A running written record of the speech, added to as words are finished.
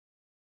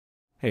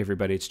Hey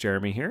everybody, it's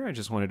Jeremy here. I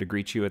just wanted to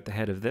greet you at the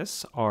head of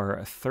this,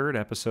 our third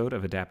episode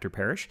of Adapt or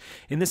Perish.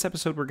 In this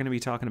episode, we're going to be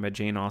talking about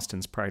Jane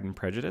Austen's Pride and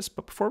Prejudice,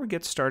 but before we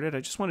get started, I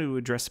just wanted to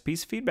address a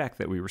piece of feedback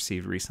that we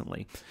received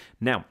recently.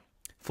 Now,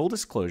 full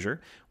disclosure,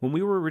 when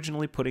we were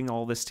originally putting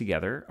all this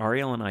together,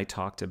 Ariel and I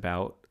talked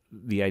about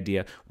the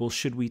idea, well,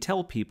 should we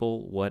tell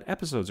people what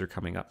episodes are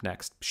coming up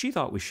next? She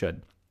thought we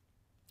should.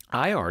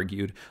 I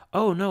argued,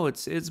 oh no,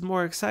 it's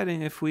more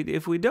exciting if we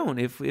don't,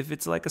 if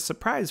it's like a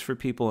surprise for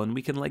people and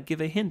we can like give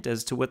a hint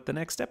as to what the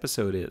next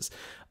episode is.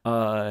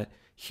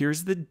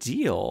 Here's the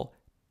deal.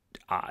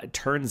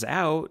 Turns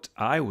out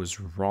I was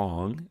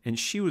wrong and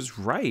she was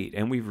right,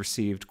 and we've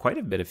received quite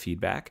a bit of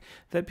feedback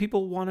that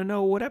people want to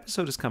know what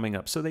episode is coming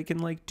up so they can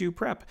like do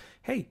prep.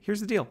 Hey, here's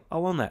the deal.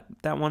 I'll own that.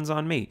 That one's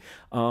on me.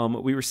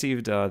 We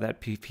received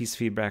that piece of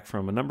feedback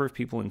from a number of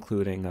people,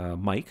 including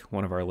Mike,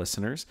 one of our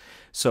listeners.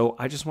 So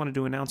I just wanted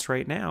to announce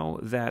right now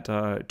that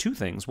two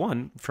things.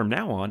 One, from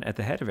now on, at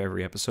the head of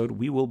every episode,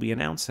 we will be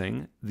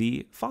announcing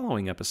the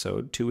following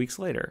episode 2 weeks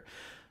later.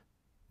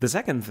 The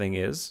second thing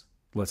is,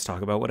 let's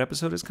talk about what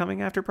episode is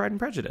coming after Pride and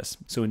Prejudice.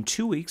 So in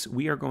 2 weeks,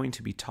 we are going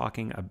to be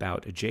talking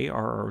about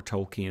J.R.R.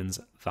 Tolkien's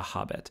The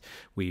Hobbit.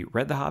 We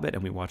read The Hobbit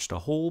and we watched a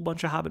whole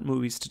bunch of Hobbit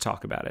movies to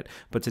talk about it.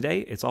 But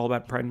today, it's all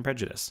about Pride and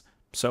Prejudice.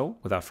 So,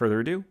 without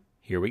further ado,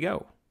 here we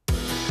go.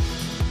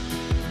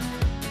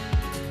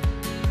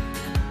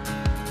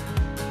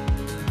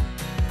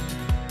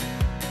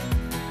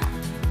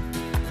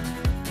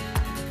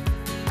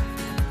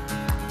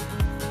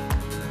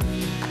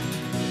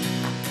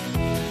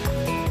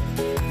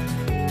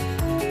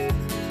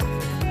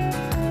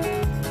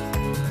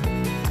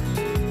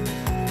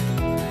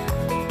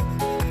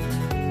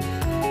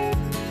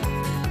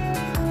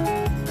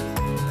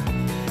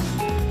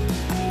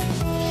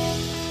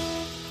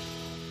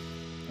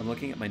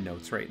 My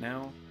notes right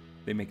now,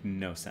 they make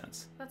no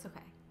sense. That's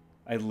okay.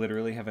 I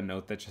literally have a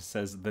note that just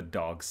says the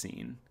dog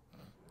scene.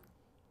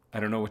 I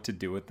don't know what to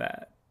do with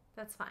that.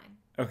 That's fine.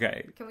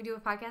 Okay. Can we do a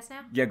podcast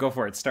now? Yeah, go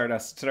for it. Start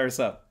us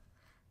up.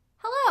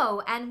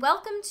 Hello, and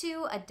welcome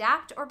to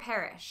Adapt or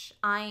Perish.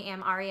 I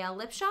am Ariel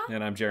Lipshaw.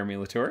 And I'm Jeremy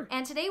Latour.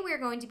 And today we're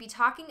going to be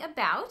talking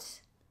about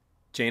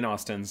Jane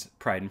Austen's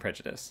Pride and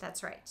Prejudice.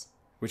 That's right.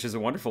 Which is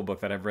a wonderful book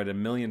that I've read a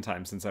million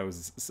times since I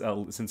was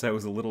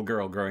a little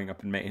girl growing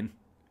up in Maine.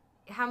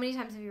 How many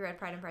times have you read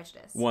Pride and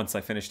Prejudice? Once.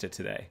 I finished it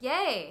today.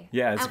 Yay!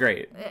 Yeah, it's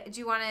great.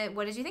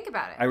 What did you think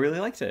about it? I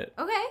really liked it.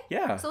 Okay.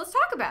 Yeah. So let's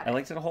talk about it. I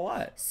liked it a whole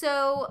lot.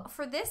 So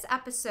for this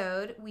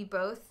episode, we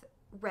both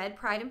read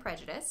Pride and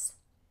Prejudice.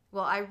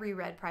 Well, I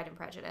reread Pride and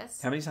Prejudice.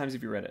 How many times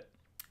have you read it?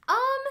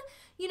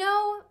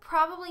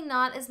 Probably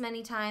not as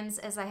many times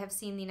as I have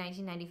seen the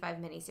 1995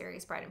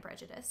 miniseries Pride and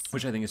Prejudice.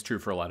 Which I think is true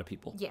for a lot of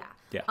people. Yeah.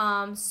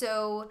 Yeah.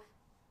 So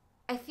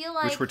I feel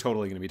like... Which we're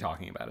totally going to be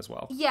talking about as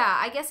well. Yeah,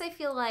 I guess I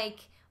feel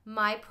like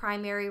my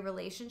primary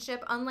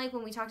relationship, unlike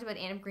when we talked about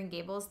Anne of Green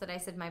Gables, that I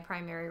said my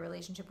primary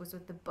relationship was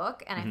with the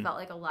book, and I felt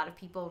like a lot of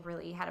people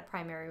really had a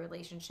primary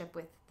relationship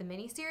with the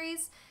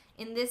miniseries.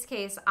 In this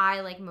case, I,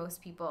 like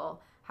most people,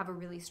 have a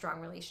really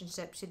strong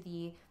relationship to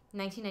the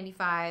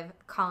 1995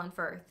 Colin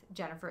Firth,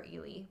 Jennifer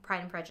Ely,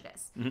 Pride and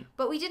Prejudice. Mm-hmm.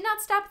 But we did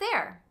not stop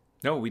there.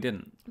 No, we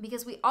didn't.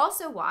 Because we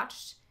also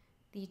watched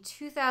the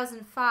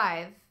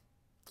 2005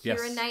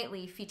 Keira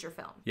Knightley feature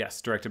film.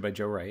 Yes, directed by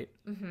Joe Wright.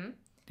 Mm-hmm.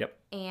 Yep.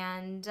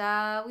 And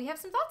we have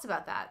some thoughts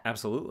about that.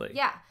 Absolutely.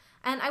 Yeah.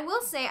 And I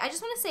will say, I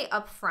just want to say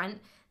up front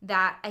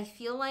that I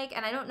feel like,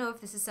 and I don't know if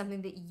this is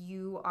something that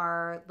you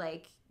are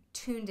like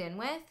tuned in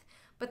with,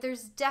 but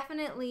there's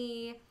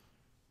definitely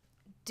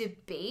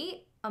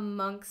debate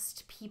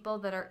amongst people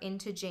that are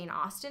into Jane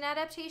Austen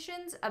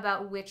adaptations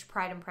about which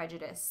Pride and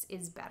Prejudice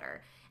is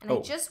better. And I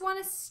just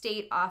want to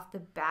state off the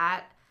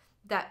bat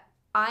that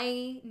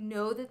I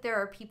know that there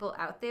are people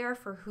out there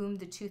for whom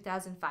the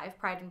 2005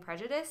 Pride and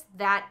Prejudice,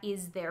 that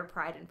is their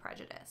Pride and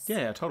Prejudice.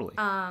 Yeah, totally.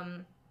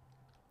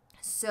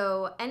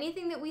 So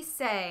anything that we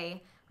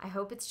say, I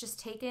hope it's just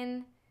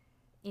taken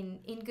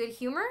in good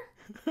humor,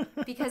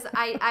 because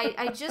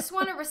I just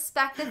want to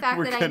respect the fact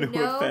that I know... We're going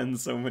to offend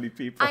so many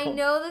people. I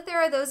know that there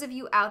are those of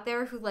you out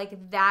there who,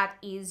 like, that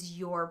is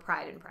your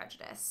Pride and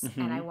Prejudice,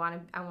 and I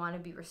want to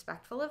be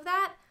respectful of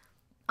that.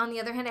 On the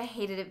other hand, I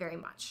hated it very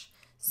much.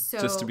 So,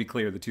 just to be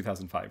clear, the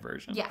 2005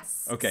 version.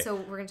 Yes. Okay. So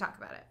we're going to talk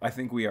about it. I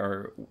think we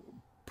are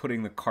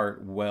putting the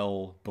cart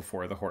well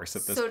before the horse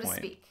at this point. So to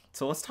speak.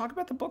 So let's talk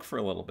about the book for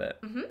a little bit.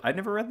 Mm-hmm. I'd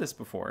never read this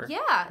before.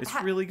 Yeah. It's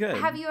really good.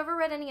 Have you ever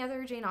read any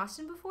other Jane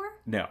Austen before?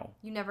 No.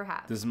 You never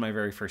have? This is my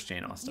very first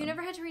Jane Austen. You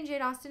never had to read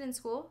Jane Austen in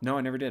school? No,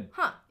 I never did.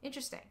 Huh.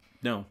 Interesting.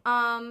 No.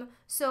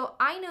 So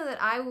I know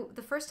that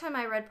the first time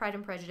I read Pride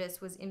and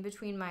Prejudice was in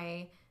between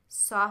my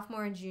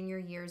sophomore and junior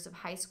years of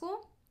high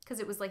school, because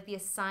it was like the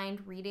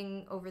assigned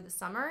reading over the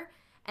summer,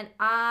 and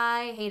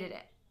I hated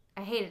it.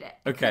 I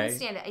couldn't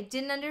stand it. I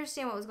didn't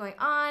understand what was going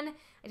on.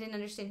 I didn't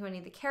understand who any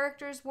of the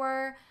characters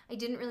were. I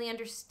didn't really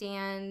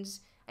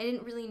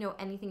know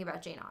anything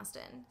about Jane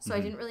Austen. So I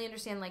didn't really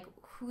understand like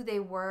who they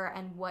were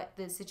and what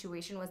the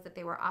situation was that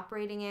they were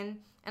operating in.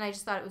 And I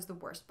just thought it was the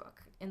worst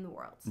book in the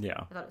world. Yeah.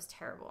 I thought it was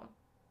terrible.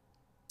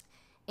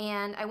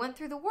 And I went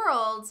through the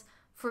world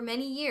for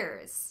many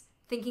years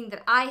thinking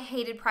that I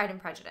hated Pride and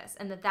Prejudice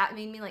and that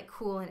made me like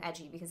cool and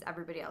edgy because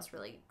everybody else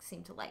really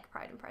seemed to like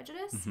Pride and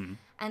Prejudice. Mm-hmm.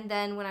 And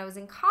then when I was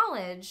in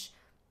college,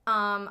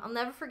 I'll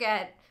never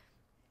forget,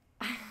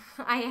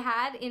 I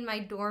had in my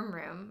dorm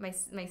room,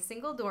 my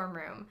single dorm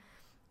room,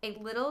 a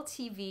little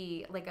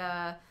TV, like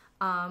a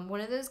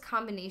one of those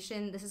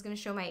combination, this is going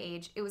to show my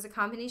age, it was a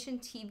combination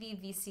TV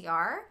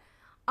VCR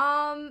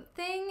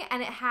thing,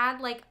 and it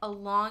had like a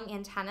long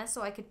antenna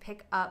so I could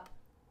pick up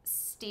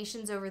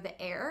stations over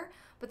the air,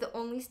 but the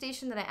only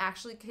station that I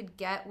actually could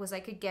get was I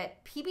could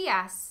get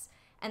PBS,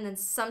 and then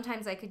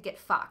sometimes I could get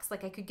Fox.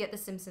 Like I could get The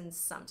Simpsons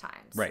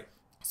sometimes. Right.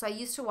 So I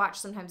used to watch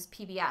sometimes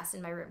PBS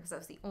in my room because that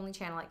was the only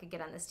channel I could get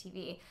on this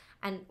TV.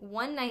 And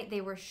one night they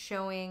were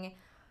showing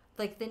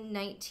like the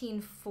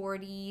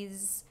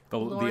 1940s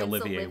Laurence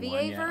Olivier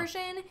one, yeah.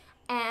 version,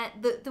 and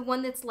the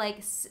one that's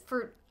like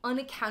for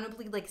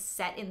unaccountably like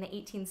set in the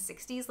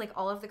 1860s. Like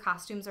all of the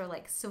costumes are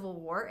like Civil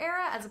War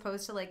era as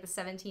opposed to like the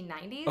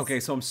 1790s.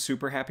 Okay, so I'm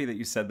super happy that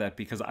you said that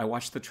because I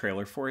watched the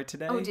trailer for it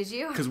today. Oh, did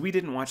you? Because we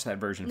didn't watch that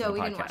version for the podcast. No,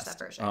 we didn't watch that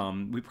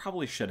version. We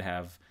probably should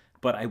have.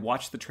 But I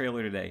watched the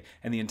trailer today,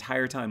 and the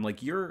entire time,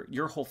 like,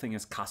 your whole thing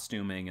is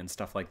costuming and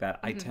stuff like that.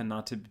 Mm-hmm. I tend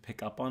not to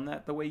pick up on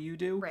that the way you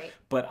do. Right.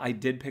 But I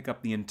did pick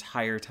up the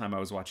entire time I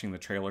was watching the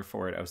trailer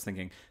for it. I was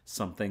thinking,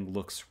 something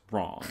looks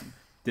wrong.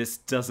 This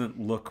doesn't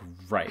look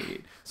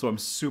right. So I'm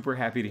super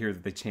happy to hear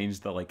that they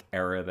changed the, like,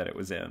 era that it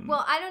was in.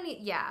 Well, I don't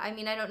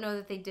know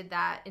that they did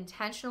that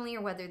intentionally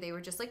or whether they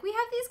were just like, we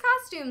have these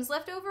costumes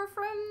left over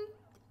from...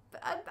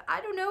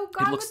 I don't know,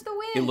 Gone with the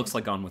Wind. It looks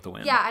like Gone with the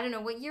Wind. Yeah, I don't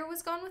know. What year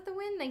was Gone with the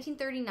Wind?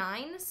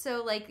 1939?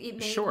 So, like, it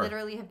may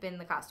literally have been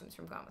the costumes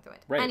from Gone with the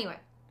Wind. Right. Anyway.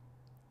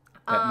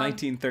 That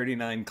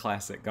 1939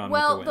 classic, Gone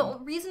with the Wind. Well,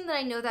 the reason that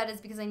I know that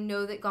is because I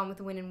know that Gone with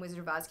the Wind and Wizard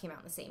of Oz came out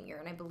in the same year,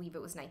 and I believe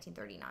it was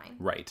 1939.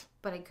 Right.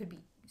 But I could be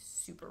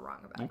super wrong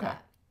about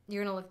that.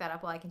 You're going to look that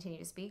up while I continue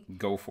to speak?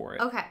 Go for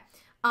it. Okay.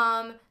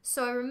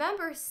 So I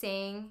remember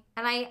saying,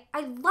 and I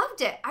loved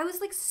it. I was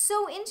like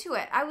so into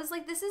it. I was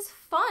like, this is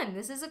fun.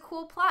 This is a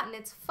cool plot and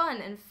it's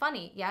fun and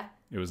funny. Yeah.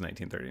 It was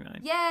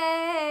 1939.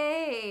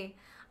 Yay.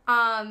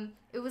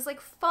 It was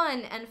like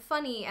fun and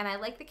funny and I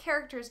liked the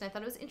characters and I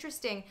thought it was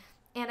interesting.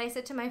 And I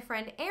said to my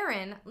friend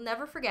Erin,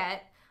 never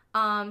forget,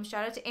 shout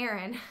out to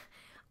Erin,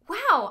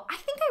 wow, I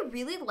think I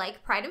really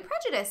like Pride and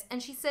Prejudice.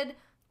 And she said,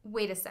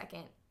 wait a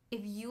second.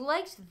 If you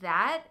liked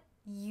that,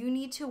 you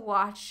need to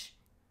watch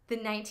the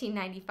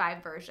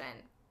 1995 version,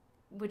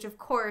 which of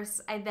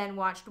course I then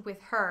watched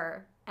with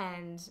her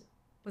and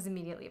was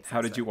immediately obsessed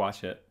How did you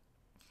watch it?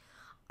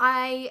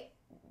 I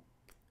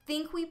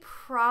think we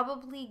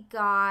probably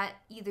got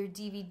either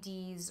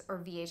DVDs or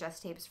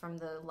VHS tapes from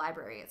the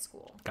library at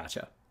school.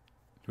 Gotcha.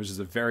 Which is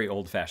a very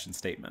old-fashioned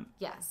statement.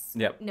 Yes.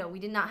 Yep. No, we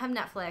did not have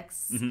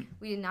Netflix. Mm-hmm.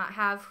 We did not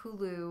have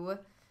Hulu.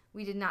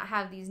 We did not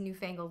have these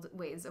newfangled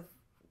ways of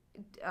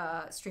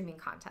streaming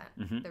content.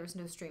 Mm-hmm. There was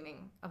no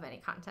streaming of any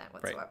content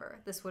whatsoever.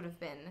 Right. This would have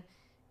been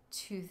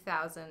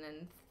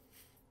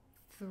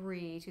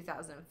 2003,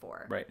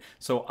 2004. Right.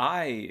 So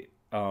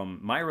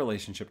my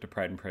relationship to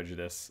Pride and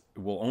Prejudice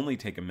will only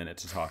take a minute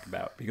to talk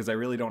about because I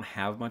really don't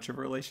have much of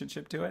a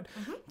relationship to it.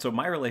 Mm-hmm. So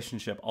my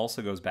relationship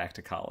also goes back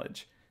to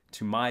college,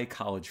 to my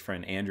college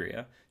friend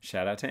Andrea.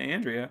 Shout out to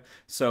Andrea.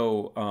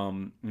 So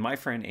my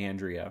friend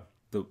Andrea,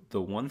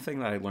 the one thing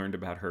that I learned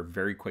about her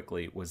very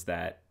quickly was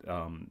that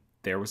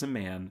there was a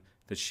man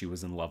that she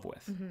was in love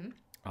with.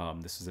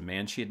 Mm-hmm. This was a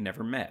man she had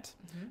never met.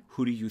 Mm-hmm.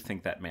 Who do you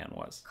think that man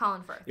was?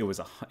 Colin Firth. It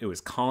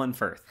was Colin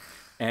Firth.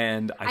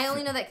 And I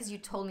only know that because you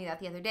told me that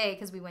the other day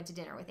because we went to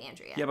dinner with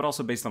Andrea. Yeah, but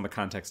also based on the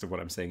context of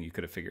what I'm saying, you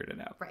could have figured it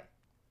out. Right.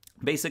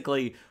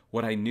 Basically,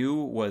 what I knew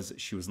was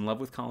she was in love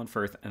with Colin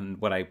Firth,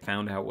 and what I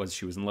found out was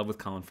she was in love with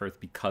Colin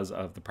Firth because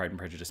of the Pride and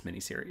Prejudice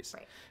miniseries.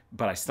 Right.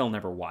 But I still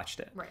never watched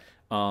it. Right.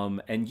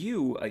 And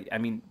you, I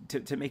mean,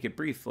 to make it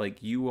brief,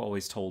 like you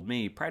always told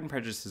me, Pride and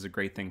Prejudice is a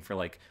great thing for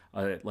like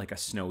a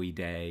snowy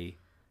day.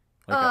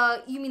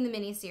 You mean the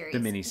miniseries? The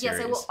miniseries.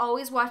 Yes, I will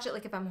always watch it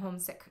like if I'm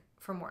homesick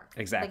from work.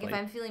 Exactly. Like if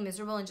I'm feeling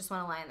miserable and just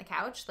want to lie on the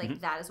couch, like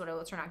that is what I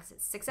will turn on because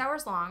it's 6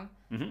 hours long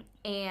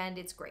and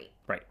it's great.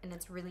 Right. And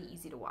it's really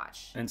easy to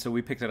watch. And so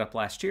we picked it up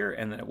last year,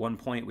 and then at one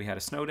point we had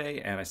a snow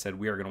day, and I said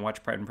we are going to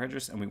watch Pride and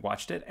Prejudice, and we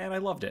watched it, and I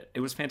loved it.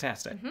 It was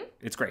fantastic. Mm-hmm.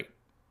 It's great.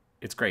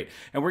 It's great.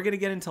 And we're going to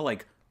get into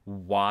like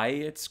why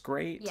it's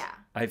great. Yeah.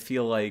 I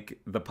feel like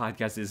the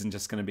podcast isn't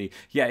just going to be,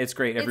 yeah, it's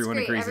great. Everyone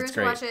agrees it's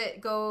great. Watch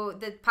it.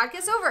 The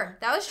podcast's over.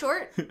 That was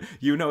short.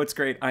 You know it's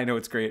great. I know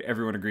it's great.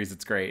 Everyone agrees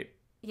it's great.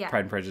 Yeah.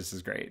 Pride and Prejudice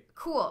is great.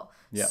 Cool.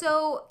 Yep.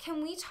 So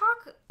can we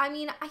talk, I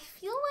mean, I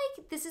feel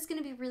like this is going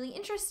to be really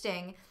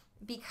interesting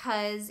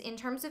because in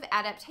terms of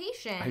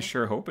adaptation. I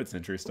sure hope it's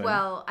interesting.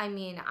 Well, I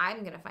mean,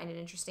 I'm going to find it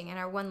interesting and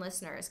our one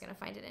listener is going to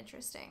find it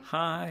interesting.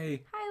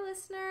 Hi. Hi,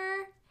 listener.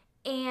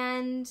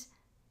 And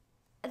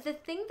the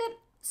thing that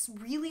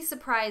really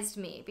surprised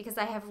me, because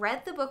I have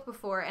read the book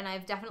before and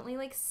I've definitely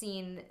like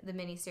seen the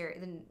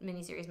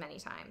miniseries many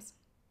times.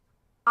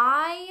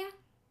 I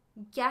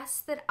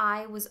guess that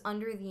I was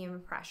under the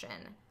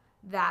impression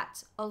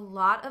that a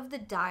lot of the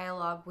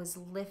dialogue was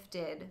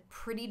lifted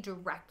pretty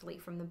directly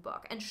from the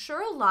book. And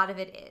sure, a lot of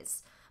it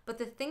is. But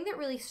the thing that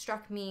really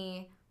struck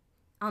me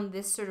on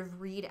this sort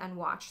of read and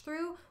watch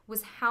through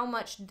was how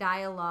much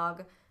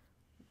dialogue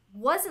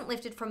wasn't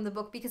lifted from the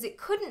book, because it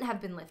couldn't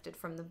have been lifted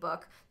from the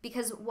book,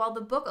 because while the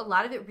book, a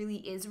lot of it really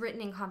is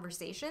written in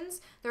conversations,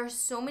 there are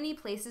so many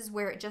places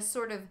where it just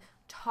sort of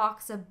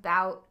talks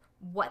about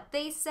what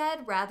they said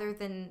rather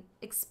than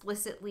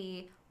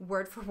explicitly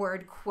word for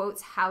word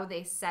quotes how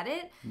they said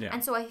it. Yeah.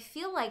 And so I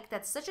feel like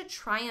that's such a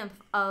triumph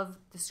of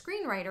the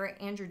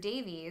screenwriter Andrew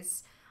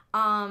Davies,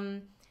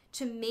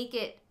 to make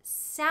it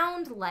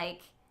sound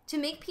like, to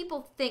make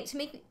people think, to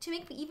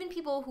make even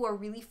people who are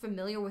really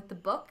familiar with the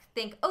book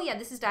think, oh yeah,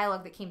 this is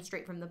dialogue that came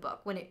straight from the book,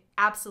 when it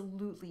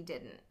absolutely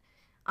didn't.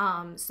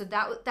 So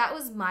that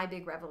was my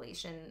big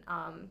revelation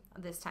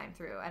this time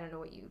through. I don't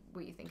know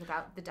what you think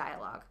about the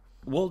dialogue.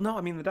 Well, no,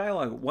 I mean, the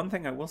dialogue, one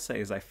thing I will say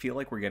is I feel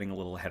like we're getting a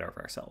little ahead of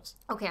ourselves.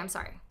 Okay, I'm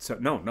sorry. So,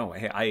 no,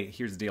 hey,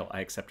 here's the deal. I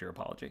accept your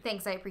apology.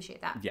 Thanks, I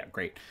appreciate that. Yeah,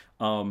 great.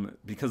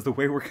 Because the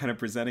way we're kind of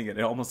presenting it,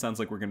 it almost sounds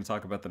like we're going to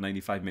talk about the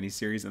 95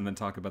 miniseries and then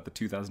talk about the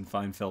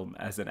 2005 film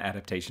as an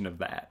adaptation of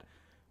that.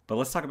 But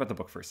let's talk about the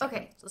book for a second.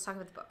 Okay, so let's talk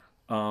about the book.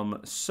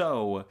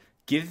 So,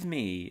 give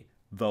me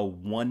the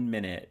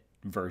 1-minute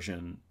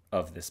version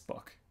of this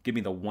book. Give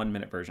me the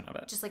 1-minute version of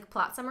it. Just like a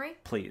plot summary?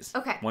 Please.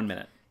 Okay. 1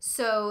 minute.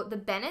 So the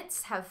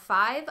Bennets have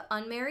 5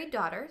 unmarried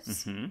daughters.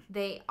 Mm-hmm.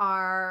 They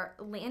are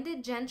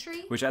landed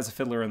gentry. Which, as a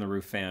Fiddler on the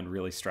Roof fan,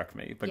 really struck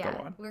me. But yeah, go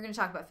on. We're going to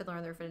talk about Fiddler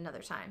on the Roof at another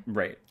time.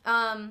 Right.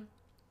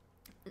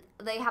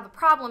 They have a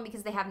problem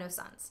because they have no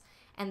sons.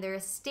 And their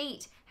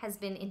estate has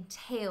been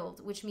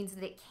entailed, which means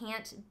that it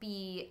can't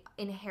be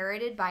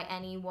inherited by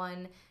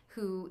anyone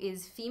who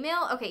is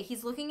female. Okay,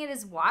 he's looking at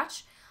his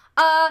watch.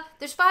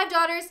 There's 5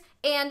 daughters,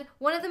 and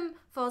one of them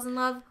falls in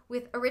love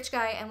with a rich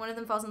guy, and one of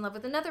them falls in love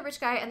with another rich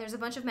guy, and there's a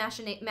bunch of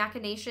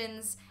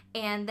machinations,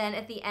 and then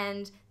at the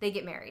end, they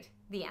get married.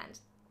 The end.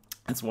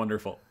 That's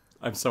wonderful.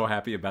 I'm so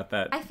happy about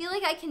that. I feel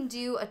like I can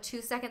do a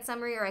 2-second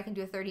summary, or I can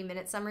do a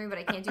 30-minute summary, but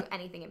I can't do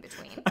anything in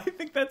between. I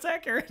think that's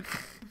accurate.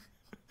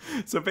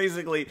 So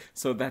basically,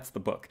 that's the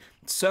book.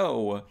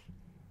 So,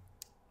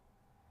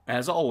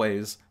 as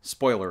always,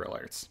 spoiler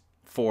alerts.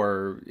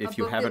 For if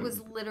you haven't, it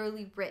was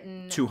literally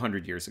written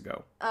 200 years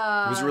ago.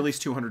 It was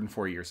released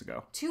 204 years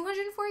ago.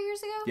 204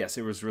 years ago? Yes,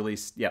 it was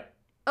released. Yep.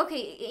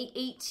 Okay,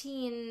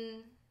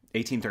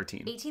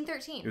 1813.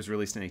 1813. It was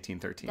released in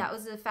 1813. That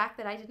was a fact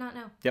that I did not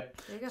know.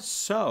 Yep. There you go.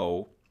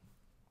 So,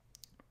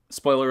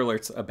 spoiler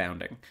alerts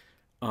abounding.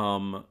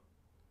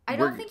 I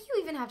don't think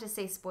you even have to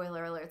say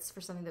spoiler alerts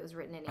for something that was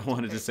written in 1813. I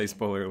wanted to say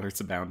spoiler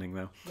alerts abounding,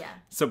 though. Yeah.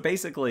 So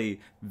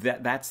basically,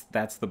 that's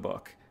the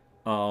book.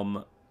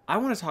 I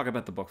want to talk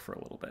about the book for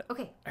a little bit.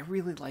 Okay. I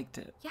really liked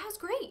it. Yeah, it was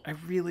great. I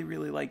really,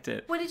 really liked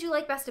it. What did you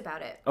like best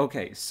about it?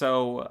 Okay,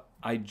 so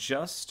I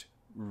just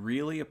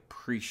really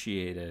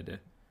appreciated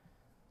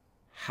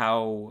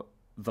how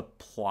the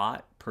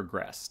plot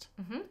progressed.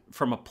 Mm-hmm.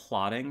 From a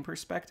plotting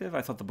perspective,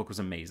 I thought the book was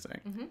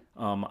amazing.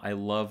 Mm-hmm. I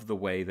love the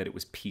way that it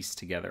was pieced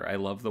together. I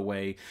love the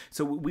way...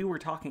 So we were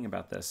talking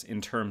about this in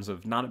terms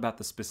of, not about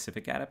the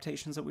specific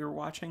adaptations that we were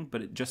watching,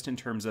 but just in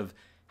terms of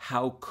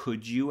how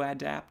could you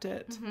adapt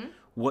it? Mm-hmm.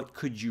 What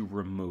could you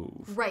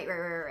remove? Right.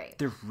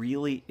 There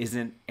really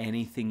isn't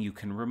anything you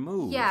can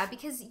remove. Yeah,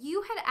 because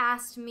you had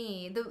asked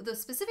me, the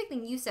specific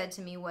thing you said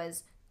to me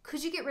was,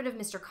 could you get rid of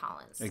Mr.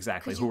 Collins?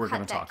 Exactly, who we're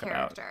going to talk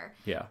about.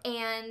 Yeah.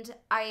 And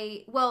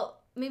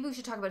maybe we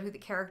should talk about who the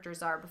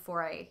characters are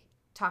before I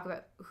talk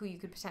about who you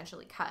could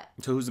potentially cut.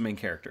 So who's the main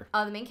character?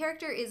 The main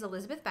character is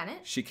Elizabeth Bennet.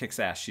 She kicks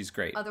ass. She's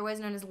great.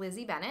 Otherwise known as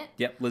Lizzie Bennet.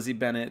 Yep, Lizzie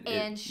Bennet.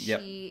 And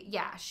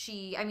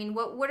I mean,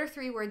 what are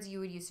 3 words you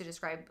would use to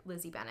describe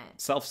Lizzie Bennet?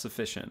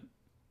 Self-sufficient.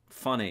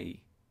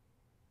 Funny.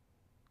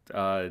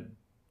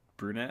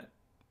 Brunette.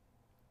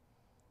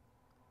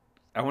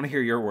 I want to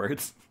hear your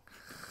words.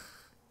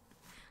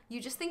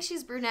 You just think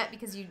she's brunette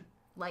because you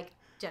like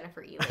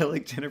Jennifer Ely. I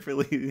like Jennifer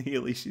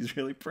Ely. She's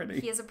really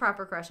pretty. He has a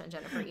proper crush on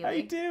Jennifer Ely.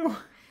 I do.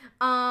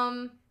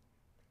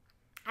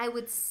 I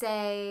would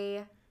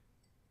say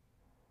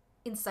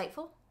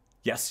insightful.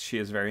 Yes, she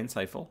is very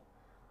insightful.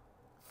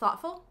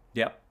 Thoughtful.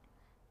 Yep.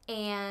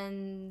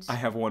 And I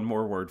have one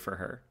more word for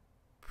her.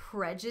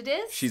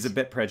 Prejudiced. She's a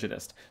bit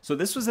prejudiced. So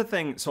this was a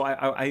thing. So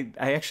I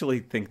actually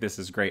think this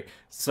is great.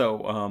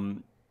 So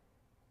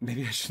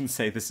maybe I shouldn't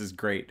say this is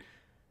great.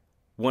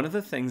 One of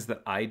the things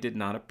that I did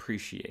not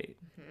appreciate,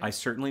 I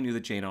certainly knew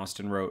that Jane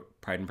Austen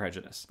wrote Pride and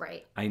Prejudice.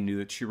 Right. I knew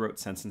that she wrote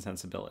Sense and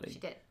Sensibility. She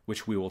did.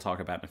 Which we will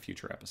talk about in a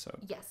future episode.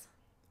 Yes.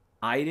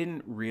 I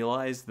didn't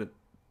realize that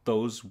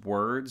those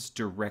words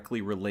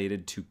directly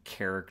related to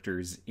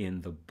characters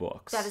in the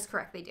books. That is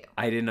correct, they do.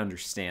 I didn't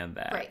understand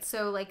that. Right,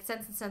 so like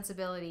Sense and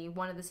Sensibility,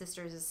 one of the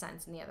sisters is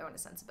Sense and the other one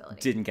is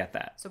Sensibility. Didn't get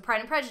that. So Pride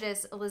and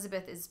Prejudice,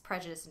 Elizabeth is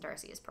Prejudice and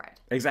Darcy is Pride.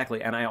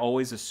 Exactly, and I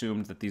always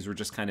assumed that these were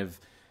just kind of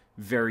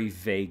very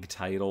vague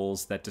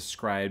titles that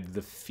described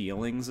the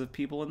feelings of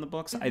people in the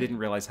books. I didn't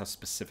realize how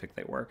specific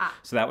they were.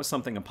 So that was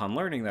something upon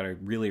learning that I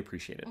really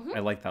appreciated. I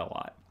liked that a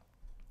lot.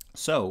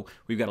 So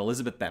we've got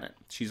Elizabeth Bennet.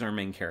 She's our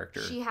main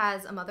character. She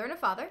has a mother and a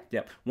father.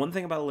 Yep. One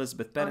thing about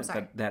Elizabeth Bennet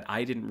sorry. that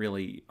I didn't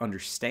really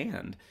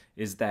understand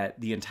is that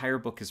the entire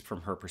book is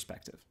from her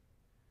perspective.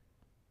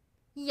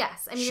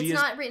 Yes. I mean, it's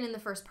not written in the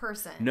first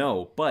person.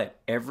 No, but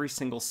every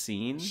single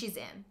scene she's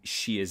in.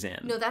 She is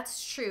in. No,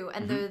 that's true.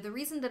 And the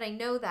reason that I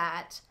know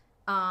that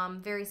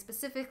very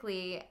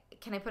specifically,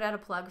 can I put out a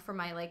plug for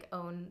my like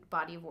own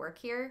body of work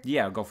here?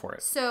 Yeah, go for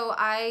it. So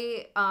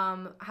I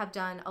have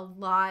done a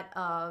lot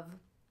of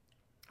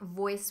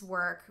voice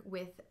work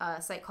with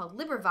a site called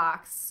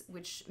LibriVox,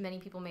 which many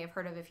people may have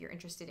heard of if you're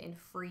interested in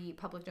free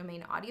public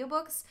domain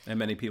audiobooks. And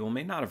many people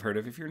may not have heard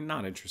of if you're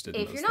not interested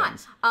in those things. If you're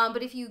not.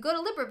 But if you go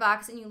to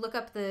LibriVox and you look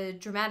up the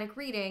dramatic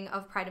reading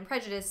of Pride and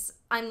Prejudice,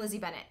 I'm Lizzie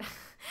Bennet.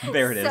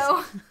 There it is.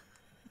 So,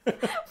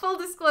 full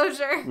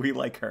disclosure. We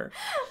like her.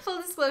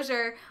 Full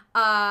disclosure,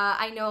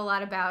 I know a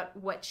lot about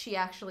what she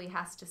actually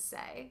has to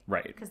say.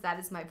 Right. Because that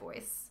is my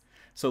voice.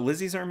 So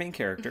Lizzie's our main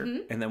character,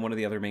 and then one of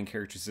the other main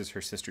characters is her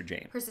sister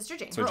Jane. Her sister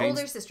Jane. So her Jane's,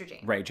 older sister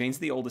Jane. Right. Jane's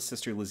the oldest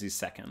sister, Lizzie's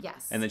second.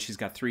 Yes. And then she's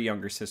got 3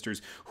 younger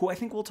sisters who I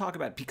think we'll talk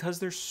about because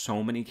there's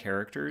so many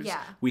characters. Yeah.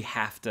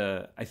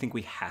 I think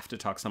we have to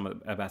talk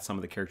about some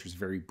of the characters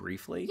very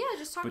briefly. Yeah,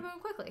 just talk about them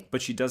quickly.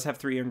 But she does have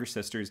 3 younger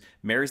sisters.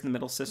 Mary's the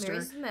middle sister.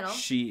 Mary's the middle.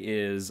 She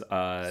is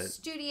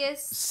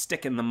studious.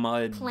 Stick in the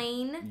mud.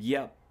 Plain.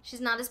 Yep.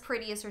 She's not as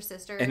pretty as her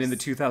sisters. And in the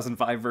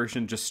 2005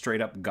 version, just straight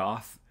up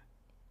goth.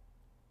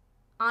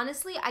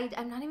 Honestly,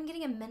 I'm not even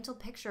getting a mental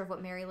picture of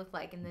what Mary looked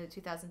like in the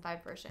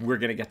 2005 version. We're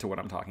going to get to what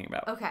I'm talking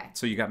about. Okay.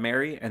 So you got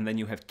Mary, and then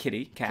you have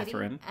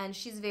Catherine. And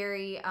she's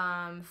very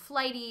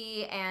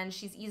flighty, and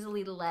she's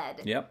easily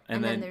led. Yep.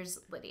 And then there's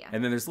Lydia.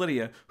 And then there's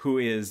Lydia, who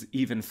is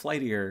even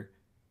flightier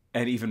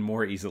and even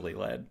more easily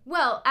led.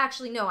 Well,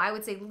 actually, no. I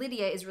would say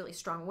Lydia is really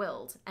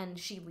strong-willed, and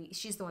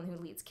she's the one who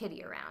leads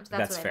Kitty around.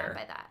 That's what fair. I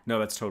meant by that. No,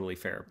 that's totally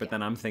fair. But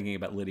then I'm thinking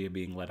about Lydia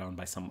being led on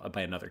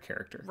by another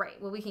character. Right.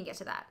 Well, we can get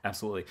to that.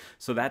 Absolutely.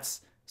 So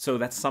that's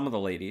some of the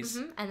ladies.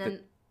 Mm-hmm. And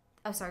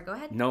then, sorry, go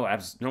ahead. No,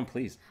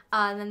 please.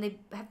 And then they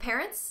have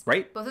parents.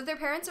 Right. Both of their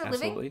parents are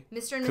Absolutely.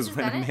 living. Mr. and Mrs. Because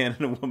when Bennet. a man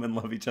and a woman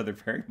love each other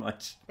very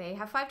much. They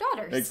have 5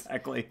 daughters.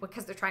 Exactly.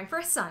 Because they're trying for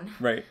a son.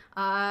 Right.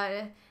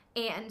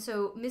 And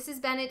so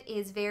Mrs. Bennet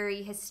is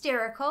very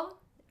hysterical,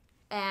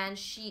 and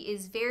she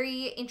is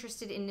very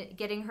interested in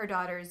getting her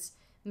daughters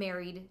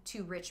married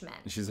to rich men.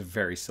 She's a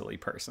very silly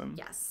person.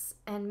 Yes.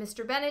 And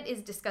Mr. Bennet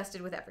is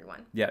disgusted with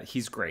everyone. Yeah,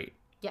 he's great.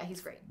 Yeah, he's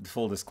great.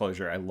 Full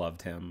disclosure, I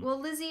loved him. Well,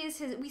 Lizzie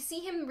is we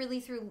see him really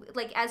through,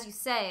 like, as you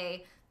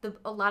say,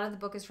 a lot of the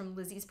book is from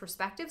Lizzie's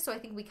perspective, so I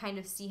think we kind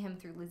of see him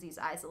through Lizzie's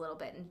eyes a little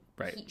bit, and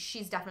right.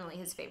 She's definitely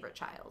his favorite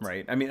child.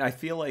 Right. I mean, I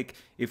feel like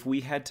if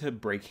we had to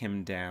break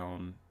him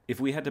down, if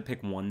we had to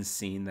pick one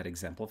scene that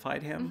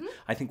exemplified him,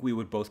 I think we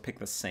would both pick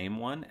the same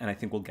one, and I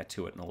think we'll get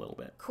to it in a little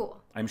bit. Cool.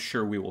 I'm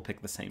sure we will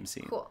pick the same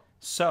scene. Cool.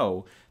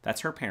 So,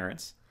 that's her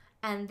parents.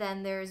 And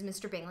then there's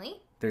Mr.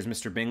 Bingley. There's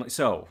Mr. Bingley.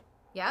 So,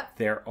 yep.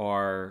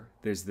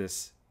 There's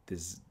this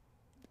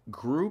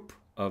group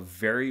of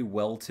very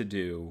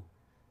well-to-do,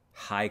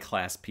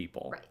 high-class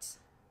people. Right.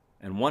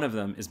 And one of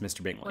them is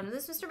Mr. Bingley. One of them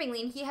is Mr.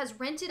 Bingley, and he has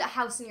rented a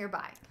house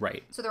nearby.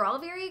 Right. So they're all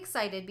very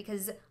excited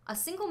because a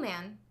single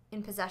man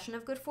in possession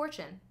of good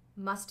fortune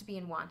must be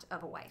in want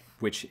of a wife.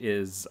 Which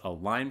is a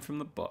line from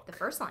the book. The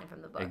first line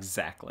from the book.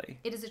 Exactly.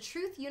 It is a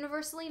truth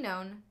universally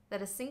known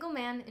that a single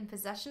man in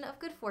possession of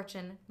good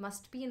fortune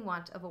must be in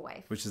want of a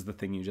wife. Which is the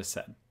thing you just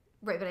said.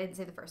 Right, but I didn't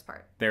say the first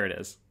part. There it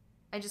is.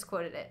 I just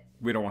quoted it.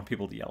 We don't want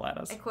people to yell at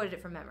us. I quoted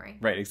it from memory.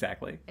 Right,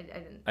 exactly. I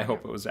didn't. I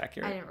hope it was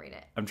accurate. I didn't read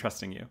it. I'm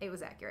trusting you. It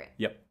was accurate.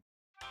 Yep.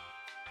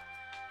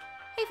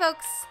 Hey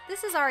folks,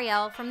 this is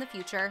Ariel from the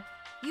future.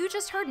 You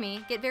just heard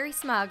me get very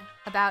smug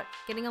about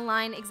getting a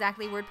line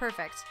exactly word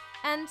perfect.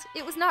 And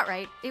it was not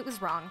right, it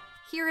was wrong.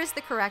 Here is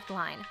the correct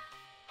line.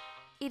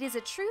 It is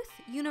a truth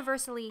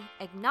universally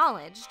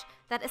acknowledged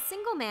that a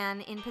single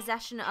man in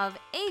possession of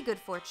a good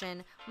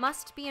fortune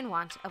must be in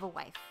want of a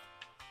wife.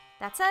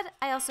 That said,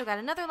 I also got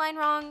another line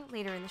wrong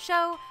later in the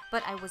show,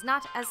 but I was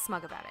not as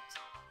smug about it.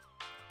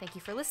 Thank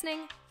you for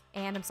listening,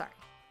 and I'm sorry.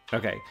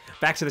 Okay,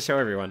 back to the show,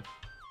 everyone.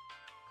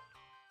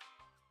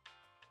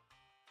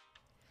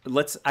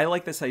 I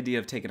like this idea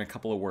of taking a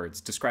couple of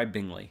words. Describe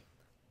Bingley.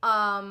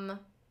 I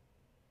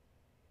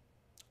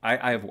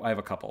have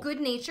a couple.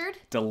 Good-natured.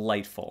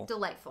 Delightful.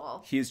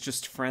 Delightful. He is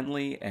just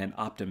friendly and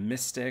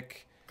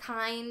optimistic.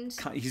 Kind.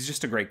 He's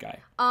just a great guy.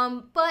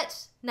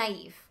 But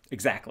naive.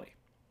 Exactly.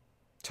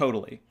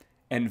 Totally.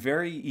 And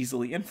very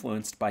easily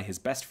influenced by his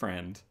best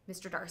friend,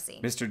 Mr. Darcy.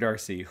 Mr.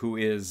 Darcy, who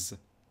is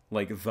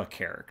like the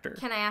character.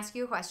 Can I ask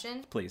you a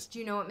question? Please. Do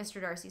you know what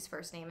Mr. Darcy's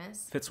first name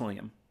is?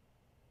 Fitzwilliam.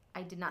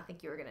 I did not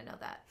think you were going to know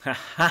that. Ha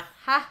ha.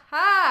 Ha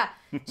ha!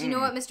 Do you know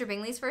what Mr.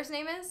 Bingley's first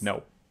name is?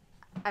 No.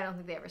 I don't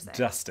think they ever say.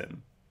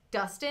 Dustin.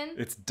 Dustin?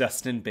 It's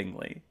Dustin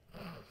Bingley.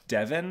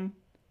 Devin?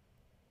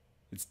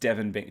 It's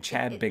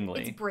Chad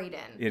Bingley. It's Braden.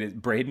 It is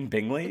Braden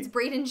Bingley? It's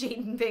Braden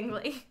Jaden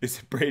Bingley. Is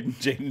it Braden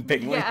Jaden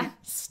Bingley? Yeah.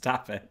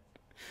 Stop it.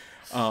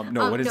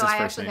 No, what is his first name? No,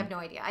 I actually have no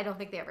idea. I don't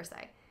think they ever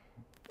say.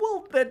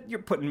 Well, then you're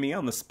putting me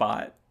on the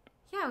spot.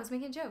 Yeah, I was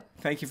making a joke.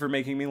 Thank you for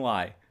making me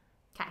lie.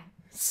 Okay.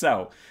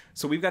 So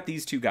we've got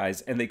these two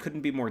guys, and they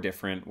couldn't be more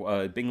different.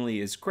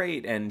 Bingley is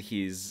great, and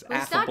he's Well,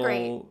 affable. he's not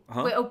great.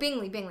 Huh?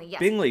 Wait, Bingley, yes.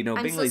 Bingley, no,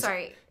 I'm Bingley's so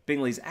sorry.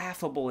 Bingley's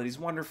affable and he's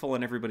wonderful,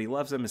 and everybody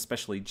loves him,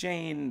 especially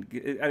Jane.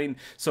 I mean,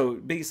 so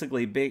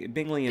basically,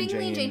 Bingley and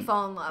Jane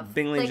fall in love.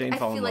 Bingley and Jane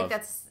fall in love.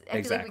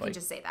 I feel like we can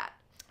just say that.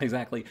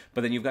 Exactly.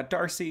 But then you've got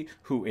Darcy,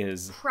 who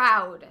is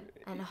proud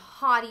and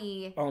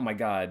haughty. Oh my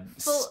God.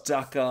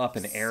 Stuck up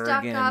and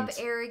arrogant.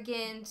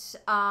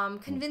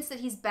 Convinced that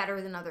he's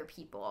better than other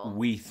people.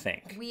 We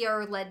think. We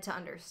are led to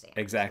understand.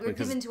 Exactly. We're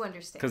given to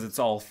understand. Because it's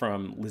all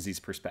from Lizzie's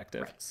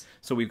perspective. Right.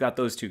 So we've got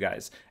those two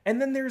guys.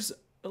 And then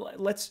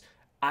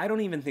I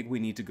don't even think we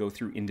need to go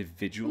through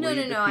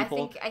individually. No.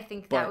 People, I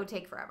think that would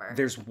take forever.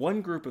 There's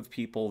one group of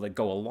people that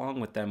go along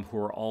with them who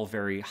are all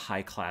very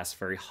high class,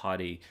 very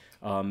haughty.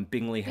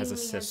 Bingley has a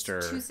sister.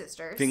 Has 2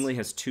 sisters. Bingley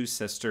has 2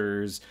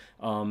 sisters.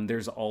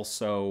 There's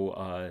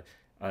also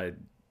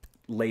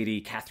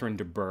Lady Catherine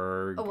de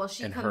Bourgh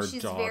and her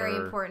she's daughter. very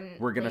important.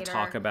 We're going to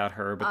talk about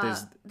her,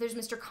 but there's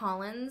Mr.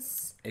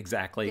 Collins.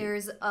 Exactly.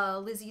 There's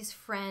Lizzie's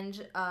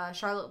friend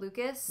Charlotte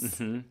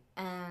Lucas,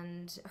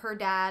 and her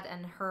dad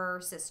and her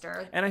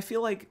sister. And I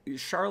feel like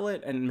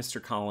Charlotte and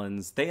Mr.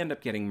 Collins, they end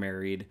up getting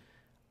married.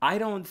 I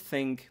don't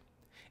think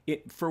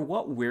for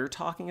what we're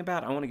talking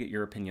about, I want to get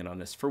your opinion on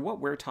this. For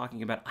what we're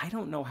talking about, I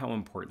don't know how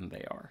important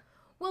they are.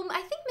 Well,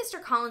 I think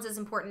Mr. Collins is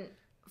important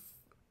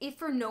if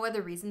for no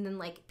other reason than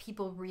like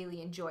people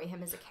really enjoy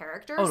him as a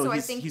character. Oh, no, so I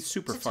think he's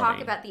super to funny.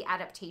 talk about the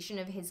adaptation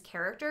of his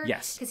character,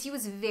 yes, because he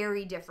was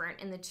very different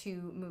in the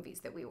 2 movies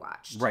that we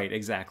watched. Right,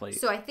 exactly.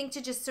 So I think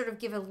to just sort of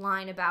give a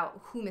line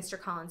about who Mr.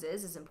 Collins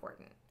is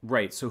important.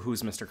 Right. So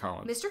who's Mr.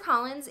 Collins? Mr.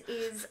 Collins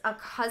is a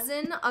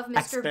cousin of Mr.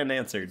 Asked and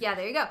answered. Yeah,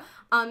 there you go.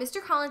 Mr.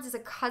 Collins is a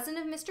cousin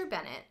of Mr.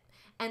 Bennet,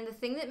 and the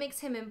thing that makes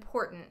him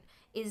important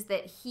is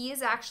that he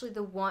is actually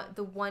the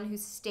one who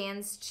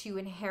stands to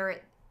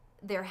inherit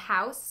their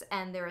house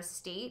and their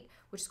estate,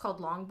 which is called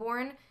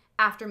Longbourn,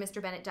 after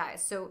Mr. Bennet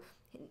dies. So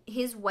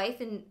his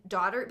wife and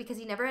daughter, because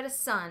he never had a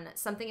son,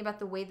 something about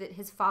the way that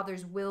his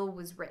father's will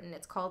was written,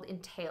 it's called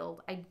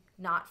entailed. I'm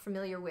not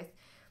familiar with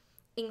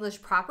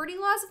English property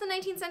laws of the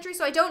 19th century,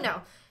 so I don't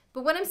know.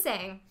 But what I'm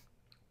saying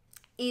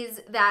is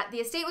that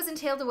the estate was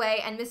entailed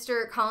away, and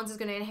Mr. Collins is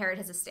going to inherit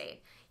his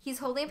estate. He's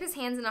holding up his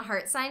hands in a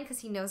heart sign because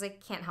he knows I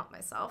can't help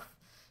myself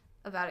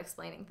about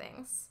explaining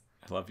things.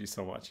 I love you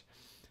so much.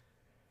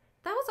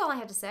 That was all I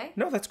had to say.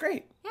 No, that's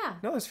great. Yeah.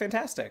 No, that's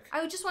fantastic.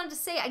 I just wanted to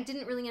say I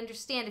didn't really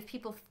understand if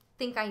people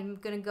think I'm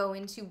going to go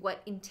into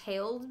what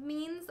entailed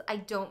means. I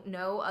don't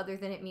know, other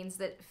than it means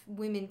that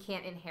women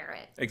can't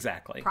inherit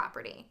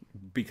property.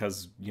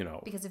 Because,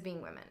 because of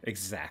being women.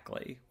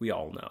 Exactly. We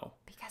all know.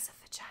 Because of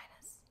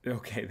vaginas.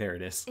 Okay, there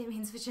it is. It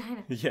means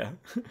vagina. Yeah.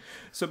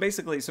 So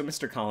basically,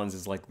 Mr. Collins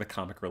is like the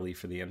comic relief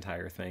for the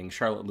entire thing.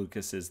 Charlotte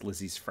Lucas is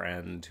Lizzie's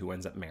friend who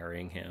ends up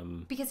marrying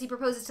him. Because he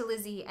proposes to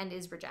Lizzie and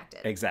is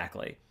rejected.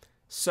 Exactly.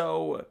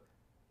 So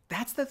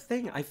that's the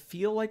thing. I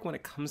feel like when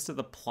it comes to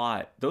the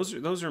plot, those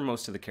are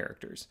most of the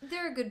characters.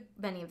 There are a good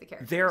many of the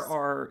characters. There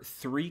are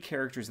 3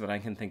 characters that I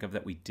can think of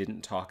that we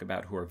didn't talk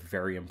about who are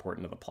very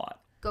important to the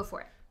plot. Go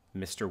for it.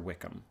 Mr.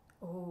 Wickham.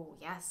 Oh,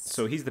 yes.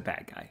 So he's the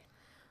bad guy.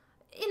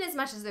 In as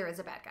much as there is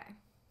a bad guy.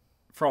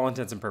 For all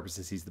intents and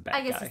purposes, he's the bad guy.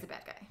 I guess he's the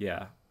bad guy.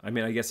 Yeah. I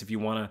mean, I guess if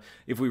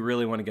we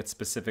really want to get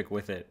specific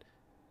with it,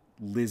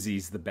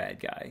 Lizzie's the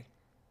bad guy.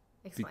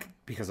 Explain.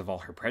 Because of all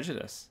her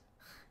prejudice.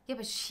 Yeah,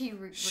 but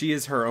she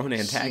is her own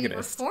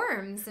antagonist. She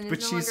reforms and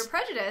is no longer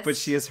prejudiced. But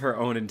she is her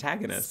own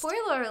antagonist.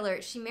 Spoiler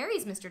alert, she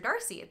marries Mr.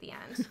 Darcy at the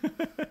end.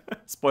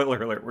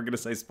 Spoiler alert. We're going to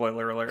say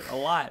spoiler alert a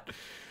lot.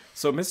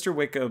 So Mr.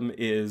 Wickham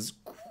is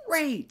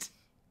great.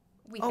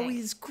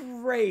 He's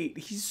great.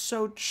 He's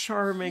so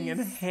charming and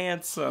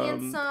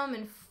handsome. Handsome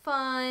and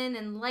fun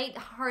and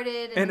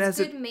lighthearted and has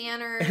good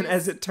manners. And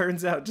as it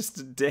turns out, just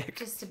a dick.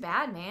 Just a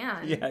bad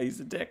man. Yeah, he's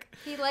a dick.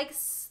 He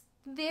likes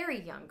very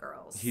young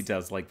girls. He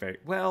does like very...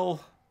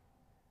 Well,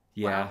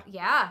 yeah. Well,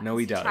 yeah. No,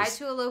 he does. He tried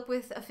to elope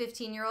with a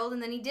 15-year-old,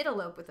 and then he did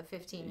elope with a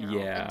 15-year-old.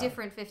 Yeah. A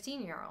different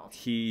 15-year-old.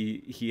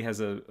 He has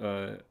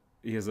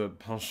a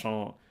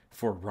penchant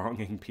for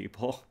wronging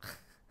people.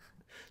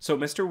 So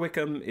Mr.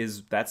 Wickham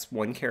that's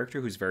one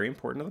character who's very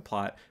important to the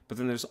plot, but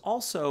then there's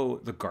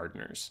also the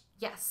Gardners.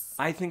 Yes.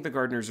 I think the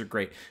Gardners are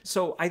great.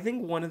 So I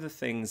think one of the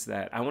things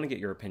that I want to get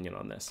your opinion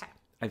on this. Okay.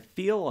 I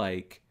feel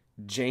like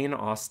Jane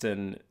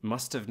Austen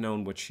must have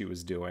known what she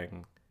was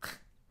doing.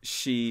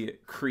 She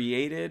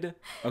created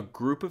a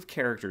group of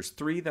characters,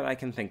 3 that I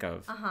can think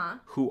of,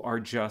 who are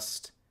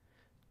just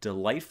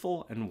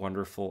delightful and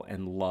wonderful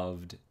and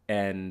loved,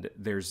 and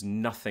there's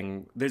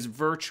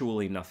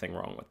virtually nothing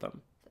wrong with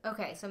them.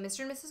 Okay, so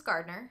Mr. and Mrs.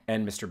 Gardner.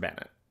 And Mr.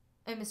 Bennet.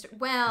 And Mr.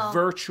 Well...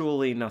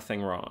 Virtually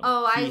nothing wrong.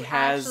 Oh, I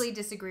actually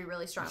disagree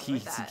really strongly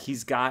with that.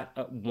 He's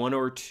got 1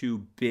 or 2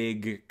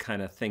 big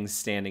kind of things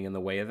standing in the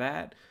way of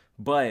that.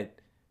 But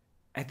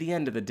at the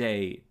end of the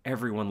day,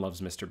 everyone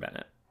loves Mr.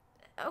 Bennet.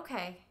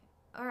 Okay.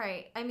 All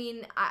right. I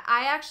mean,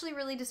 I actually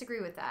really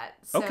disagree with that.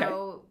 So,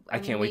 Okay. I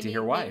can't wait to maybe-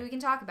 hear why. Maybe we can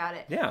talk about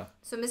it. Yeah.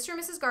 So Mr.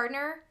 and Mrs.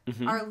 Gardner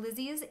Mhm. are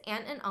Lizzie's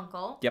aunt and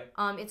uncle. Yep.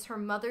 It's her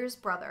mother's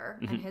brother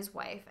and his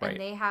wife. And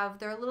Right.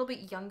 they're a little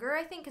bit younger,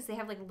 I think, because they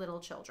have, like, little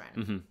children.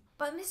 Mm-hmm.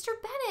 But Mr.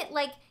 Bennett,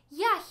 like,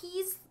 yeah,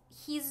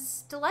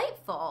 he's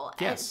delightful.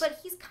 Yes. But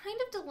he's kind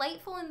of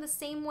delightful in the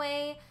same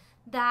way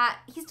that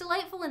he's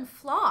delightful and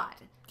flawed.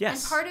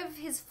 Yes. And part of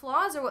his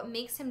flaws are what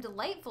makes him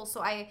delightful.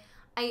 So I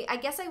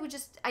guess I would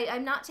just...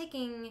 I'm not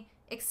taking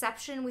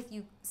exception with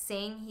you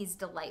saying he's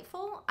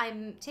delightful.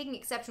 I'm taking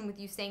exception with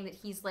you saying that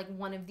he's, like,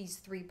 one of these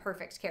three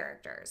perfect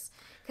characters.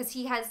 Because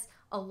he has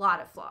a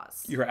lot of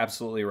flaws. You're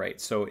absolutely right.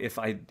 So if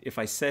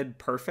I said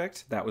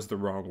perfect, that was the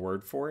wrong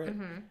word for it.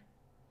 Mm-hmm.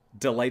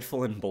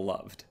 Delightful and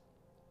beloved.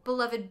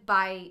 Beloved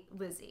by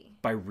Lizzie.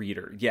 By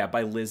reader. Yeah,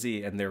 by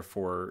Lizzie and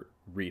therefore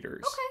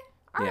readers. Okay.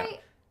 All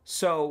right.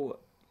 So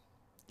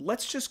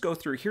let's just go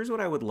through. Here's what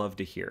I would love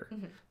to hear.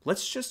 Mm-hmm.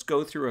 Let's just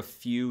go through a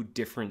few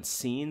different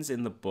scenes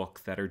in the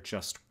book that are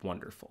just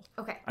wonderful.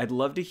 Okay. I'd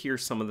love to hear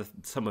some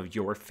of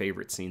your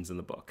favorite scenes in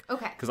the book.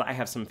 Okay. Because I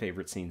have some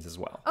favorite scenes as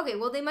well. Okay,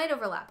 well, they might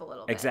overlap a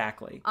little bit.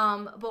 Exactly.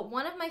 But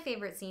one of my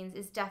favorite scenes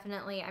is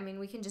definitely, I mean,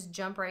 we can just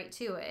jump right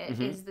to it,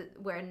 is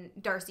when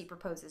Darcy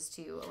proposes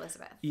to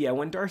Elizabeth. Yeah,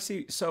 when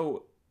Darcy...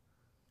 So,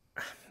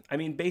 I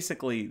mean,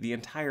 basically, the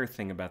entire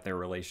thing about their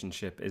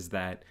relationship is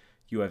that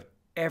you have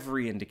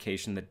every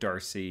indication that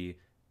Darcy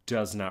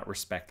does not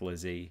respect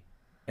Lizzie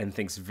and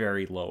thinks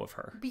very low of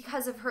her.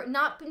 Because of her,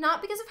 not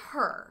because of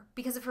her,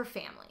 because of her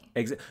family.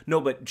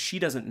 No, but she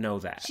doesn't know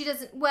that. She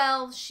doesn't,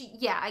 well,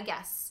 yeah, I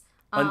guess.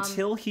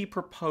 Until he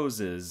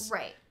proposes,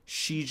 right.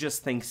 She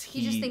just thinks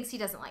he just thinks he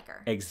doesn't like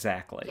her.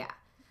 Exactly. Yeah.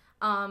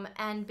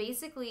 And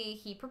basically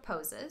he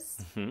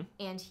proposes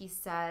and he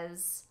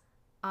says,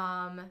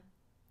 in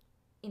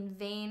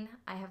vain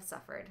I have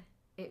suffered.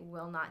 It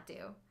will not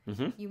do.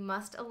 You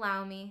must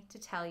allow me to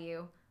tell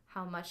you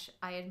how much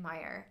I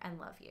admire and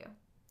love you.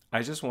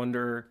 I just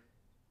wonder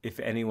if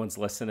anyone's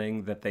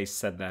listening that they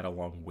said that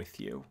along with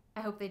you.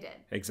 I hope they did.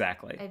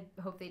 Exactly.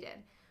 I hope they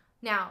did.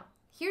 Now,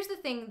 here's the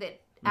thing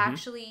that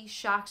actually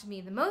shocked me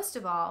the most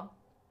of all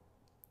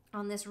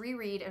on this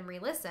reread and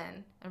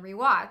re-listen and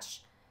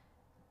rewatch.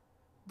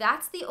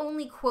 That's the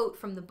only quote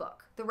from the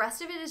book. The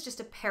rest of it is just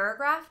a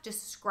paragraph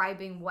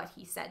describing what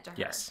he said to her.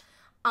 Yes.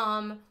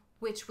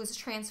 Which was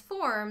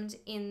transformed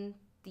in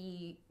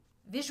the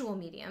visual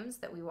mediums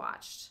that we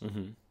watched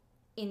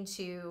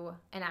into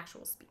an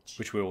actual speech.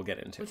 Which we will get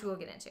into.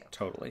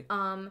 Totally.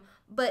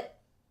 But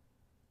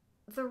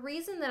the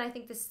reason that I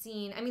think this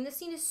scene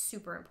is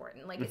super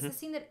important. Like, it's the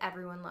scene that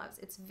everyone loves.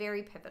 It's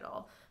very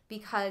pivotal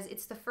because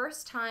it's the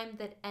first time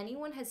that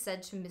anyone has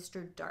said to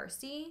Mr.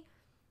 Darcy,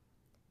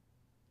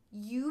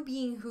 you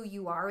being who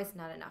you are is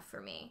not enough for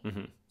me.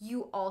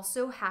 You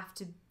also have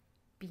to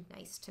be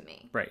nice to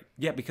me. Right.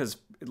 Yeah, because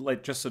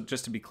like just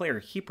to be clear,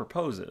 he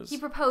proposes.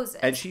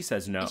 And she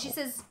says no. And she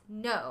says,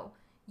 no,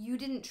 you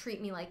didn't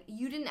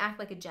act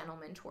like a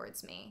gentleman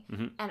towards me.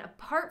 And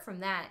apart from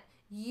that,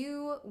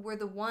 you were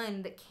the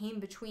one that came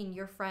between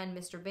your friend,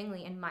 Mr.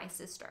 Bingley, and my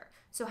sister.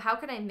 So how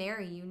could I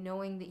marry you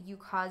knowing that you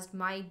caused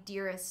my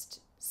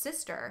dearest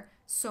sister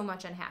so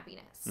much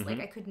unhappiness?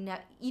 Like, I could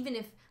not, even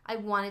if I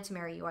wanted to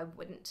marry you, I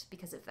wouldn't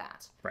because of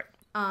that. Right.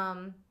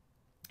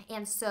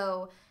 And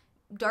so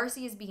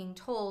Darcy is being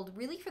told,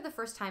 really for the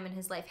first time in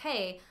his life,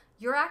 hey,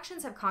 your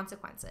actions have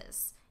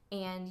consequences.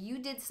 And you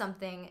did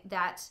something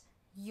that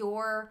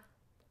your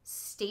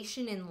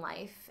station in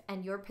life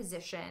and your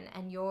position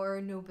and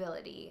your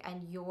nobility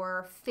and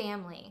your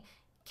family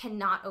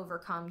cannot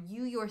overcome.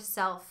 You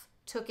yourself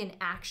took an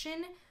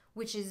action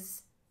which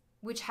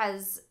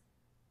has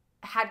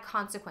had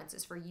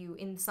consequences for you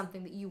in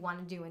something that you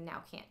want to do and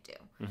now can't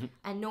do.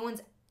 And no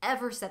one's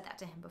ever said that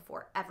to him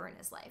before, ever in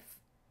his life.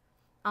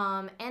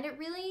 And it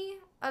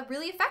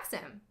really affects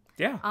him.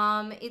 Yeah.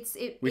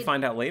 We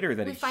find out later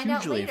that it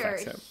hugely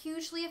affects him. It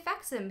hugely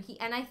affects him.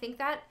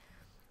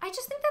 I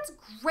just think that's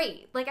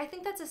great. Like, I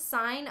think that's a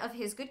sign of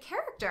his good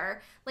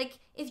character. Like,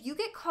 if you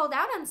get called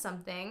out on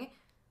something,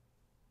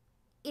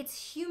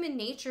 it's human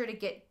nature to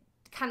get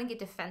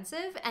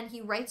defensive. And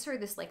he writes her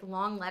this, like,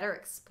 long letter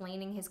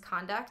explaining his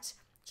conduct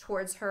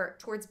towards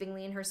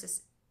Bingley and her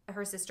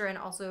sister, and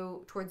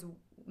also towards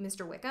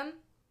Mr. Wickham.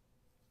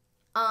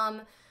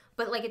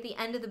 But, like, at the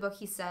end of the book,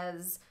 he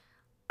says,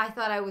 I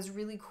thought I was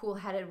really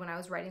cool-headed when I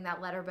was writing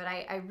that letter, but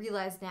I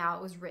realized now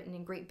it was written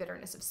in great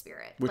bitterness of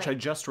spirit. Which I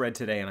just read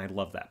today, and I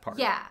love that part.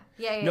 Yeah.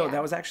 No, that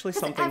was actually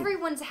something...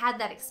 everyone's had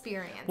that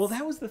experience. Well,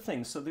 that was the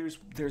thing. So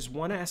there's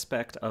one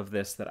aspect of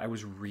this that I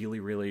was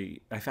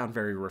really, I found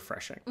very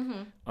refreshing.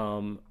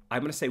 I'm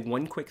going to say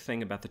one quick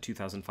thing about the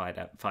 2005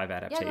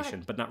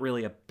 adaptation, but not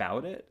really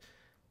about it.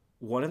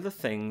 One of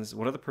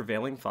the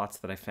prevailing thoughts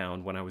that I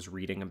found when I was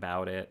reading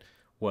about it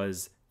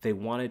was they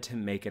wanted to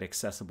make it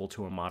accessible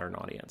to a modern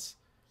audience.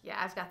 Yeah,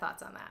 I've got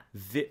thoughts on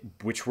that.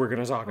 Which we're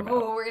going to talk about.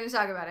 Oh, we're going to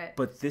talk about it.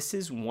 But this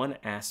is one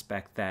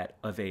aspect that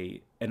of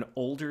an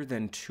older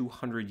than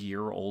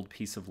 200-year-old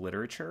piece of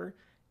literature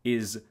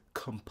is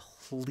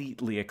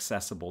completely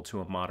accessible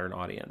to a modern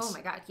audience. Oh my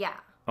God, yeah.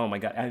 Oh my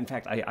God. In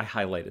fact, I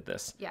highlighted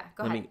this. Yeah,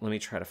 go let ahead. Let me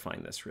try to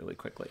find this really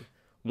quickly.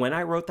 When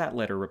I wrote that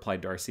letter, replied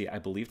Darcy, I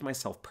believed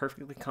myself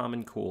perfectly calm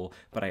and cool,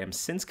 but I am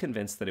since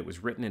convinced that it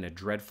was written in a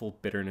dreadful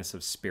bitterness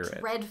of spirit.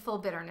 Dreadful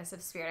bitterness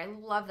of spirit.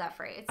 I love that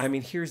phrase. I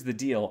mean, here's the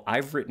deal.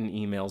 I've written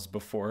emails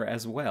before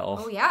as well.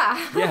 Oh,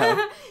 yeah.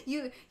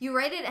 Yeah. You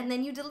write it and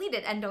then you delete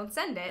it and don't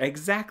send it.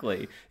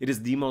 Exactly. It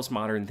is the most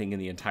modern thing in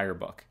the entire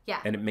book.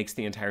 Yeah. And it makes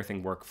the entire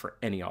thing work for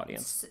any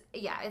audience.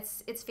 Yeah,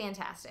 it's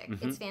fantastic.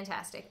 It's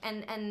fantastic.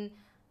 And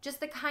just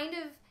the kind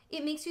of,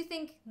 it makes you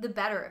think the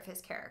better of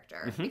his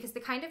character, because the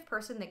kind of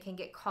person that can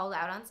get called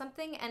out on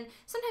something, and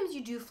sometimes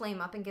you do flame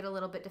up and get a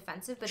little bit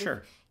defensive, but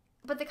Sure.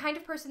 but the kind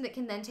of person that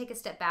can then take a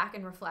step back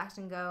and reflect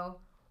and go,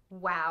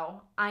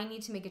 wow, I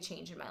need to make a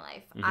change in my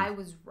life. I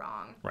was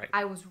wrong. Right.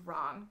 I was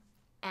wrong,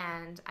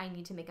 and I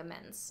need to make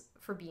amends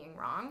for being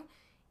wrong.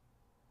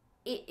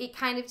 It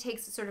kind of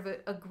takes sort of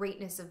a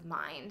greatness of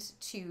mind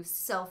to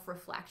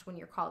self-reflect when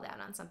you're called out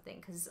on something,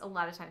 because a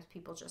lot of times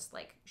people just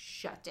like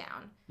shut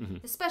down,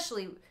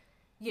 especially,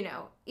 you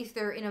know, if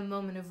they're in a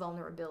moment of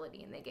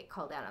vulnerability and they get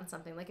called out on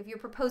something. Like if you're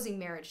proposing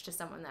marriage to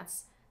someone,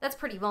 that's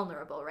pretty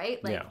vulnerable,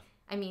 right? Like, Yeah.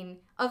 I mean,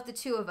 of the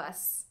two of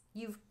us,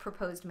 you've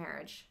proposed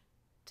marriage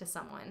to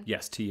someone.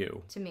 Yes, to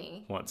you. To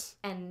me. Once.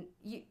 And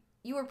you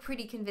were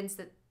pretty convinced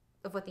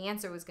of what the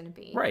answer was going to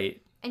be.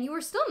 Right. And you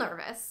were still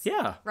nervous.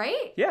 Yeah.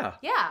 Right? Yeah.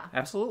 Yeah.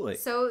 Absolutely.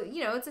 So,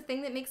 you know, it's a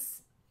thing that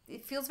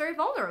it feels very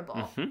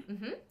vulnerable.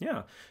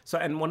 Yeah. So,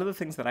 and one of the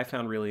things that I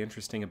found really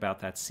interesting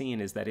about that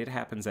scene is that it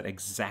happens at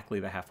exactly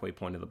the halfway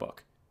point of the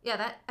book.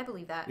 Yeah, I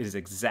believe that. It is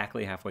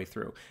exactly halfway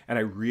through. And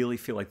I really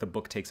feel like the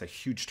book takes a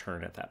huge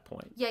turn at that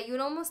point. Yeah, you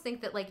would almost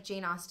think that, like,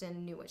 Jane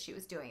Austen knew what she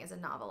was doing as a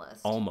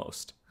novelist.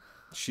 Almost.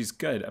 She's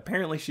good.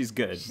 Apparently she's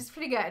good. She's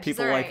pretty good.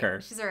 People She's like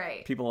her. She's all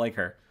right. People like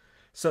her.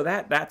 So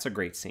that's a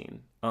great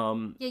scene.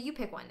 Yeah, you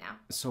pick one now.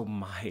 So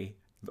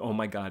oh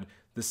my God,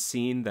 the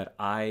scene that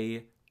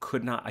I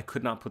could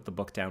not put the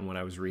book down when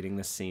I was reading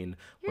this scene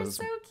You're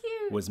so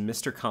cute. was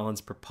Mr. Collins'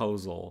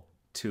 proposal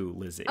to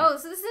Lizzie. Oh,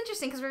 so this is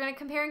interesting because we're going to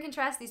compare and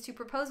contrast these two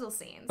proposal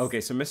scenes.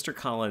 Okay, so Mr.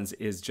 Collins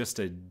is just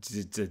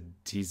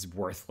he's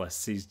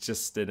worthless. He's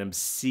just an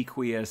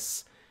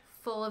obsequious,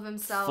 full of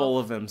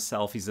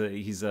himself. He's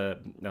a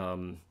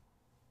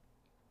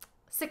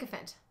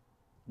sycophant.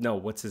 No,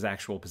 what's his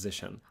actual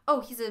position? Oh,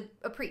 he's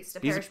a priest,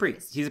 He's parish a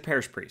priest. He's a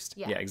parish priest.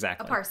 Yeah,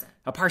 exactly. A parson.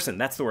 A parson,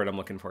 that's the word I'm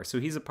looking for.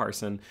 So he's a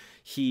parson.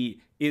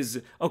 He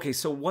is, okay,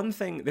 so one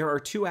thing, there are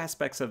two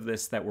aspects of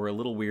this that were a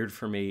little weird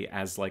for me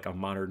as like a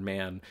modern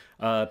man.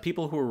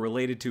 People who were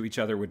related to each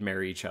other would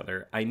marry each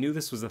other. I knew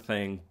this was a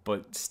thing,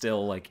 but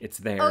still, like, it's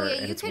there Oh, yeah,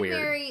 and you it's could weird.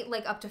 marry,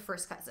 like, up to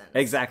first cousins.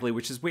 Exactly,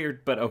 which is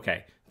weird, but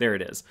okay, there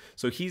it is.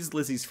 So he's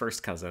Lizzie's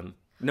first cousin.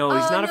 No,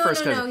 he's not a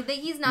first cousin. No,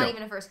 he's not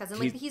even a first cousin.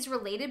 Like, he's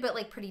related, but,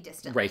 like, pretty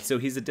distant. Right, so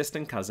he's a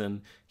distant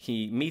cousin.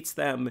 He meets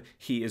them.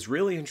 He is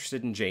really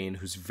interested in Jane,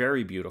 who's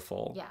very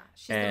beautiful. Yeah,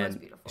 she's the most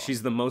beautiful.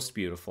 She's the most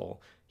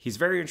beautiful. He's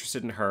very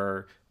interested in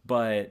her,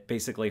 but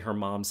basically her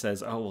mom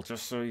says, oh, well,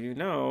 just so you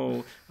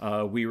know,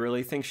 we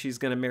really think she's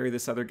going to marry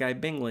this other guy,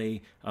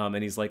 Bingley. And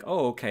he's like,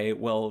 oh, okay,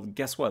 well,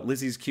 guess what?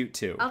 Lizzie's cute,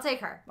 too. I'll take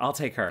her.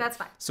 That's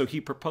fine. So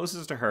he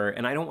proposes to her,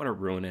 and I don't want to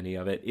ruin any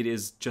of it. It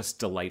is just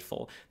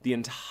delightful. The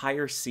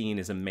entire scene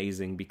is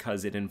amazing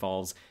because it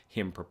involves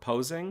him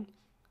proposing,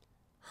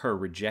 her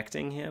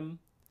rejecting him.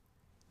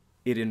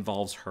 It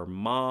involves her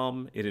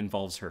mom. It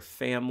involves her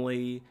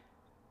family.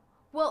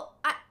 Well,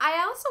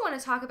 I also want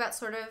to talk about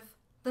sort of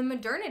the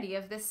modernity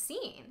of this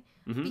scene,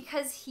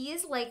 because he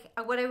is like,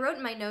 what I wrote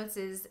in my notes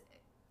is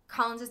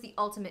Collins is the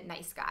ultimate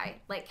nice guy,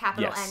 like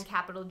capital N,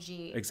 capital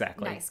G,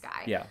 exactly. Nice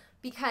guy. Yeah.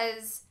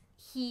 Because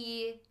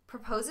he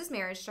proposes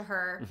marriage to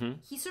her.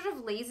 He sort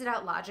of lays it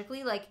out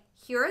logically, like,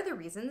 here are the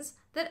reasons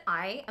that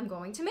I am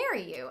going to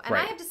marry you. And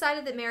I have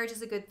decided that marriage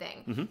is a good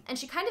thing. And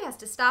she kind of has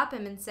to stop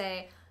him and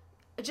say,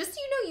 just so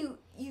you know,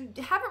 you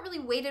haven't really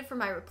waited for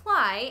my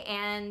reply,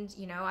 and,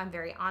 you know, I'm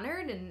very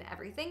honored and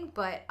everything,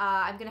 but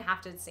I'm going to have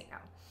to say no.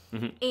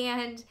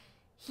 And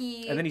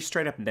then he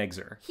straight up negs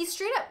her. He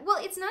straight up, well,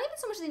 it's not even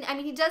so much, I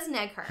mean, he does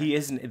neg her.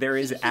 There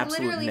is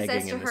absolute literally negging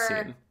says to in the her,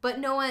 scene. but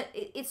no one,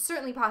 it's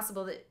certainly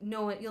possible that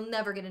no one, you'll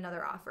never get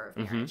another offer of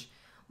marriage.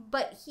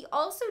 But he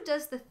also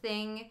does the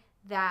thing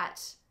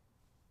that,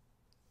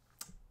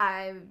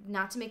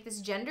 not to make this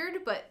gendered,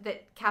 but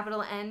that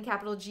capital N,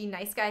 capital G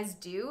nice guys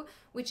do,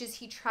 which is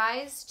he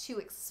tries to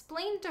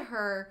explain to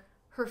her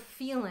her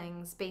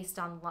feelings based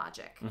on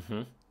logic.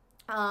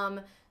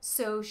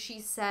 So she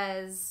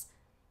says,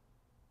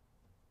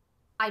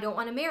 I don't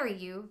want to marry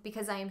you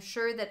because I am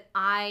sure that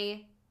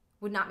I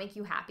would not make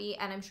you happy,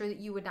 and I'm sure that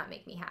you would not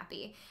make me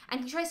happy.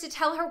 And he tries to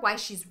tell her why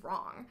she's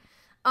wrong.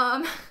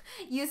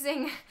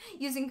 Using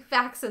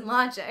facts and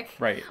logic.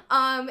 Right.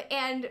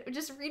 And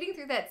just reading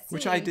through that scene.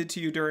 Which I did to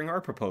you during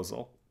our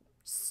proposal.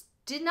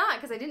 Did not,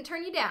 because I didn't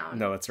turn you down.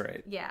 No, that's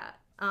right. Yeah.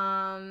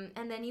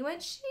 And then he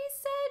went, she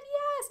said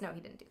yes. No, he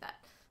didn't do that.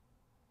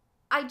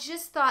 I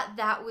just thought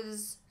that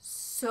was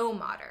so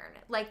modern.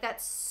 Like,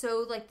 that's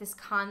so, like, this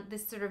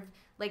sort of,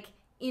 like,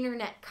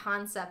 internet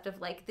concept of,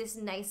 like, this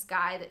nice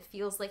guy that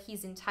feels like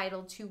he's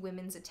entitled to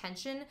women's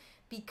attention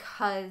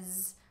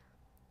because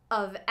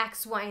of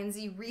X, Y, and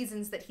Z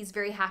reasons that he's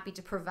very happy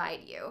to provide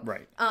you.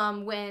 Right.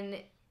 When,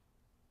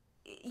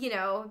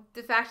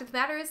 the fact of the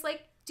matter is,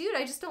 like, dude,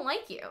 I just don't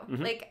like you.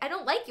 Mm-hmm. Like, I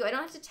don't like you. I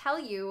don't have to tell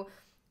you.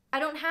 I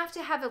don't have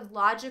to have a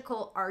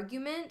logical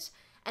argument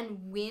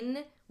and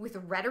win with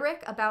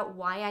rhetoric about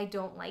why I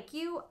don't like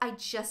you. I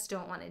just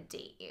don't want to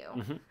date you.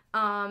 Mm-hmm.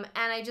 And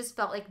I just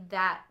felt like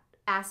that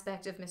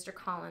aspect of Mr.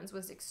 Collins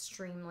was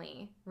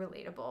extremely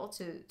relatable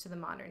to the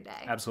modern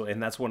day. Absolutely.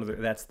 And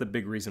that's the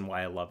big reason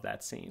why I love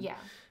that scene. Yeah.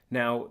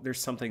 Now,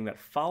 there's something that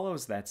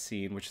follows that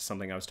scene, which is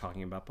something I was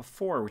talking about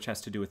before, which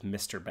has to do with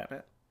Mr.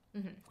 Bennet,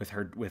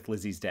 with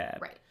Lizzie's dad.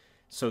 Right.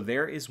 So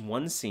there is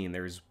one scene,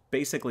 there's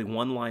basically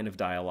one line of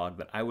dialogue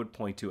that I would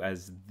point to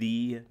as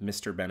the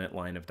Mr. Bennet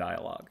line of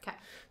dialogue. Okay.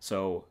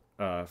 So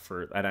I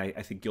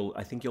think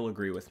you'll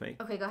agree with me.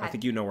 Okay, go ahead. I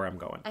think you know where I'm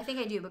going. I think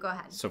I do, but go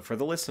ahead. So for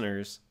the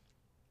listeners,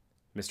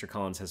 Mr.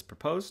 Collins has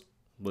proposed.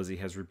 Lizzie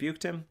has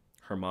rebuked him.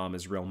 Her mom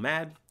is real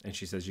mad, and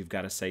she says, "You've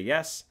got to say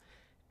yes."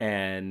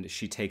 And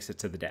she takes it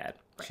to the dad.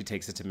 Right. She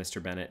takes it to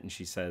Mr. Bennet, and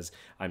she says,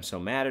 "I'm so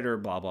mad at her,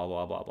 blah, blah,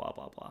 blah, blah, blah,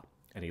 blah, blah."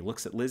 And he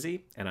looks at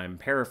Lizzie, and I'm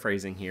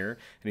paraphrasing here,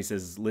 and he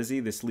says, "Lizzie,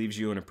 this leaves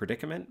you in a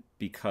predicament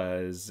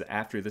because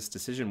after this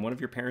decision, one of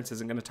your parents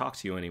isn't going to talk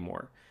to you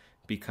anymore.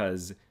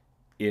 Because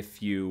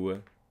if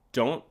you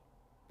don't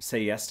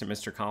say yes to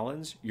Mr.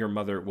 Collins, your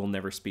mother will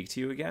never speak to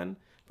you again.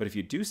 But if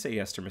you do say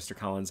yes to Mr.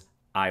 Collins,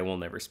 I will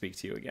never speak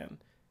to you again."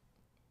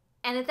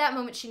 And at that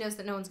moment, she knows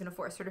that no one's going to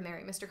force her to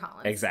marry Mr.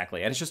 Collins.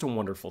 Exactly. And it's just a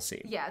wonderful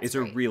scene. Yeah, it's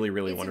great. a really,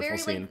 really it's wonderful a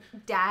very, scene.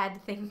 Like,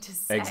 dad thing to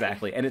say.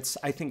 Exactly. And it's,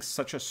 I think,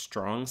 such a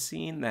strong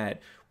scene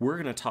that we're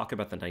going to talk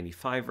about the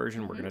 95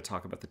 version. We're going to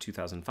talk about the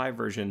 2005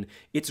 version.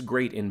 It's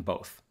great in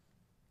both.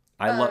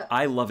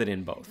 I love it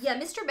in both. Yeah,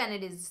 Mr.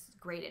 Bennet is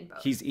great in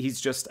both.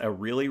 He's just a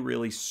really,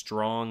 really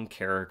strong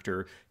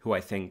character who I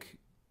think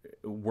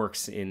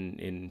works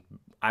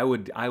I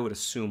would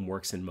assume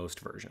works in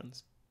most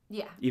versions.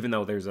 Yeah. Even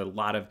though there's a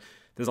lot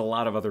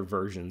of other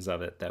versions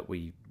of it that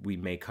we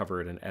may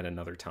cover it at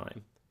another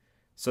time.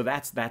 So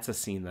that's a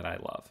scene that I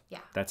love. Yeah.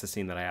 That's a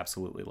scene that I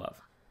absolutely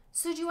love.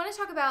 So do you want to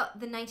talk about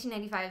the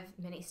 1995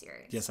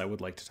 miniseries? Yes, I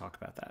would like to talk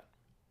about that.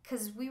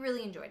 Because we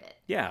really enjoyed it.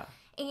 Yeah.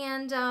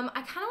 And I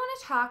kind of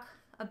want to talk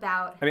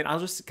about... I mean,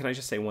 can I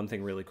just say one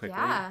thing really quickly?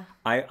 Yeah.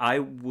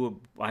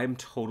 I'm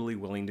totally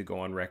willing to go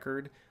on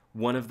record.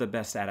 One of the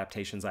best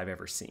adaptations I've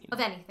ever seen. Of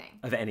anything.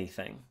 Of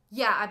anything.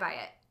 Yeah, I buy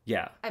it.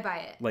 Yeah. I buy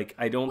it. Like,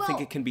 I don't think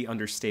it can be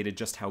understated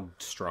just how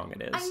strong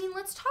it is. I mean,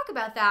 let's talk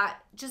about that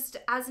just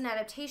as an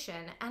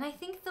adaptation. And I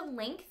think the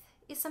length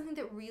is something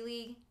that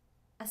really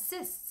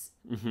assists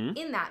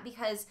in that,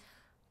 because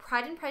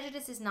Pride and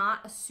Prejudice is not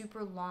a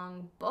super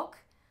long book.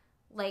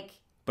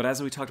 But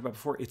as we talked about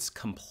before, it's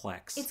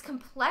complex. It's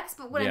complex,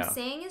 but what I'm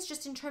saying is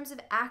just in terms of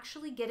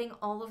actually getting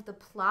all of the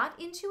plot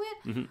into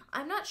it,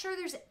 I'm not sure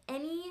there's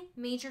any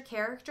major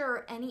character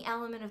or any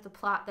element of the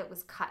plot that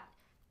was cut.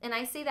 And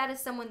I say that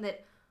as someone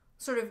that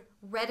sort of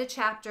read a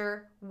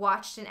chapter,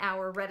 watched an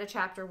hour, read a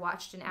chapter,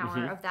 watched an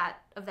hour of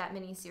that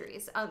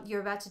miniseries.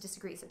 You're about to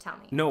disagree, so tell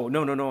me. No,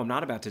 I'm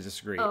not about to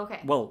disagree. Oh,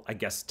 okay. Well, I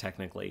guess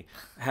technically.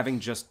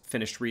 Having just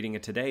finished reading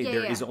it today,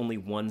 there is only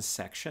one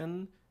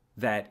section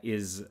that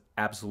is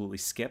absolutely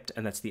skipped,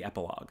 and that's the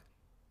epilogue.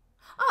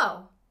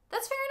 Oh,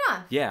 that's fair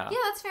enough. Yeah. Yeah,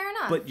 that's fair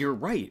enough. But you're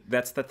right.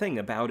 That's the thing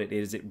about it,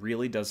 is it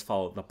really does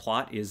follow. The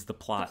plot is the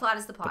plot. The plot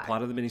is the plot. The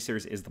plot of the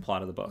miniseries is the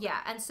plot of the book. Yeah,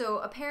 and so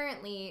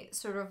apparently a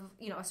sort of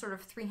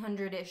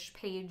 300-ish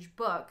page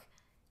book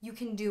you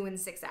can do in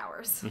 6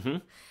 hours.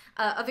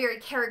 A very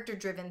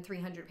character-driven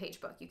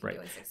 300-page book you can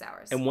do in 6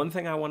 hours. And one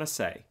thing I want to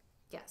say.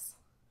 Yes.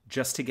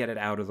 Just to get it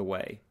out of the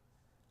way.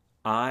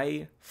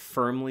 I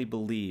firmly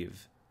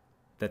believe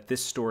that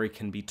this story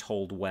can be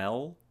told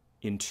well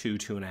in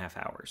 2.5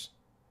 hours.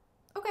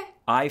 Okay.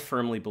 I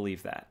firmly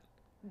believe that.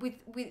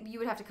 You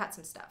would have to cut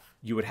some stuff.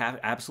 You would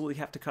absolutely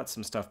have to cut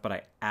some stuff, but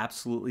I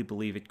absolutely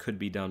believe it could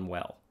be done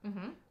well.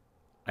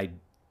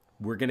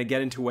 We're going to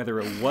get into whether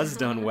it was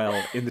done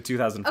well in the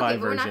 2005 version.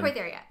 Okay, we're not quite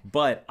there yet.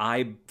 But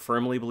I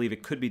firmly believe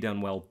it could be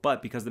done well,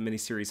 but because the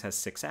miniseries has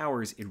 6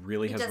 hours, it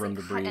really has room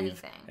to breathe.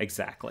 Anything.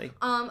 Exactly.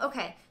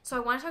 Okay, so I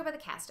want to talk about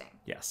the casting.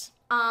 Yes.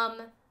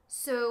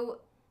 So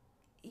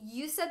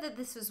you said that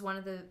this was one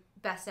of the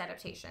best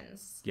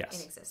adaptations in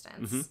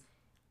existence.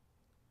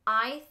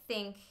 I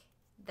think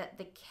that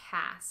the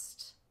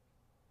cast,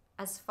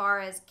 as far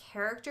as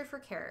character for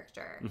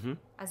character,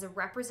 as a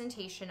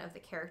representation of the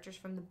characters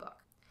from the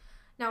book.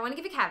 Now, I want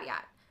to give a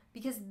caveat,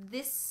 because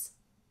this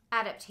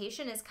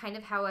adaptation is kind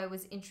of how I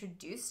was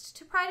introduced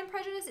to Pride and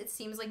Prejudice. It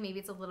seems like maybe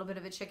it's a little bit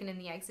of a chicken and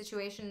the egg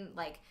situation.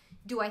 Like,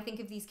 do I think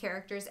of these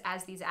characters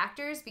as these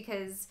actors?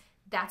 Because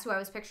that's who I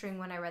was picturing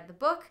when I read the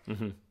book.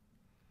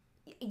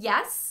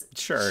 Yes.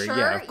 Sure.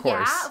 Yeah, of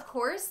course. Yeah, of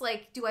course.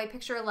 Like, do I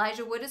picture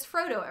Elijah Wood as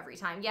Frodo every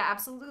time? Yeah,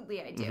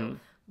 absolutely I do.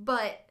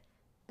 But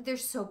they're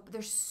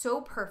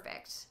so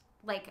perfect.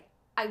 Like,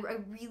 I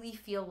really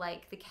feel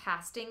like the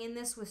casting in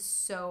this was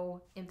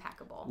so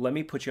impeccable. Let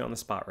me put you on the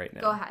spot right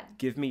now. Go ahead.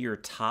 Give me your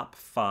top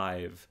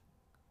 5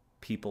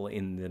 people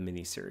in the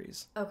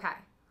miniseries. Okay.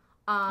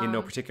 In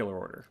no particular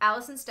order.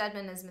 Alison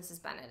Steadman as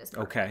Mrs. Bennet is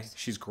perfect. Okay,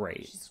 she's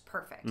great. She's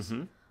perfect.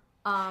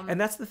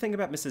 And that's the thing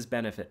about Mrs.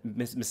 Bennet.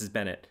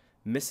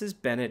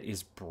 Mrs. Bennet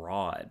is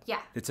broad. Yeah.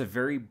 It's a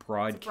very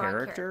broad,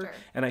 character. character.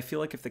 And I feel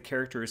like if the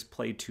character is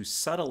played too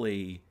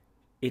subtly,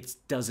 it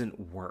doesn't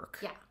work.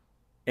 Yeah.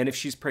 And if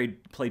she's played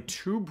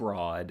too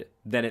broad,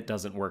 then it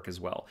doesn't work as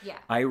well. Yeah.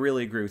 I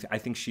really agree with you. I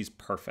think she's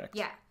perfect.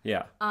 Yeah.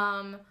 Yeah.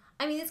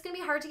 I mean, it's going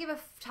to be hard to give a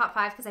top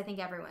 5 because I think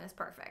everyone is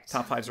perfect.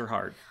 Top 5s are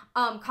hard.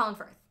 Colin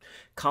Firth.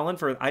 Colin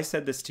Firth, I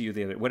said this to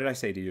you what did I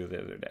say to you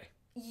the other day?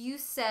 You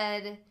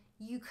said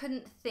you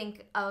couldn't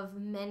think of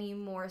many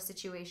more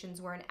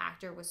situations where an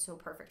actor was so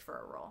perfect for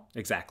a role.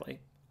 Exactly.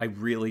 I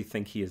really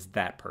think he is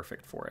that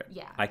perfect for it.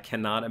 Yeah. I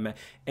cannot imagine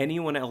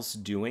anyone else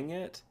doing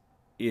it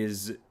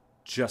is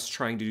just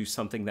trying to do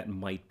something that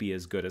might be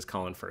as good as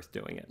Colin Firth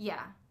doing it.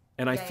 Yeah.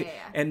 And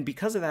and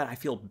because of that, I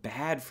feel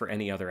bad for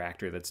any other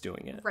actor that's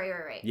doing it.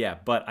 Right. Yeah,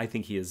 but I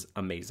think he is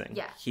amazing.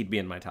 Yeah. He'd be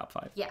in my top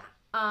 5. Yeah.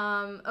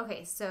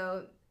 Okay,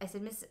 so I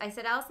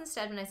said Alison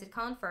Steadman, I said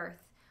Colin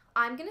Firth.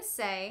 I'm gonna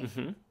say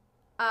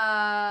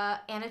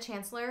Anna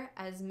Chancellor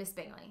as Miss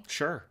Bingley.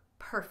 Sure.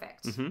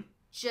 Perfect.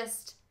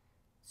 Just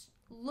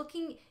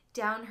looking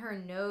down her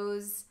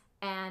nose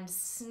and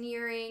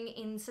sneering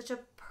in such a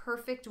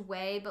perfect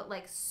way, but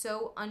like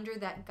so under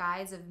that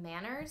guise of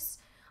manners.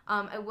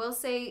 I will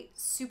say,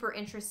 super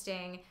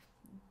interesting.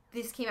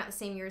 This came out the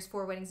same year as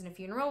Four Weddings and a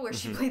Funeral, where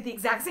she played the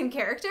exact same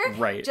character,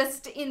 right?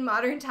 Just in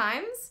modern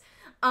times.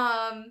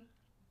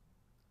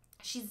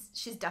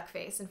 She's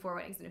Duckface in Four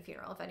Weddings and a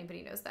Funeral, if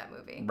anybody knows that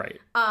movie, right?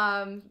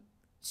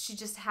 She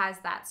just has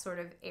that sort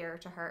of air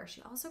to her.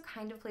 She also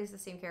kind of plays the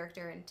same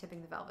character in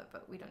Tipping the Velvet,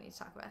 but we don't need to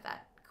talk about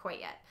that quite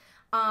yet.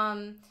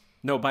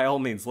 No, by all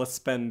means, let's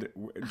spend,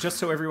 just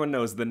so everyone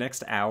knows, the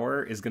next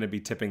hour is going to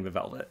be Tipping the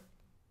Velvet.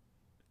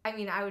 I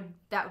mean,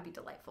 that would be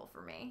delightful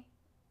for me.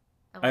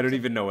 I don't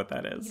even know what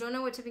that is. You don't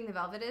know what Tipping the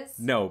Velvet is?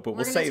 No, but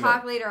we'll save it. We're going to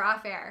talk later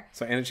off air.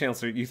 So Anna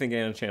Chancellor, you think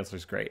Anna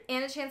Chancellor's great?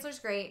 Anna Chancellor's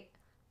great.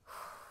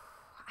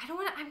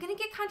 I'm going to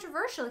get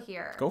controversial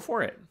here. Go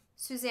for it.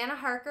 Susanna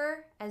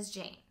Harker as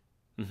Jane.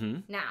 Mm-hmm.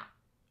 Now,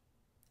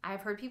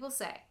 I've heard people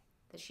say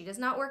that she does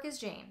not work as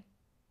Jane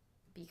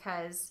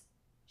because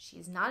she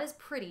is not as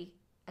pretty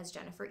as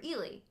Jennifer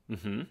Ely.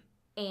 Mm-hmm.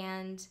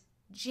 And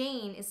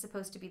Jane is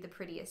supposed to be the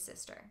prettiest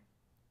sister.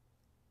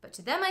 But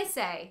to them I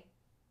say,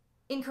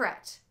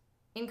 incorrect.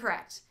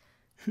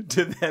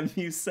 To them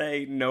you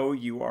say, no,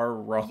 you are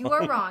wrong. You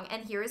are wrong,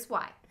 and here is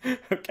why.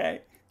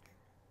 Okay.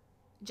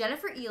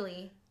 Jennifer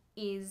Ely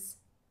is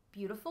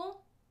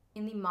beautiful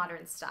in the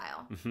modern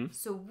style. Mm-hmm.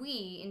 So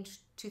we, in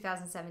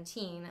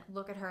 2017,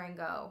 look at her and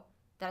go,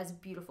 that is a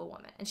beautiful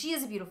woman. And she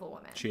is a beautiful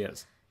woman. She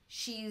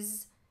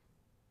is.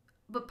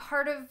 But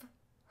part of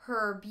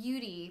her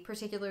beauty,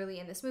 particularly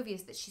in this movie,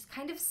 is that she's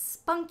kind of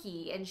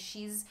spunky and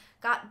she's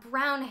got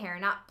brown hair,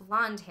 not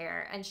blonde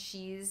hair, and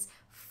she's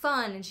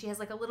fun and she has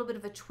like a little bit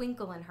of a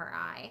twinkle in her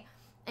eye.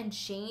 And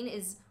Jane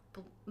is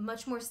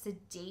much more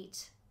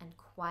sedate and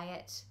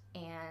quiet,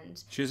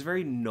 and she has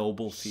very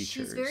noble features.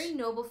 She's very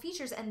noble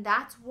features, and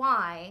that's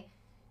why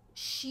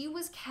she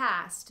was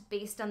cast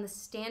based on the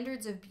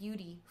standards of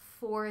beauty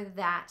for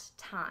that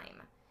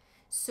time.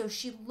 So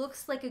she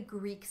looks like a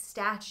Greek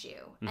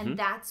statue, and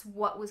that's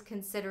what was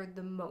considered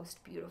the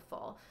most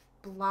beautiful.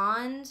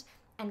 Blonde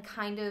and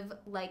kind of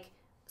like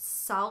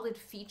solid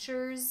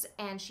features,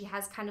 and she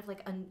has kind of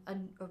like a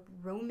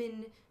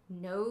Roman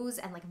nose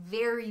and like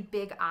very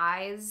big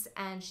eyes,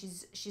 and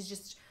she's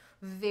just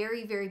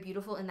very, very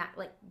beautiful in that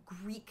like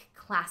Greek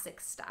classic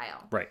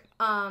style. Right.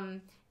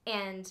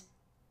 And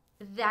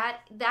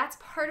that's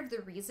part of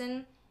the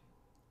reason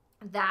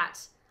that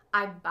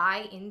I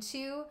buy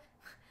into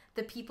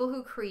the people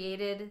who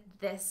created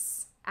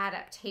this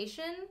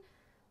adaptation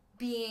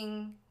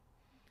being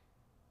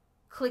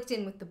clicked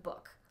in with the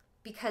book,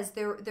 because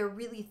they're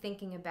really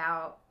thinking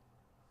about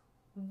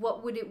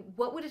what would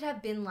it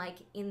have been like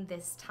in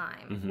this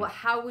time?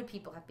 How would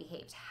people have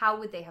behaved? How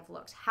would they have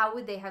looked? How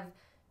would they have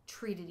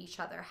treated each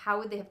other? How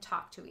would they have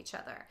talked to each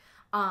other?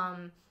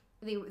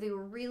 They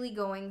were really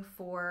going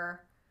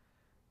for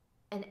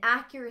an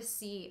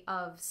accuracy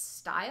of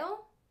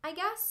style, I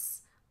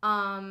guess,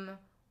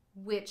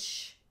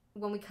 which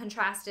when we come to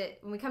contrast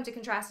it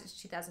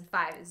to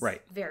 2005 is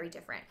very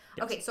different.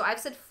 Yes. Okay, so I've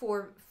said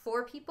four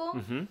people,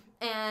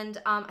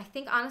 and I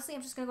think honestly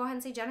I'm just gonna go ahead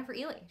and say Jennifer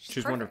Ely.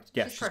 She's wonderful.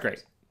 Yeah, she's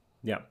great.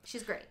 Yeah,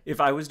 she's great. If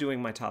I was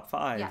doing my top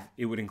 5,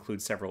 it would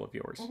include several of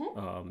yours,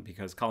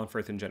 because Colin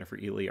Firth and Jennifer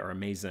Ely are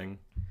amazing.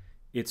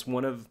 It's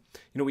one of,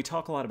 we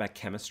talk a lot about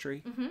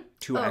chemistry,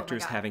 two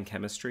actors having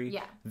chemistry.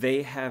 Yeah.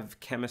 They have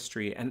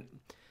chemistry, and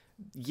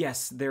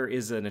yes, there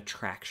is an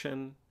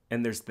attraction,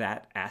 and there's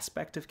that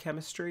aspect of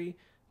chemistry,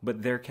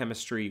 but their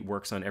chemistry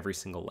works on every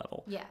single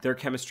level. Yeah. Their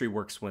chemistry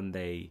works when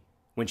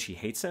she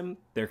hates him.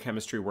 Their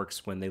chemistry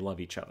works when they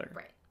love each other.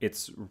 Right.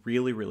 It's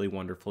really, really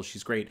wonderful.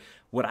 She's great.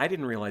 What I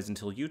didn't realize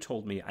until you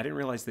told me, I didn't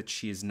realize that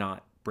she is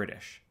not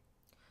British.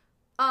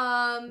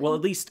 Well,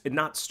 at least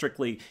not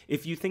strictly.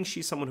 If you think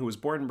she's someone who was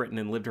born in Britain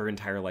and lived her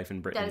entire life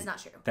in Britain. That is not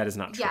true. That is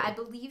not true. Yeah, I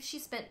believe she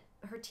spent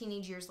her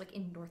teenage years like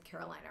in North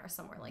Carolina or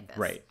somewhere like this.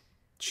 Right.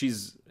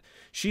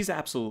 She's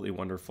absolutely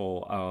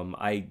wonderful.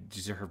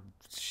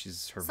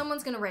 She's her.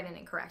 Someone's gonna write in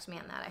and correct me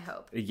on that, I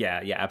hope.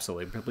 Yeah,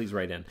 absolutely. Please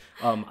write in.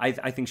 I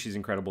think she's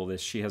incredible.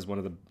 She has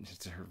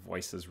her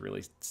voice is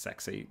really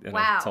sexy, and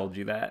Wow. I've told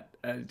you that.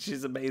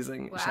 She's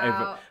amazing.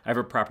 Wow. I have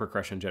a proper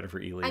crush on Jennifer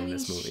Ely in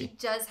this movie. She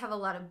does have a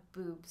lot of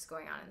boobs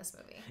going on in this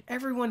movie.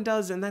 Everyone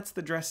does, and that's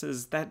the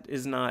dresses. That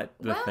is not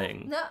the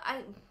thing. No,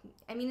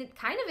 I mean, it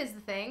kind of is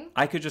the thing.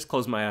 I could just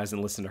close my eyes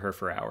and listen to her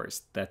for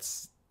hours.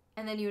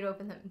 And then you would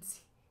open them and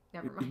see.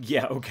 Never mind.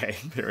 Yeah, okay.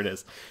 There it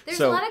is. There's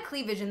a lot of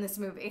cleavage in this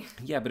movie.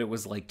 Yeah, but it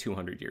was like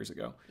 200 years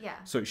ago. Yeah.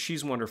 So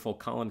she's wonderful.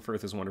 Colin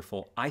Firth is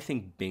wonderful. I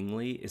think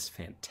Bingley is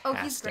fantastic. Oh,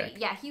 he's great.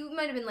 Yeah, he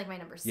might have been like my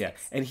number 6. Yeah,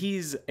 and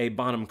he's a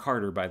Bonham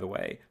Carter, by the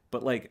way,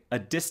 but like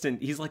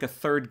he's like a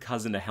third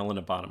cousin to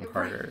Helena Bonham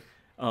Carter.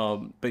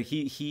 But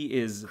he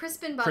is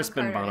Crispin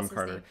Bonham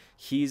Carter.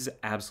 He's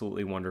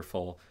absolutely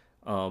wonderful.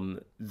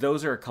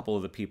 Those are a couple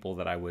of the people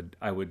that I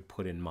would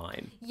put in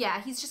mind.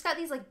 Yeah, he's just got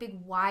these like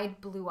big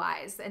wide blue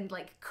eyes and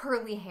like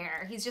curly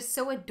hair. He's just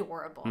so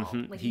adorable.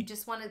 Mm-hmm. Like you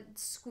just want to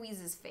squeeze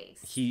his face.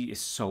 He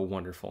is so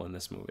wonderful in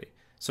this movie.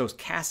 So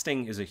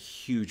casting is a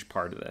huge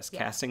part of this. Yeah.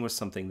 Casting was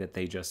something that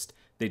they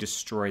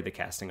destroyed the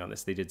casting on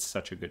this. They did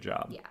such a good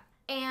job. Yeah.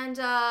 And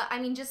I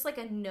mean, just like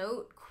a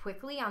note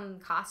quickly on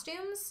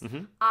costumes.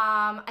 Mm-hmm.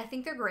 I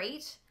think they're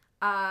great.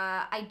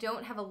 I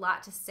don't have a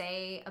lot to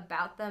say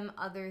about them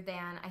other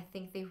than I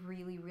think they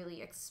really, really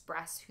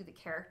express who the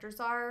characters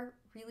are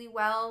really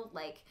well.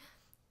 Like,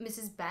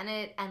 Mrs.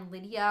 Bennet and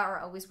Lydia are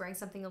always wearing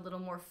something a little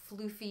more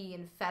floofy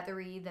and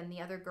feathery than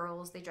the other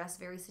girls. They dress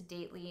very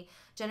sedately.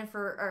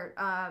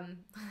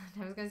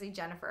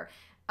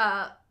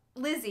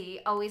 Lizzie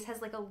always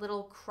has like a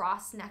little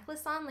cross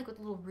necklace on, like with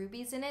little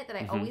rubies in it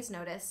that I always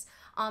notice.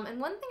 And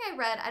one thing I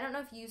read, I don't know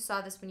if you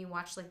saw this when you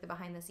watched like the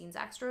behind the scenes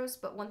extras,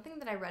 but one thing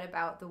that I read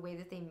about the way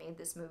that they made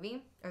this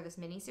movie or this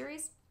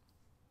miniseries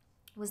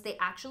was they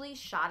actually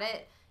shot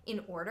it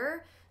in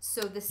order.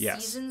 So the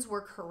seasons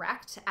were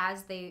correct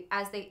as they,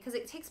 because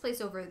it takes place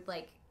over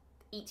like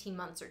 18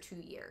 months or 2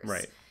 years.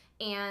 Right.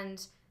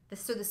 And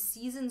so the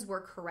seasons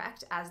were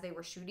correct as they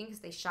were shooting because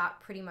they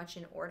shot pretty much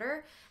in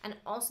order. And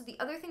also the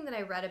other thing that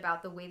I read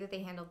about the way that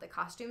they handled the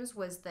costumes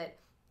was that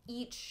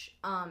each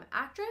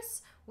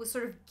actress was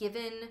sort of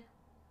given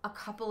a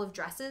couple of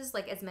dresses,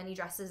 like as many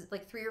dresses,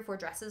 like 3 or 4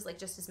 dresses, like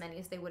just as many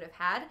as they would have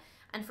had.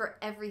 And for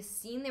every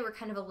scene, they were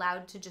kind of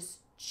allowed to just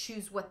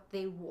choose what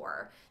they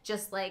wore,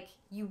 just like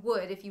you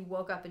would if you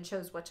woke up and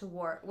chose what to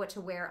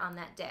wear on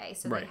that day.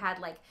 So they had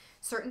like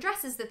certain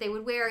dresses that they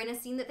would wear in a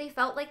scene that they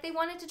felt like they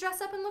wanted to dress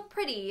up and look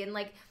pretty, and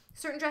like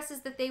certain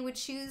dresses that they would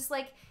choose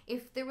like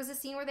if there was a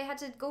scene where they had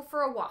to go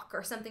for a walk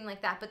or something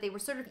like that. But they were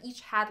sort of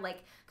each had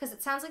like, because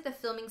it sounds like the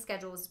filming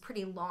schedule was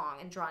pretty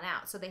long and drawn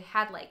out, so they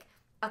had like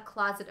a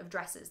closet of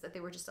dresses that they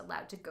were just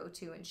allowed to go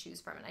to and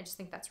choose from. And I just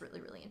think that's really,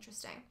 really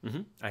interesting.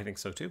 Mm-hmm. I think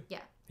so too.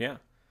 Yeah.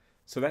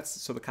 So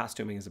the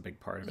costuming is a big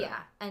part of it. Yeah,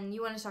 and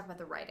you want to talk about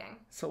the writing.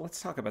 So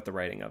let's talk about the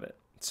writing of it.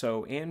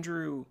 So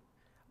Andrew,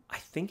 I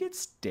think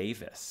it's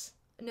Davis.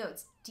 No,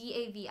 it's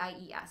Davies.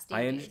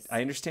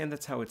 I understand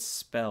that's how it's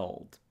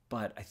spelled,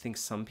 but I think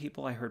some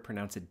people I heard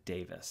pronounce it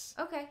Davis.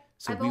 Okay.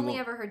 So I've only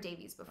ever heard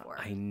Davies before.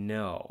 I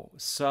know.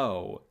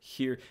 So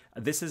here,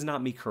 this is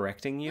not me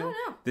correcting you.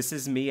 No. This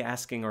is me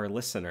asking our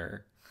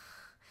listener.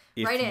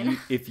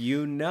 If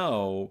you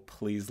know,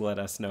 please let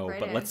us know.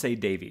 Let's say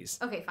Davies.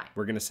 Okay, fine.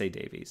 We're going to say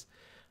Davies.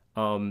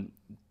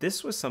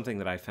 This was something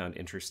that I found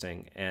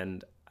interesting,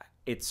 and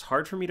it's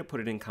hard for me to put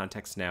it in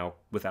context now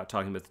without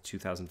talking about the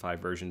 2005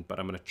 version, but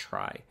I'm going to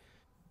try.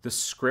 The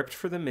script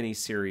for the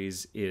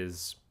miniseries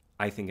is,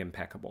 I think,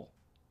 impeccable.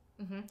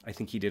 Mm-hmm. I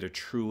think he did a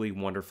truly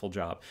wonderful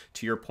job.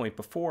 To your point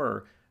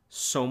before,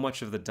 so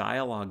much of the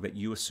dialogue that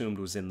you assumed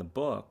was in the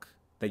book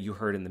that you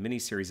heard in the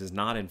miniseries is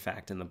not, in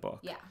fact, in the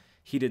book. Yeah.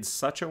 He did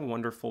such a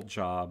wonderful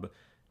job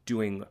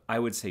doing, I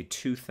would say,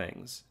 2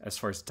 things as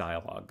far as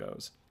dialogue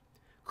goes.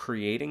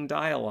 Creating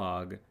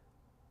dialogue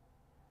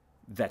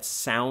that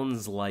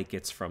sounds like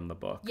it's from the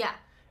book. Yeah.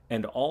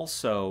 And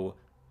also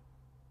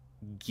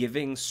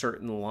giving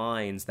certain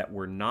lines that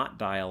were not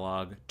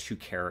dialogue to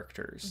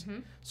characters. Mm-hmm.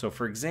 So,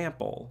 for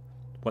example,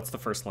 what's the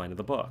first line of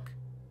the book?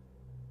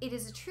 It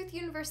is a truth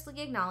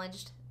universally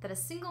acknowledged that a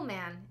single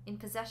man in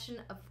possession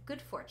of good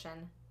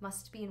fortune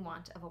must be in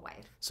want of a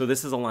wife. So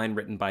this is a line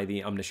written by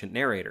the omniscient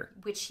narrator.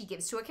 Which he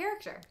gives to a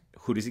character.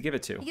 Who does he give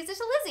it to? He gives it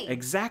to Lizzie.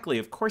 Exactly.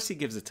 Of course he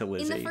gives it to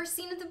Lizzie. In the first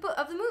scene of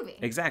the movie.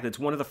 Exactly. It's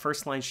one of the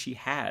first lines she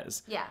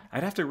has. Yeah.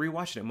 I'd have to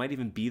rewatch it. It might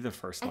even be the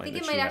first line. I think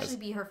it might actually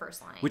be her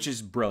first line. Which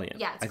is brilliant.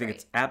 Yeah, it's I think great.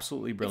 it's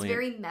absolutely brilliant. It's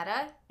very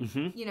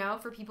meta, you know,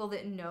 for people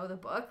that know the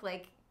book.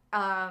 Like,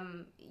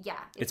 yeah.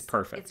 It's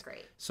perfect. It's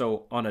great.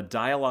 So on a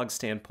dialogue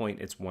standpoint,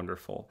 it's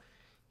wonderful.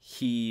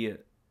 He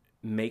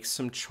makes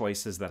some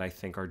choices that I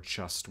think are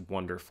just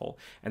wonderful.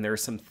 And there are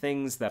some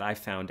things that I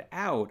found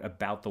out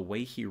about the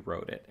way he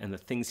wrote it and the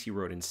things he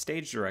wrote in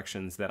stage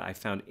directions that I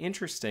found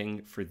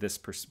interesting for this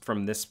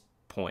from this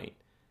point.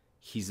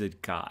 He's a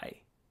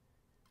guy.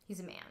 He's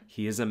a man.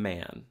 He is a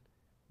man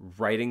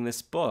writing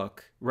this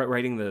book,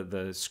 writing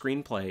the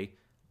screenplay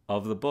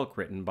of the book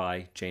written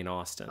by Jane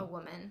Austen. A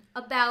woman.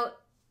 About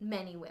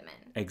many women.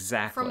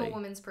 Exactly. From a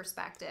woman's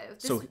perspective.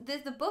 So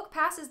the book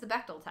passes the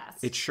Bechdel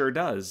test. It sure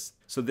does.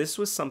 So this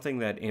was something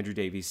that Andrew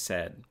Davies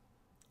said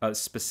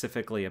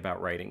specifically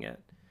about writing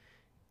it.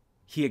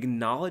 He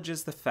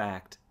acknowledges the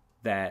fact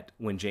that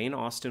when Jane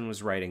Austen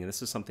was writing, and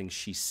this is something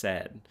she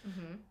said,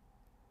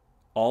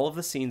 all of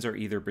the scenes are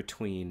either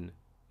between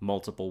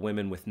multiple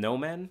women with no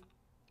men,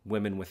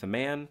 women with a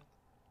man.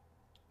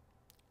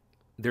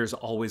 There's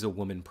always a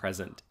woman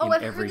present in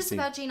I've every heard this scene.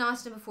 about Jane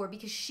Austen before,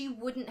 because she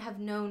wouldn't have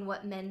known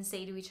what men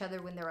say to each other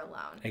when they're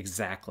alone.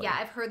 Exactly. Yeah,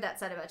 I've heard that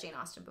said about Jane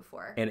Austen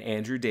before. And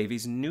Andrew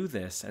Davies knew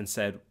this and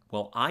said,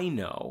 well, I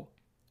know,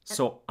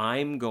 so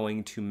I'm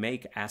going to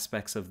make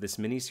aspects of this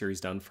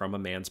miniseries done from a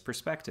man's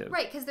perspective.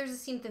 Right, because there's a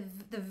scene,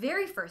 the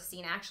very first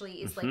scene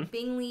actually is like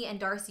Bingley and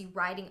Darcy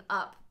riding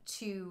up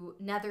to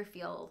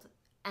Netherfield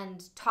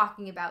and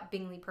talking about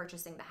Bingley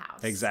purchasing the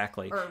house.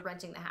 Exactly. Or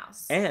renting the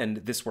house. And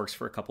this works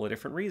for a couple of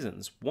different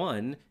reasons.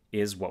 One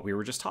is what we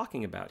were just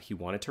talking about. He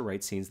wanted to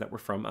write scenes that were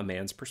from a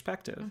man's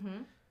perspective.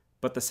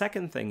 But the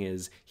second thing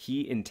is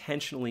he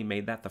intentionally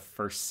made that the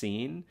first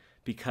scene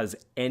because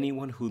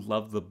anyone who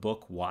loved the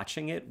book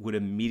watching it would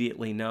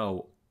immediately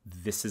know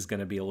this is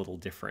going to be a little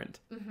different.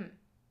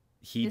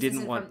 He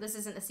didn't want... This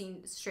isn't a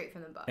scene straight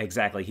from the book.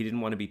 Exactly. He didn't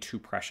want to be too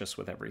precious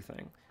with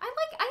everything. I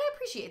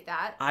appreciate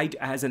that.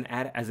 As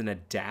an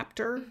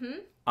adapter,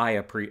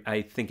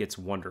 I think it's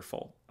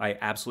wonderful. I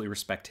absolutely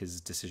respect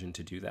his decision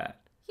to do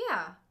that.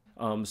 Yeah.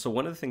 So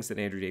one of the things that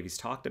Andrew Davies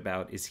talked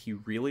about is he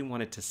really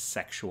wanted to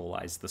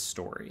sexualize the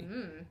story.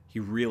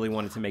 He really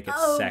wanted to make it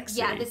sexy.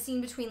 Yeah, the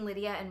scene between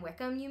Lydia and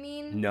Wickham, you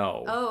mean?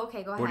 No. Oh,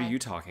 okay, go ahead. What are you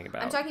talking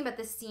about? I'm talking about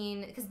this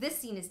scene, because this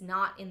scene is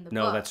not in the book.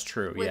 No, that's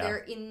true, where yeah. they're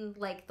in,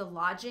 like, the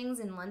lodgings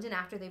in London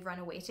after they've run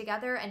away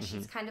together, and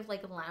she's kind of,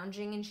 like,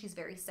 lounging, and she's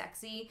very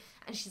sexy,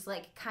 and she's,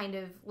 like, kind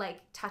of,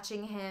 like,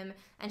 touching him,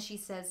 and she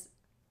says,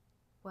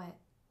 what?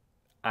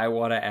 I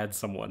want to add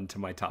someone to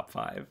my top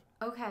 5.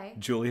 Okay.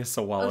 Julia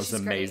Sawalha is she's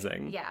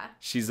amazing. great. Yeah.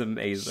 She's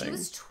amazing. She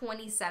was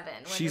 27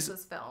 when this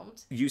was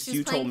filmed.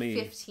 You told me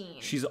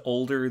 15. She's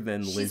older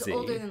than Lizzie. She's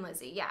older than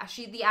Lizzie. Yeah,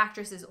 the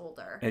actress is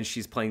older. And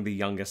she's playing the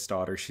youngest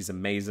daughter. She's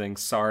amazing.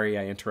 Sorry,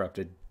 I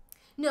interrupted.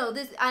 No,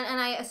 and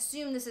I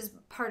assume this is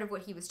part of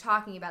what he was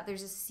talking about.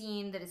 There's a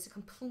scene that is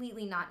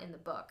completely not in the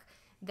book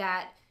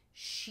that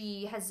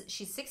she's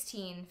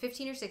 15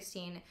 or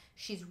 16.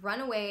 She's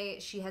run away.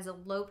 She has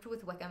eloped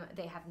with Wickham.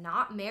 They have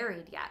not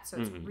married yet, so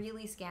it's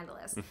really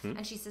scandalous.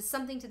 And she says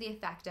something to the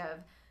effect of,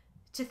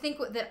 to think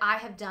that I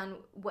have done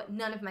what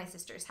none of my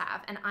sisters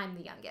have, and I'm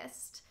the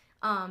youngest.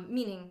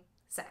 Meaning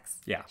sex.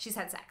 Yeah. She's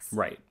had sex.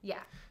 Right.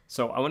 Yeah.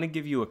 So I want to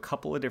give you a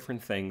couple of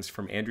different things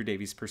from Andrew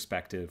Davies'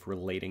 perspective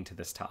relating to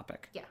this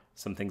topic. Yeah.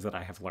 Some things that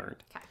I have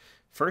learned. Okay.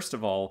 First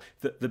of all,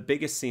 the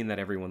biggest scene that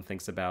everyone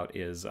thinks about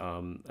is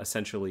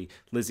essentially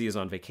Lizzie is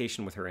on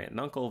vacation with her aunt and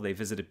uncle. They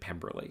visited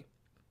Pemberley.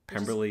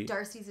 Which is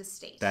Darcy's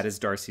estate. That is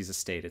Darcy's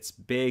estate. It's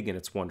big and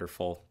it's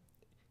wonderful.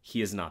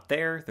 He is not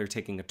there. They're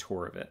taking a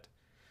tour of it.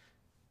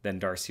 Then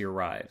Darcy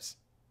arrives.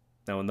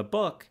 Now in the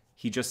book,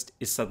 he just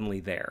is suddenly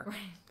there. Right.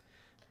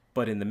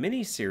 But in the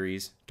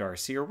miniseries,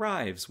 Darcy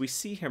arrives. We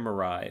see him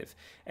arrive.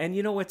 And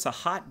it's a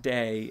hot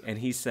day, and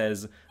he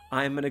says,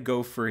 I'm going to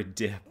go for a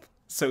dip.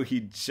 So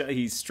he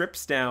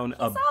strips down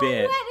a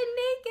bit. Wet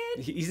and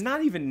naked. He's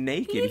not even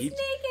naked. He's naked.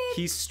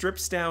 He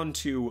strips down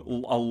to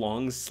a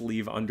long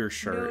sleeve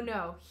undershirt.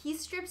 No. He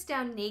strips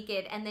down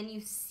naked, and then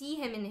you see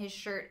him in his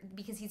shirt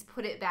because he's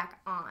put it back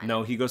on.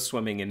 No, he goes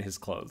swimming in his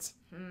clothes.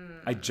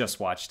 I just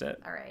watched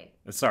it. All right.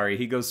 Sorry,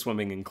 he goes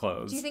swimming in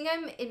clothes. Do you think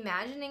I'm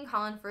imagining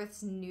Colin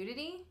Firth's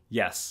nudity?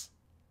 Yes.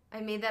 I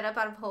made that up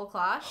out of whole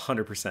cloth?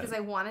 100%. Because I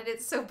wanted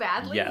it so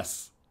badly?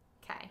 Yes.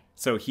 Okay.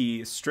 So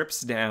he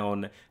strips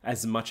down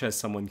as much as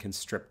someone can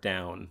strip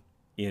down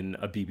in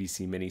a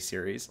BBC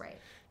miniseries. Right.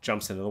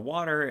 Jumps into the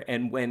water,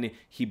 and when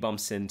he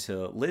bumps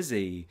into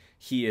Lizzie,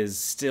 he is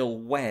still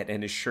wet,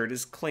 and his shirt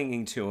is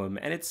clinging to him.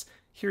 And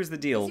here's the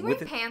deal. Is he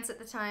wearing pants at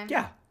the time?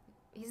 Yeah.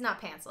 He's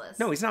not pantsless.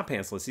 No, he's not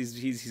pantsless.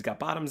 He's got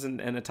bottoms and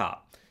a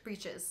top.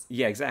 Breeches.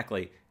 Yeah,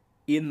 exactly.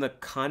 In the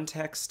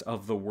context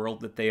of the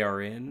world that they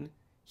are in,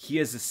 he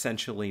is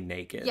essentially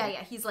naked.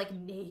 Yeah, he's like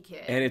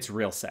naked. And it's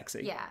real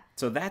sexy. Yeah.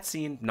 So that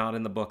scene, not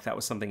in the book, that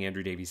was something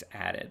Andrew Davies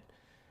added.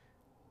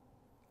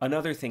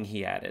 Another thing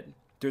he added,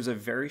 there's a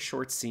very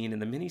short scene in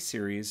the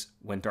miniseries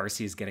when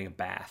Darcy is getting a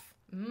bath.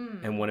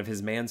 And one of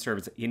his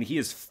manservants, and he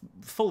is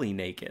fully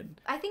naked.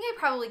 I think I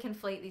probably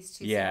conflate these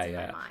two scenes in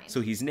my mind.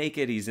 So he's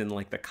naked, he's in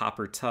like the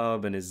copper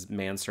tub, and his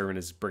manservant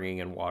is bringing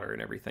in water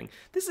and everything.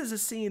 This is a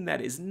scene that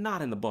is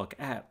not in the book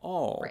at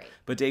all. Right.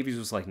 But Davies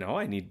was like, no,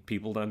 I need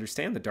people to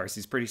understand that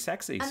Darcy's pretty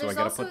sexy, so I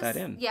gotta put that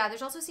in. Yeah,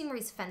 there's also a scene where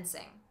he's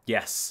fencing.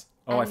 Yes.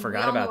 Oh, I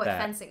forgot about what that.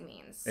 Fencing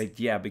means.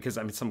 Yeah, because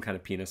some kind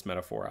of penis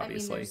metaphor,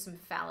 obviously. I mean, there's some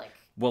phallic.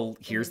 Well,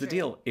 here's the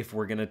deal. If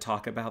we're gonna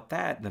talk about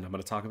that, then I'm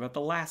gonna talk about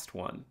the last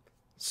one.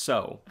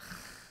 So...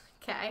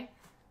 Okay.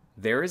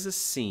 There is a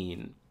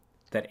scene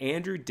that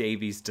Andrew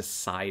Davies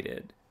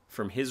decided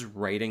from his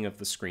writing of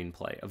the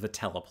screenplay, of the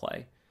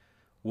teleplay,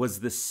 was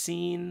the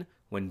scene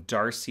when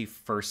Darcy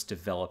first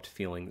developed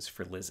feelings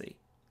for Lizzie.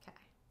 Okay.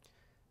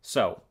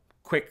 So,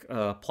 quick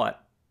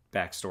plot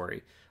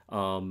backstory.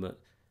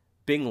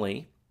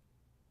 Bingley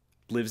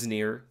lives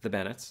near the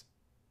Bennets.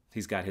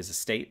 He's got his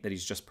estate that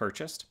he's just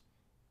purchased.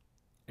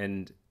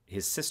 And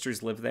his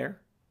sisters live there.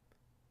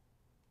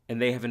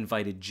 And they have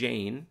invited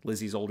Jane,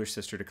 Lizzie's older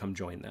sister, to come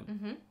join them.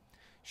 Mm-hmm.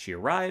 She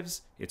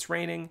arrives. It's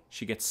raining.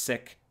 She gets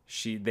sick.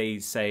 They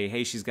say,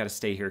 hey, she's got to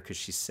stay here because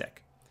she's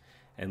sick.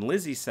 And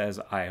Lizzie says,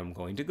 I am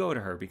going to go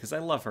to her because I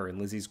love her and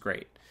Lizzie's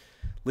great.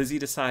 Lizzie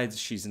decides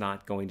she's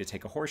not going to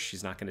take a horse.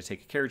 She's not going to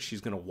take a carriage.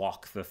 She's going to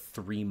walk the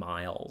 3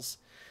 miles.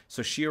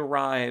 So she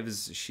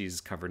arrives. She's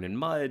covered in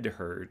mud.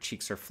 Her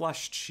cheeks are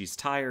flushed. She's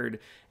tired.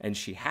 And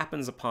she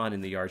happens upon,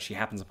 in the yard,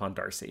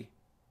 Darcy.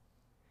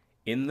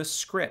 In the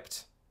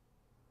script,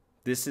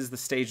 this is the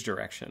stage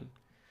direction.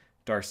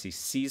 Darcy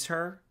sees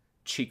her,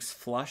 cheeks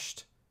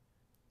flushed,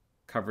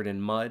 covered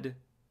in mud,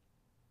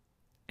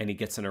 and he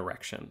gets an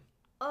erection.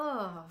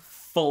 Oh.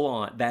 Full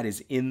on. That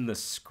is in the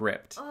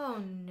script.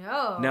 Oh,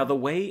 no. Now, the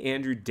way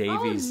Andrew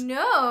Davies... Oh,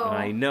 no.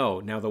 I know.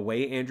 Now, the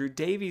way Andrew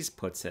Davies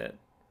puts it,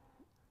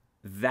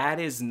 that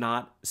is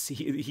not...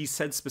 He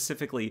said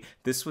specifically,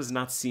 this was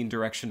not scene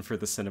direction for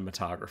the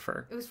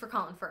cinematographer. It was for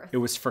Colin Firth. It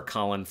was for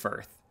Colin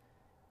Firth.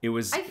 It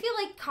was... I feel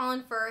like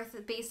Colin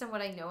Firth, based on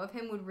what I know of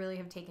him, would really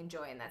have taken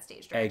joy in that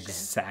stage direction.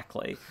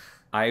 Exactly.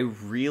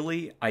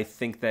 I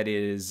think that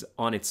is,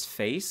 on its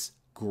face,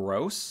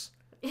 gross.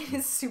 It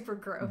is super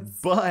gross.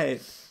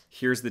 But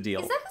here's the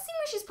deal. Is that the scene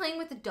where she's playing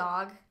with the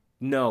dog?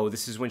 No,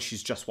 this is when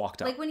she's just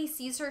walked up. Like when he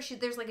sees her,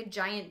 there's like a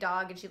giant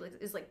dog and she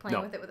is like playing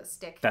with it with a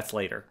stick. That's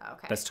later. Oh,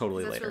 okay. That's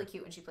totally later. That's really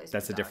cute when she plays with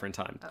That's the a dog. different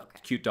time. Oh, okay.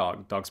 Cute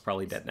dog. Dog's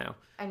probably dead now.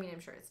 I mean, I'm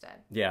sure it's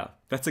dead. Yeah.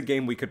 That's a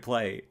game we could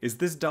play. Is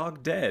this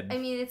dog dead? I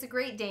mean, it's a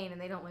Great Dane and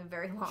they don't live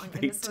very long.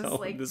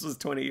 And This was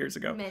 20 years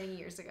ago. Many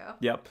years ago.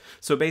 Yep.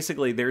 So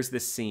basically, there's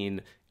this scene.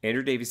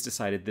 Andrew Davies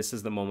decided this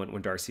is the moment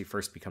when Darcy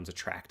first becomes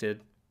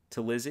attracted to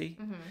Lizzie.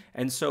 Mm-hmm.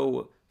 And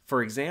so,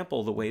 for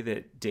example, the way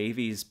that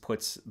Davies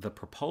puts the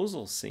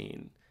proposal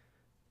scene,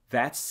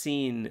 that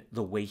scene,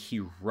 the way he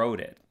wrote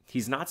it,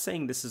 he's not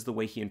saying this is the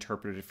way he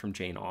interpreted it from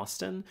Jane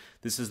Austen.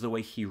 This is the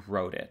way he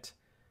wrote it.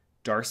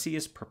 Darcy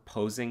is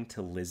proposing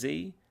to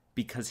Lizzie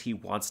because he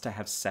wants to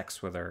have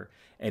sex with her.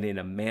 And in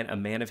a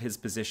man of his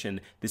position,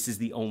 this is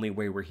the only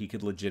way where he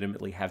could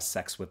legitimately have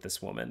sex with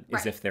this woman,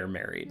 is if they're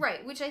married.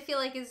 Right, which I feel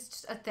like is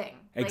just a thing.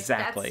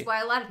 Exactly. That's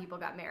why a lot of people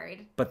got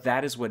married. But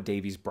that is what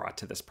Davies brought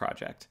to this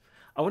project.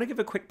 I want to give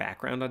a quick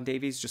background on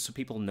Davies just so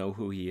people know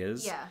who he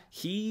is. Yeah.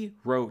 He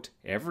wrote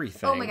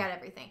everything. Oh my God,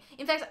 everything.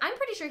 In fact, I'm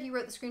pretty sure he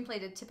wrote the screenplay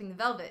to Tipping the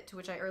Velvet, to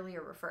which I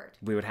earlier referred.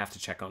 We would have to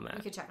check on that.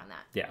 We could check on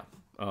that. Yeah.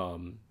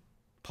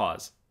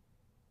 Pause.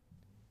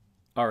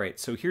 All right,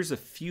 so here's a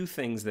few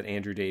things that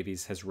Andrew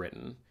Davies has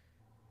written.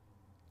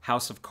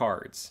 House of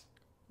Cards.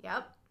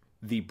 Yep.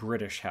 The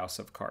British House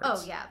of Cards.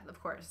 Oh, yeah,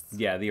 of course.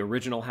 Yeah, the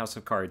original House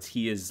of Cards.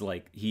 He is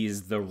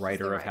the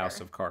writer of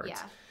House of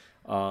Cards.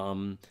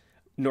 Yeah.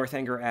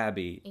 Northanger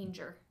Abbey.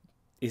 Anger.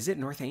 Is it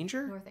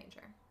Northanger?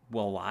 Northanger.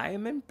 Well, I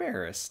am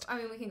embarrassed. I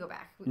mean, we can go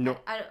back. No.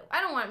 I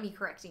don't want me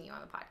correcting you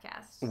on the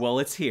podcast. Well,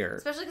 it's here.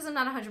 Especially because I'm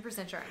not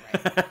 100% sure I'm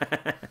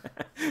right.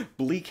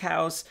 Bleak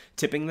House,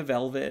 Tipping the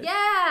Velvet.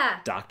 Yeah!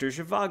 Dr.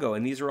 Zhivago.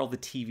 And these are all the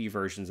TV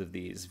versions of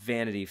these.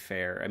 Vanity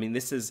Fair. I mean,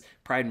 this is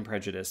Pride and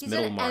Prejudice, He's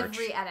Middlemarch. done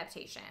every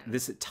adaptation.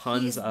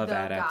 Tons of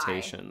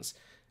adaptations.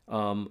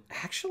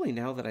 Actually,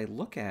 now that I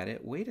look at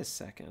it, wait a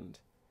second.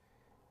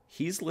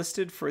 He's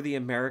listed for the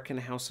American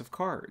House of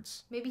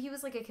Cards. Maybe he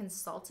was like a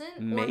consultant?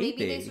 Maybe. Or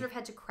maybe they sort of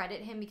had to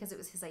credit him because it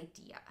was his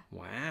idea.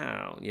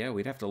 Wow. Yeah,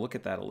 we'd have to look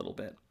at that a little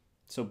bit.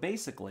 So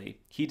basically,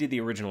 he did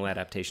the original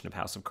adaptation of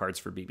House of Cards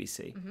for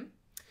BBC. Mm-hmm.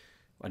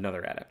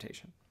 Another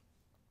adaptation.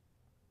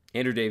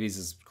 Andrew Davies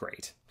is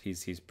great.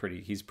 He's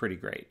pretty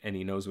great, and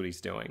he knows what he's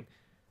doing.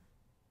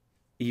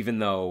 Even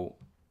though,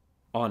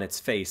 on its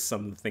face,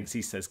 some of the things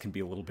he says can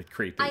be a little bit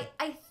creepy.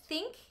 I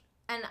think...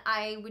 And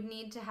I would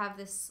need to have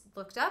this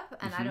looked up,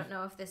 and I don't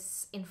know if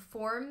this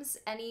informs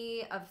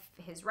any of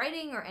his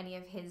writing or any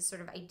of his sort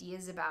of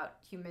ideas about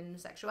human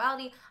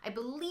sexuality. I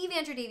believe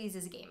Andrew Davies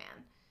is a gay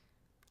man.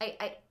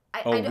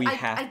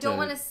 I don't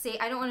want to say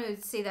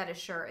that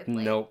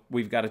assuredly. Nope,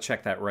 we've got to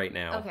check that right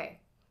now. Okay.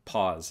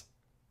 Pause.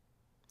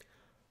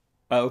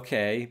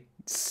 Okay,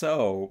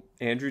 so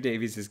Andrew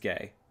Davies is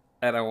gay.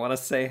 And I want to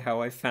say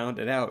how I found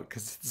it out,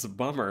 because it's a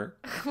bummer.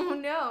 Oh,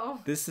 no.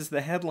 This is the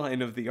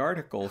headline of the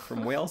article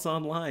from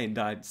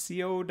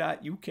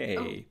walesonline.co.uk.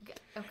 Oh,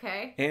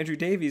 okay. Andrew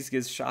Davies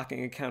gives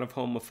shocking account of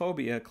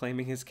homophobia,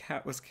 claiming his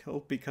cat was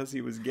killed because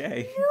he was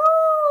gay.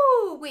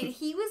 No! Wait,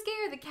 he was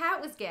gay or the cat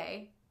was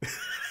gay?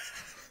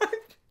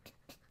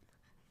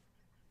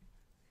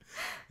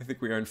 I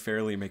think we are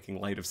unfairly making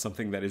light of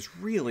something that is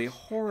really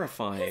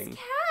horrifying. His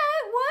cat?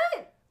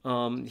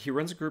 What? He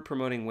runs a group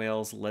promoting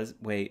Wales...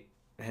 Wait...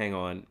 Hang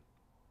on.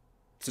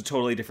 It's a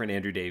totally different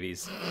Andrew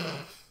Davies.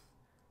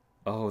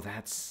 Oh,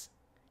 that's...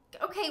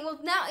 Okay, well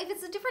now, if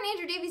it's a different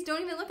Andrew Davies,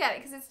 don't even look at it,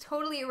 because it's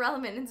totally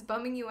irrelevant and it's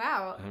bumming you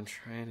out. I'm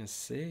trying to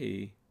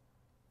see.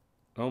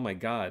 Oh my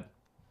God.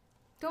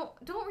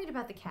 Don't read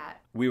about the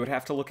cat. We would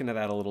have to look into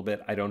that a little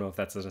bit. I don't know if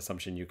that's an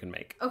assumption you can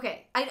make.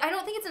 Okay. I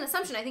don't think it's an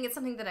assumption. I think it's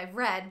something that I've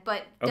read,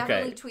 but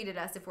definitely tweet at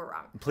us if we're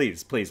wrong.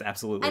 Please,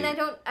 absolutely. And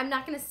I'm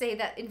not going to say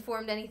that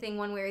informed anything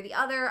one way or the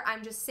other.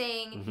 I'm just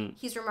saying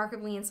he's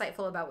remarkably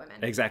insightful about women.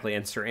 Exactly.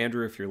 And Sir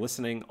Andrew, if you're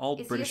listening, all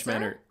British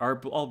men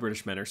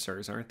are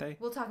sirs, aren't they?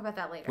 We'll talk about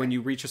that later. When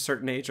you reach a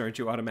certain age, aren't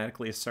you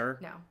automatically a sir?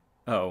 No.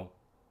 Oh.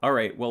 All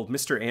right. Well,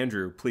 Mr.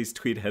 Andrew, please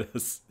tweet at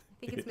us.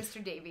 I think it's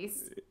Mr.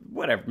 Davies.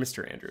 Whatever,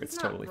 Mr. Andrew. It's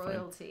not totally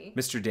royalty.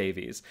 fine. Mr.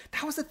 Davies.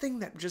 That was the thing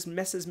that just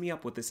messes me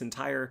up with this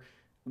entire...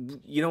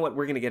 You know what?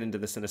 We're going to get into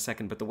this in a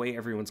second, but the way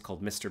everyone's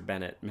called Mr.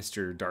 Bennett,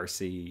 Mr.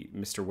 Darcy,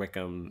 Mr.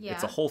 Wickham,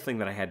 it's a whole thing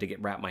that I had to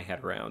wrap my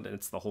head around, and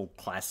it's the whole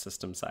class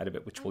system side of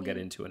it, which we'll get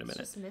into in a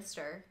minute. It's just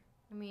Mr.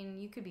 I mean,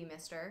 you could be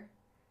Mr.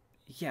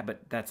 Yeah,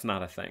 but that's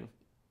not a thing.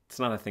 It's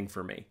not a thing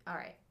for me.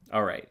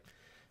 All right.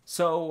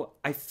 So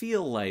I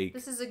feel like...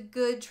 This is a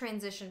good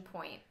transition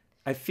point.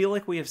 I feel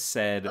like we have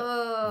said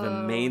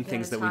the main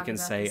things that we can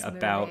say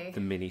about the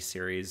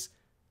miniseries.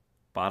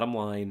 Bottom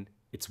line,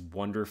 it's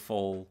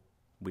wonderful.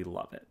 We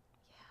love it.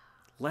 Yeah.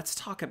 Let's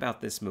talk about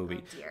this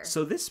movie. Oh, dear.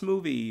 So this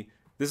movie,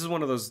 this is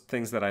one of those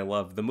things that I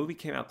love. The movie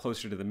came out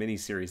closer to the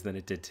miniseries than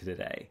it did to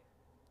today.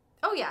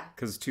 Oh, yeah.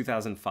 Because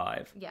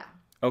 2005. Yeah.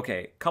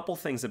 Okay, couple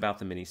things about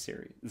the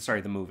miniseries.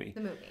 Sorry, the movie.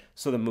 The movie.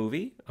 So the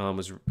movie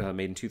was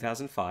made in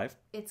 2005.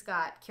 It's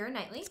got Keira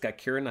Knightley. It's got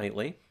Keira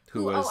Knightley,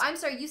 who was... Oh, I'm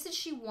sorry. You said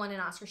she won an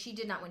Oscar. She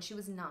did not win. She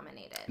was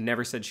nominated.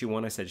 Never said she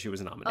won. I said she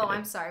was nominated. Oh,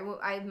 I'm sorry. Well,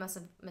 I must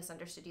have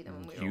misunderstood you then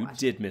when we were watching. You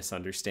did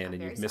misunderstand,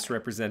 and you've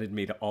misrepresented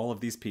me to all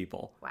of these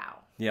people. Wow.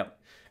 Yep.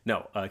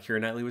 No,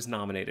 Keira Knightley was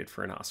nominated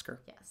for an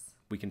Oscar. Yes.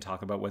 We can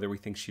talk about whether we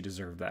think she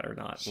deserved that or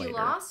not later. She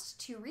lost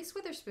to Reese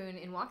Witherspoon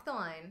in Walk the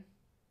Line.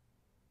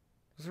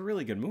 It was a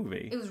really good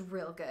movie. It was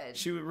real good.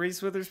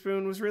 Reese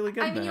Witherspoon was really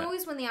good. I mean, you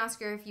always win the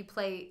Oscar if you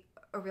play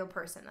a real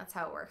person. That's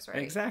how it works,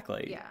 right?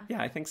 Exactly. Yeah.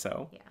 Yeah, I think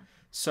so. Yeah.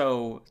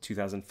 So,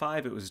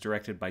 2005, it was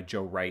directed by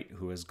Joe Wright,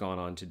 who has gone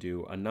on to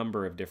do a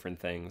number of different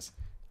things.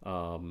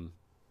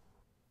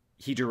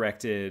 He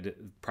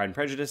directed Pride and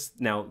Prejudice.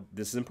 Now,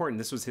 this is important.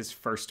 This was his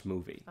first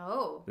movie.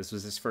 Oh. This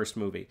was his first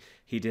movie.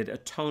 He did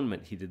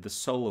Atonement. He did The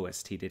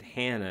Soloist. He did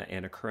Hannah,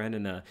 Anna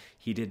Karenina.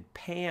 He did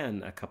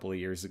Pan a couple of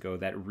years ago,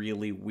 that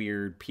really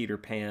weird Peter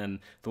Pan,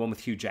 the one with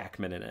Hugh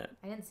Jackman in it.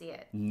 I didn't see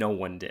it. No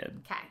one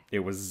did. Okay. It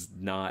was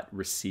not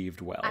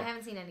received well. I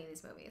haven't seen any of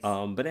these movies.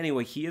 But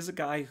anyway, he is a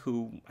guy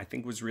who I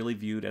think was really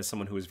viewed as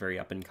someone who was very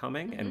up and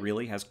coming and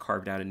really has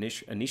carved out a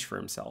niche for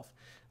himself.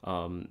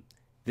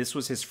 This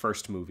was his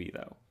first movie,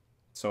 though.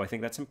 So I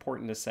think that's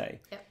important to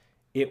say. Yep.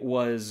 It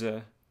was...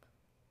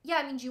 yeah,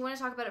 I mean, do you want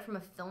to talk about it from a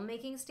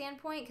filmmaking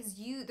standpoint? Because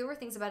there were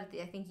things about it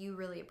that I think you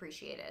really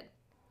appreciated.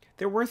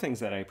 There were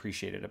things that I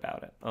appreciated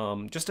about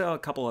it. Just a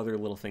couple other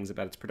little things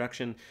about its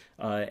production,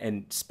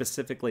 and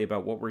specifically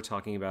about what we're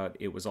talking about.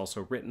 It was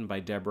also written by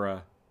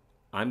Deborah,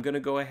 I'm going to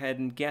go ahead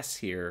and guess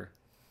here,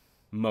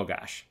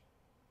 Moggach.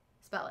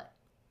 Spell it.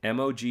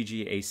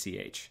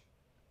 Moggach.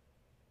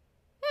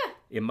 Yeah.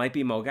 It might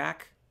be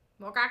Moggach.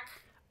 Moggach.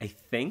 I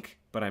think,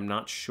 but I'm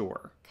not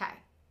sure. Okay.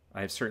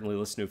 I've certainly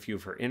listened to a few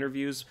of her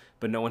interviews,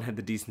 but no one had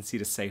the decency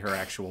to say her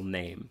actual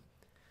name.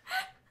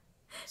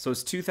 So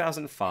it's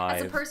 2005.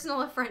 That's a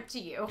personal affront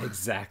to you.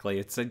 Exactly.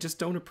 I just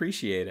don't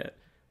appreciate it.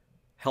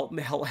 Help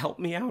me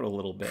out a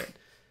little bit.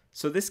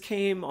 So this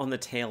came on the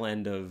tail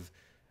end of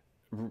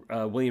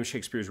William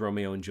Shakespeare's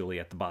Romeo and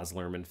Juliet, the Baz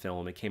Luhrmann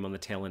film. It came on the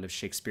tail end of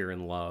Shakespeare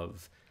in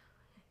Love.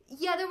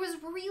 Yeah, there was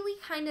really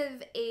kind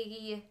of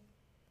a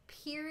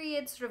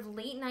period, sort of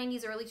late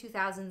 90s, early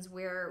 2000s,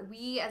 where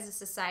we as a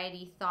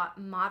society thought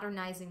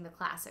modernizing the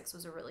classics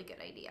was a really good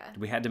idea.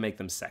 We had to make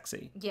them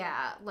sexy.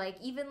 Yeah, like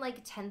even like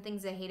 10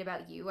 Things I Hate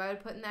About You, I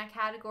would put in that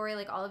category.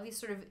 Like all of these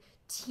sort of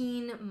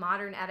teen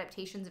modern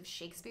adaptations of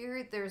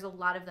Shakespeare, there's a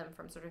lot of them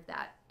from sort of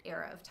that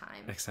era of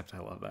time. Except I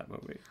love that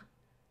movie.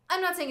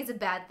 I'm not saying it's a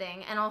bad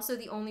thing, and also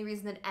the only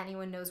reason that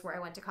anyone knows where I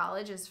went to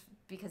college is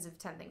because of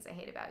 10 Things I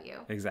Hate About You.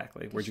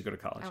 Exactly. Where'd you go to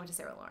college? I went to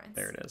Sarah Lawrence.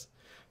 There it is.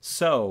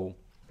 So...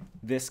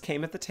 this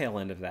came at the tail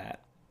end of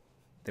that.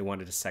 They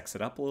wanted to sex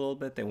it up a little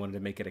bit. They wanted to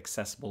make it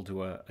accessible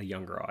to a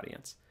younger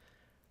audience.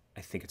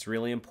 I think it's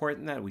really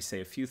important that we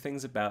say a few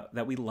things about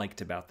that we liked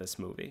about this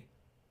movie.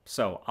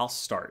 So I'll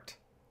start.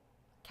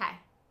 Okay.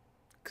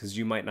 Because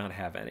you might not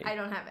have any. I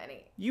don't have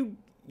any. You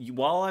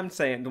while I'm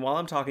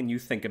talking, you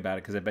think about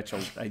it, because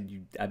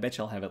I bet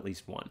you'll have at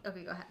least one.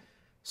 Okay, go ahead.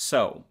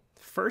 So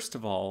first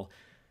of all,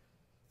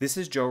 this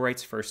is Joe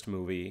Wright's first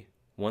movie.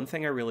 One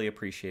thing I really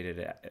appreciated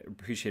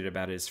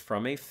about it is,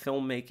 from a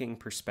filmmaking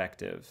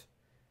perspective,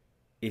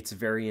 it's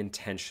very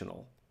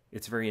intentional.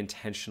 It's very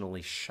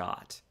intentionally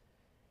shot.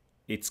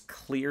 It's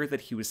clear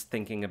that he was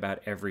thinking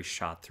about every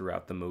shot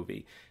throughout the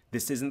movie.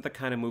 This isn't the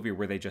kind of movie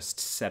where they just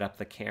set up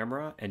the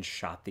camera and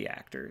shot the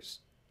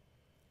actors.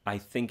 I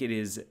think it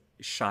is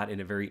shot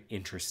in a very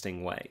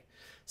interesting way.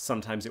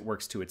 Sometimes it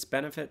works to its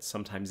benefit,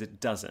 sometimes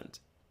it doesn't.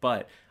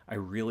 But I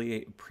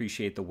really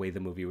appreciate the way the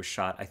movie was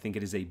shot. I think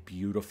it is a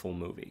beautiful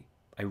movie.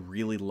 I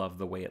really love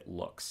the way it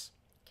looks.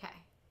 Okay.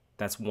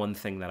 That's one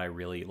thing that I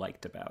really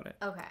liked about it.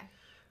 Okay.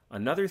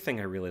 Another thing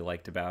I really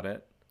liked about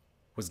it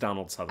was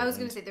Donald Sutherland. I was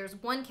going to say there was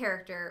one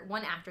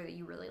actor that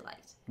you really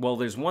liked. Well,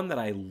 there's one that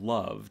I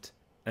loved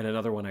and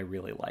another one I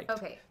really liked.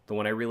 Okay. The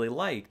one I really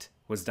liked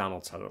was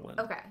Donald Sutherland.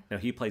 Okay. Now,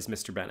 he plays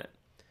Mr. Bennet.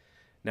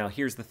 Now,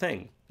 here's the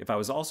thing. If I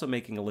was also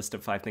making a list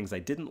of 5 things I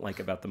didn't like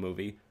about the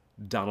movie,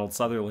 Donald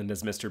Sutherland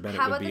as Mr. Bennett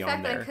would be on there. How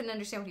about the fact that I couldn't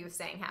understand what he was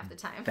saying half the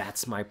time?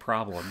 That's my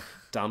problem.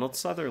 Donald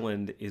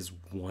Sutherland is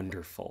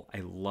wonderful.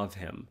 I love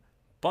him.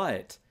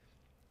 But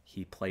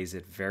he plays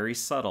it very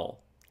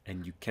subtle,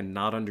 and you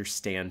cannot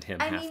understand him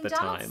half the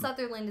time. Donald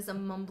Sutherland is a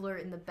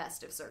mumbler in the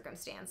best of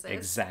circumstances.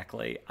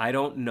 Exactly. I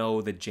don't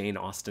know that Jane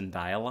Austen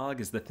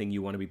dialogue is the thing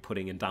you want to be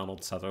putting in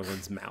Donald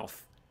Sutherland's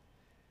mouth.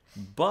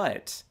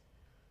 But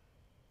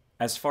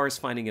as far as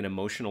finding an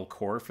emotional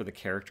core for the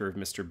character of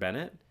Mr.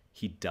 Bennet,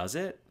 he does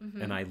it,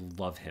 and I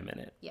love him in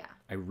it. Yeah.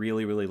 I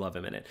really, really love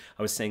him in it.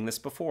 I was saying this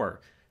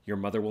before. Your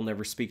mother will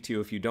never speak to you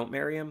if you don't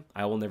marry him.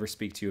 I will never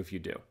speak to you if you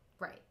do.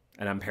 Right.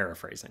 And I'm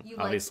paraphrasing.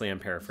 Obviously, I'm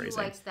paraphrasing.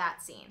 You liked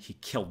that scene. He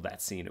killed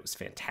that scene. It was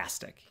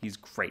fantastic. He's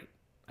great.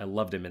 I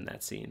loved him in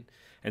that scene.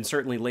 And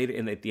certainly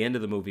later, at the end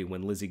of the movie,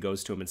 when Lizzie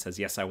goes to him and says,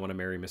 yes, I want to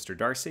marry Mr.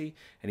 Darcy.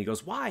 And he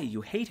goes, why? You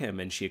hate him.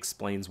 And she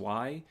explains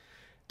why.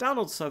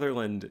 Donald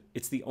Sutherland,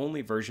 it's the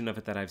only version of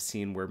it that I've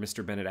seen where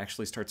Mr. Bennet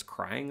actually starts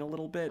crying a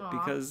little bit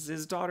because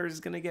his daughter is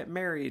going to get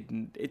married.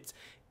 And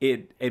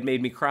it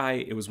made me cry.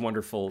 It was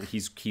wonderful.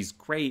 He's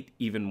great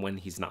even when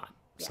he's not.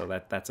 Yeah.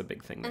 So that's a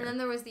big thing there. And then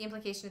there was the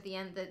implication at the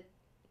end that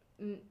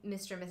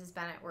Mr. and Mrs.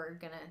 Bennet were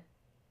going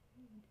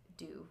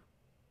to do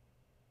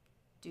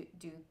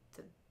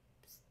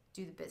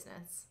the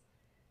business.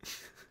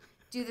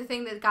 Do the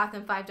thing that got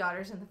them 5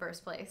 daughters in the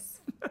first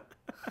place.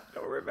 I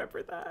don't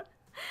remember that.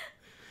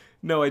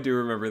 No, I do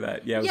remember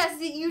that. Yeah.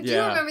 Yes, you do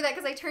remember that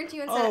because I turned to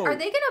you and said, are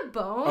they going to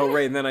bone? Oh,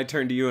 right. And then I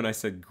turned to you and I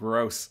said,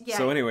 gross. Yeah.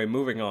 So anyway,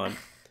 moving on.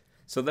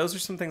 So those are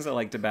some things I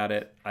liked about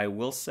it. I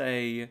will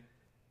say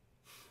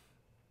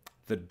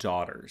the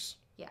daughters.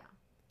 Yeah.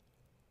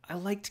 I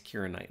liked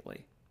Keira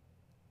Knightley.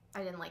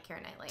 I didn't like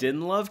Keira Knightley.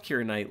 Didn't love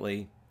Keira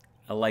Knightley.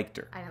 I liked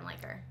her. I didn't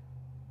like her.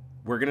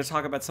 We're going to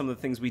talk about some of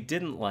the things we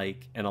didn't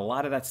like, and a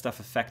lot of that stuff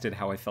affected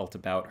how I felt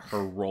about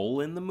her role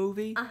in the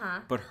movie.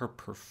 But her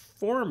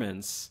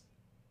performance,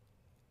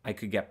 I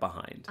could get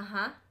behind.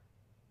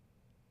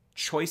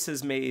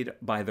 Choices made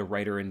by the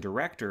writer and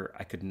director,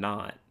 I could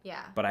not.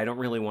 Yeah. But I don't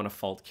really want to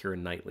fault Keira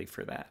Knightley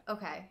for that.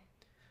 Okay.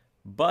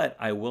 But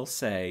I will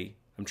say,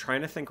 I'm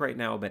trying to think right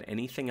now about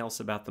anything else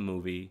about the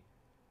movie.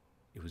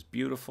 It was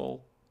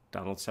beautiful.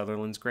 Donald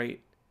Sutherland's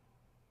great.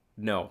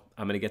 No,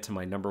 I'm going to get to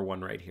my number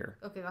 1 right here.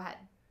 Okay, go ahead.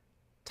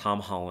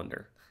 Tom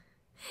Hollander.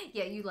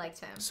 Yeah, you liked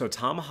him. So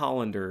Tom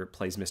Hollander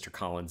plays Mr.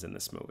 Collins in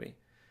this movie.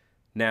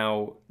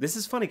 Now, this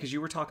is funny because you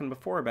were talking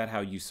before about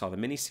how you saw the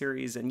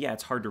miniseries, and yeah,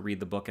 it's hard to read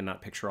the book and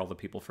not picture all the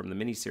people from the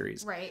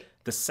miniseries. Right.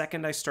 The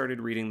second I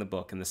started reading the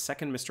book and the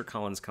second Mr.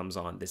 Collins comes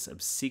on, this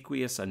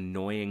obsequious,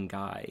 annoying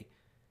guy,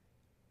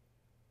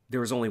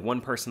 there was only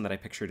one person that I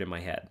pictured in my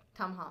head.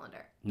 Tom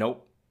Hollander.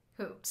 Nope.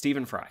 Who?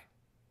 Stephen Fry.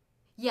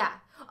 Yeah.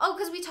 Oh,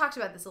 because we talked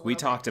about this a little bit. We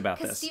talked about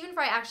this. Because Stephen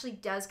Fry actually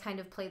does kind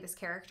of play this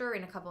character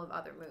in a couple of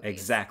other movies.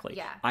 Exactly.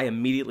 Yeah. I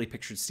immediately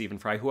pictured Stephen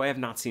Fry, who I have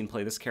not seen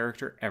play this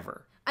character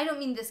ever. I don't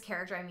mean this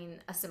character. I mean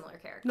a similar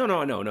character.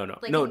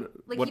 No.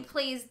 Like he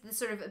plays the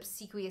sort of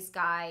obsequious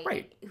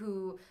guy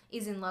who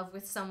is in love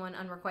with someone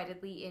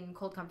unrequitedly in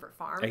Cold Comfort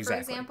Farm, for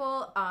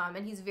example.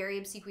 And he's very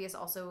obsequious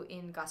also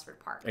in Gosford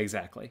Park.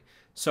 Exactly.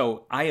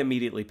 So I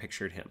immediately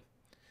pictured him.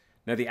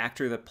 Now, the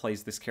actor that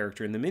plays this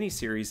character in the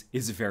miniseries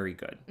is very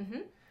good.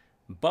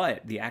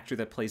 But the actor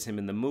that plays him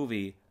in the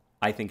movie,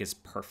 I think, is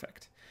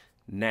perfect.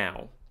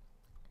 Now,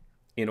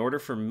 in order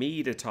for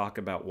me to talk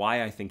about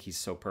why I think he's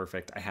so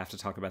perfect, I have to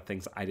talk about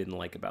things I didn't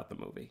like about the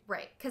movie.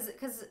 Right. Because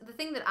the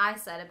thing that I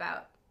said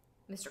about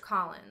Mr.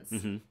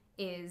 Collins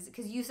is,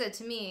 because you said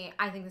to me,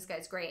 I think this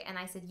guy's great. And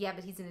I said, yeah,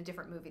 but he's in a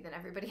different movie than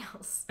everybody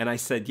else. And I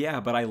said, yeah,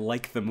 but I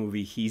like the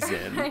movie he's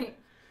in. Right.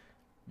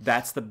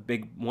 That's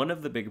one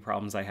of the big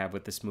problems I have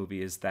with this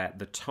movie is that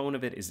the tone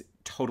of it is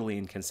totally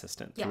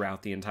inconsistent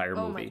throughout the entire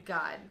movie. Oh my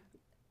God.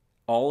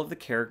 All of the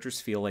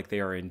characters feel like they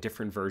are in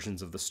different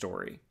versions of the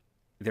story.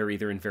 They're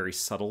either in very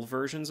subtle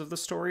versions of the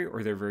story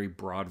or they're very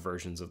broad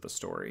versions of the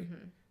story.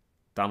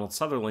 Donald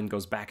Sutherland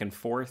goes back and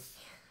forth.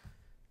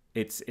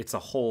 It's just a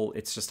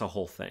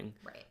whole thing.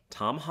 Right.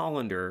 Tom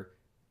Hollander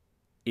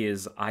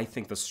is, I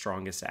think, the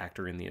strongest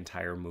actor in the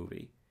entire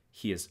movie.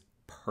 He is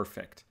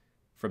perfect.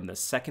 From the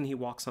second he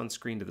walks on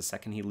screen to the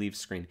second he leaves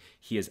screen,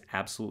 he is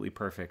absolutely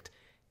perfect.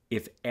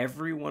 If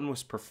everyone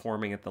was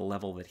performing at the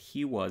level that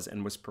he was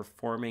and was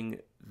performing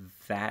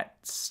that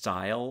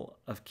style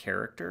of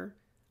character,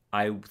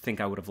 I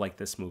think I would have liked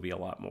this movie a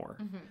lot more.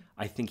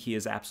 I think he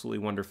is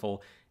absolutely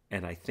wonderful,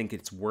 and I think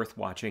it's worth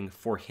watching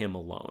for him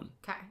alone.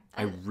 Okay.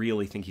 I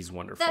really think he's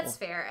wonderful. That's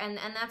fair. And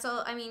that's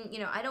all. I mean,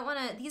 I don't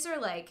want to, these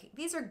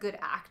are good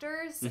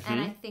actors,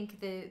 and I think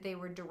they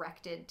were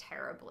directed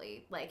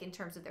terribly, like in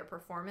terms of their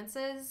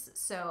performances.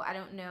 So I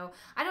don't know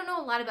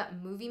a lot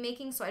about movie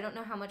making, so I don't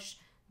know how much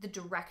the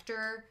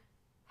director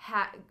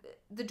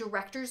the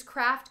director's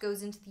craft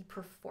goes into the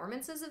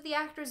performances of the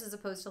actors as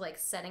opposed to like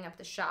setting up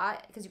the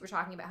shot, because you were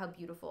talking about how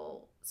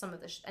beautiful some of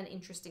the and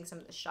interesting some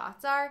of the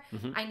shots are.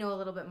 I know a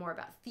little bit more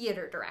about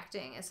theater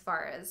directing as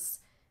far as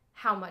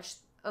how much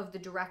of the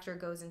director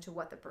goes into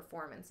what the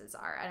performances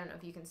are. I don't know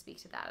if you can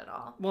speak to that at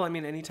all. Well, I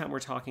mean, anytime we're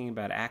talking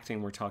about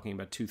acting, we're talking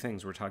about two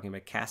things. We're talking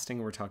about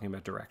casting, we're talking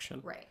about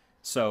direction. Right.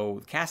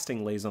 So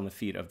casting lays on the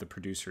feet of the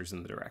producers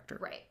and the director.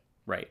 Right.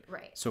 Right.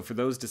 Right. So for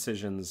those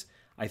decisions,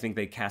 I think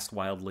they cast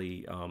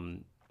wildly,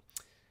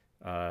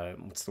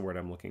 what's the word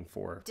I'm looking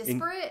for?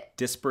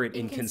 Disparate,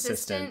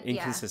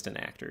 inconsistent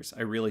actors.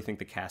 I really think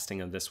the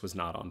casting of this was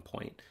not on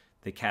point.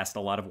 They cast a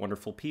lot of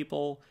wonderful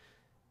people,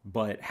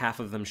 but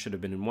half of them should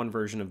have been in one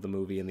version of the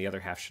movie and the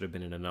other half should have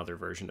been in another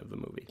version of the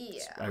movie.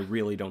 Yeah. I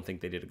really don't think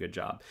they did a good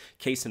job.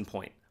 Case in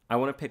point, I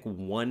want to pick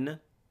one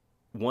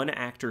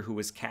actor who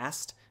was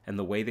cast and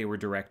the way they were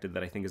directed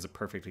that I think is a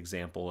perfect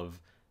example of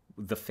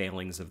the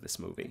failings of this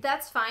movie.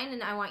 That's fine,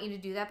 and I want you to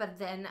do that, but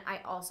then I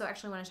also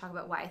actually want to talk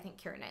about why I think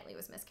Keira Knightley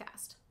was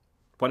miscast.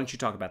 Why don't you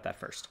talk about that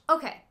first?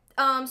 Okay.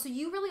 So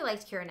you really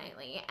liked Keira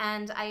Knightley,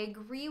 and I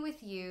agree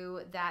with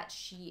you that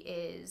she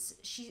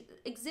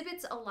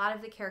exhibits a lot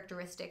of the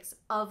characteristics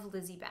of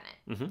Lizzie Bennet.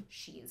 Mm-hmm.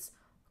 She's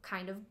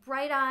kind of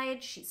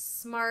bright-eyed, she's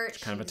smart.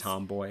 She's kind of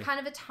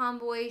a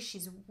tomboy.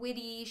 She's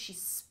witty,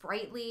 she's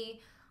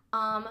sprightly.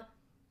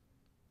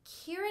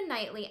 Keira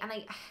Knightley, and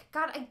I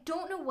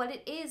don't know what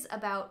it is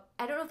about,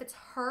 I don't know if it's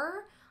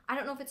her, I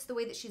don't know if it's the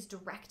way that she's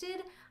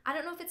directed, I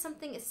don't know if it's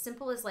something as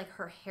simple as like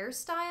her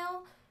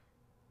hairstyle.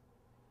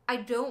 I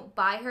don't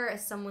buy her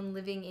as someone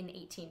living in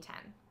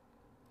 1810.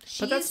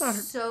 She is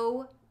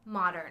so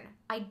modern.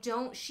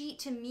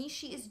 To me,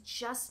 she is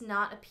just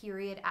not a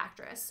period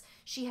actress.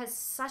 She has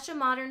such a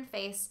modern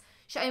face.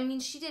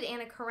 She did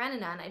Anna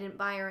Karenina, and I didn't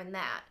buy her in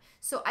that.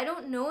 So I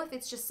don't know if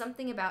it's just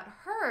something about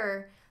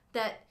her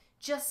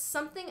just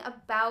something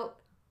about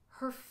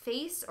her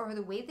face or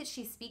the way that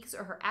she speaks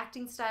or her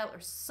acting style or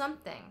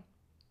something.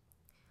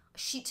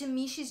 To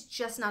me, she's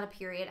just not a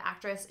period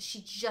actress.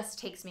 She just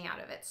takes me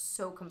out of it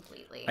so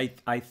completely.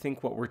 I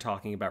think what we're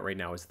talking about right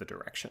now is the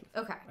direction.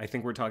 Okay. I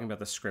think we're talking about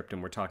the script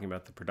and we're talking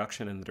about the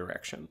production and the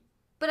direction.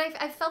 But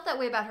I felt that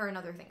way about her in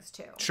other things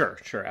too. Sure,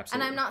 absolutely.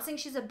 And I'm not saying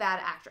she's a bad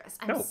actress.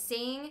 I'm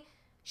saying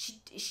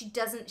she's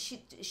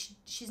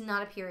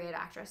not a period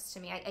actress to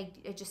me.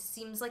 It just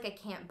seems like I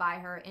can't buy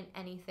her in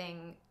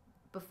anything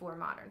before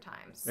modern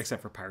times.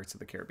 Except for Pirates of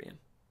the Caribbean.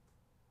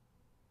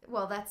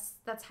 Well,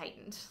 that's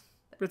heightened.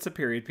 It's a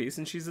period piece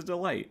and she's a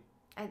delight.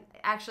 I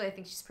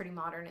think she's pretty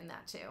modern in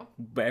that too.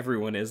 But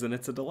everyone is, and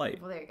it's a delight.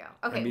 Well, there you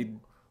go. Okay.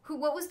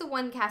 What was the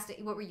one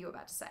casting? What were you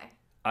about to say?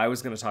 I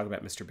was going to talk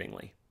about Mr.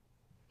 Bingley.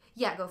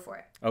 Yeah, go for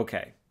it.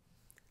 Okay.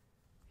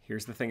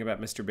 Here's the thing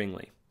about Mr.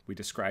 Bingley. We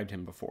described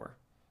him before.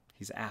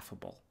 He's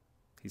affable.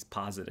 He's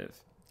positive.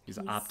 He's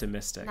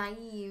optimistic.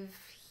 Naive.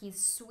 He's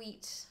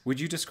sweet. Would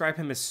you describe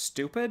him as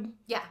stupid?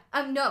 Yeah.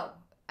 No.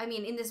 I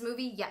mean, in this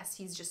movie, yes,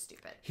 he's just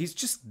stupid. He's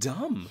just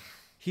dumb.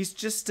 He's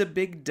just a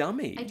big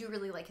dummy. I do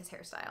really like his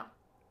hairstyle.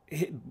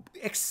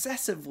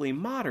 Excessively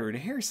modern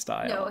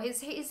hairstyle. No,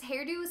 his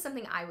hairdo is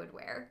something I would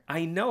wear.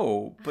 I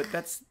know, but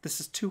this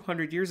is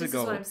 200 years ago.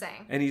 This is what I'm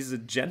saying. And he's a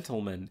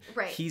gentleman.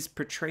 Right. He's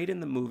portrayed in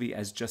the movie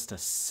as just a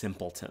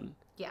simpleton.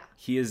 Yeah.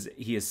 He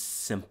is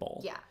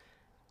simple. Yeah.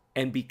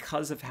 And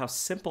because of how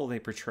simple they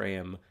portray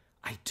him,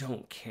 I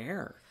don't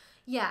care.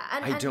 Yeah.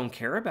 I don't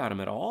care about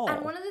him at all.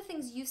 And one of the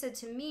things you said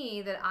to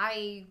me that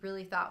I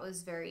really thought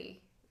was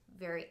very,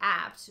 very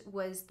apt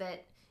was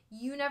that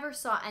you never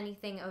saw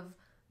anything of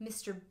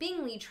Mr.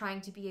 Bingley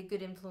trying to be a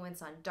good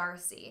influence on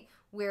Darcy,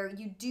 where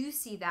you do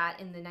see that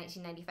in the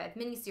 1995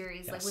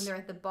 miniseries, yes. like when they're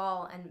at the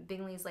ball and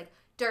Bingley's like,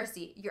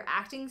 Darcy, you're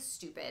acting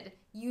stupid.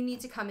 You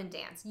need to come and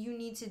dance. You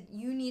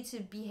need to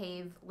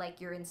behave like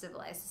you're in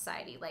civilized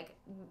society. Like,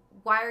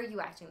 why are you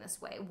acting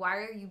this way? Why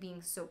are you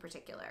being so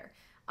particular?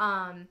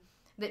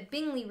 That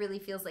Bingley really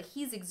feels like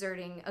he's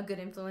exerting a good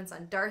influence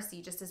on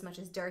Darcy just as much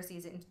as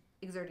Darcy's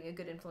exerting a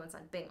good influence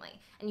on Bingley.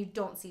 And you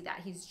don't see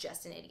that. He's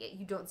just an idiot.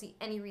 You don't see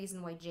any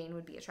reason why Jane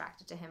would be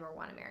attracted to him or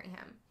want to marry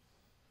him.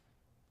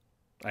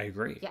 I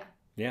agree. Yeah.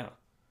 Yeah.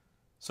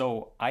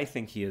 So I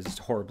think he is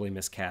horribly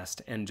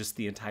miscast, and just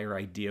the entire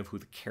idea of who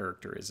the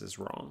character is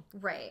wrong.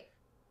 Right.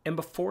 And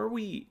before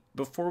we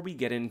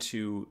get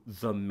into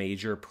the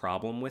major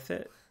problem with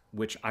it,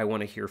 which I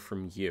want to hear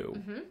from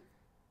you,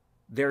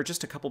 there are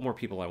just a couple more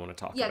people I want to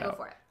talk about. Yeah, go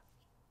for it.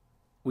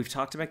 We've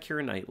talked about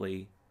Keira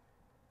Knightley.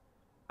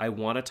 I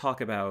want to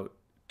talk about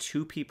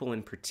two people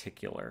in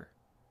particular.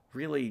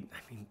 Really,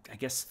 I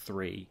guess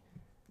three.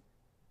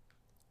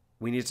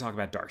 We need to talk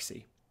about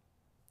Darcy.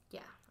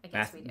 Yeah, I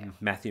guess we do.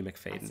 Matthew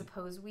Macfadyen. I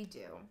suppose we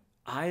do.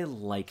 I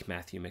like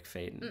Matthew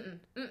Macfadyen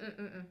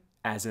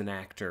as an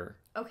actor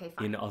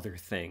in other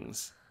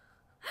things.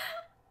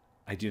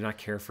 I do not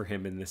care for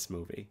him in this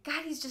movie.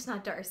 God, he's just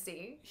not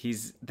Darcy.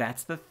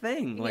 That's the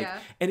thing. Like, yeah.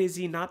 And is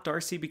he not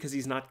Darcy because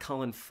he's not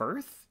Colin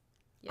Firth?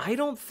 Yeah. I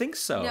don't think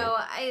so. No,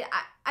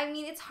 I I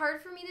mean, it's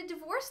hard for me to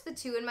divorce the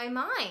two in my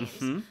mind.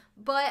 Mm-hmm.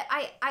 But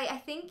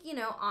I think, you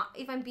know,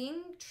 if I'm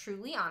being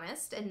truly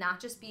honest and not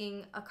just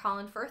being a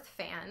Colin Firth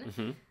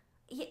fan,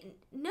 Mm-hmm.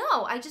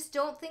 no, I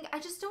don't think,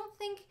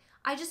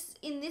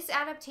 in this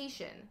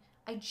adaptation,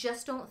 I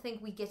just don't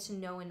think we get to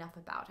know enough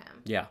about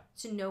him. Yeah.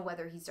 To know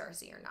whether he's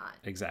Darcy or not.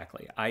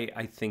 Exactly.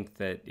 I think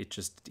that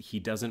he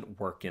doesn't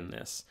work in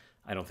this.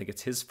 I don't think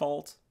it's his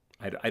fault.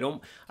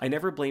 I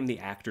never blame the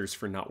actors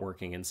for not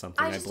working in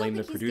something. I blame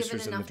the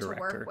producers and the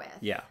director.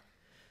 Yeah.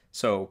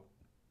 So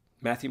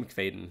Matthew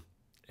McFadyen,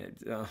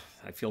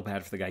 I feel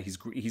bad for the guy.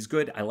 He's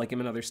good. I like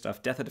him in other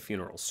stuff. Death at a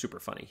Funeral, super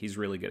funny. He's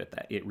really good at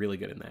that. Really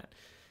good in that.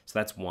 So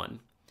that's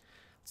one.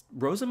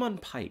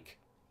 Rosamund Pike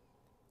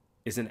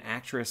is an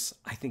actress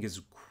I think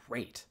is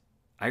great.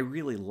 I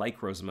really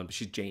like Rosamund, but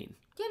she's Jane.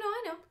 Yeah, no,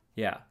 I know.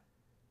 Yeah.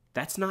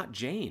 That's not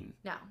Jane.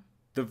 No.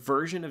 The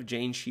version of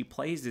Jane she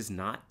plays is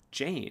not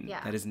Jane.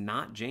 Yeah. That is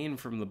not Jane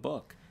from the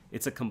book.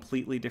 It's a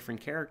completely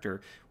different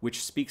character,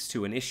 which speaks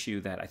to an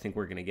issue that I think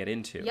we're going to get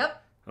into.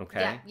 Yep.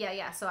 Okay?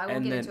 Yeah. So I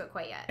won't get into it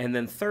quite yet. And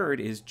then third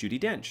is Judi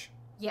Dench.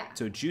 Yeah.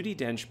 So Judi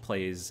Dench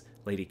plays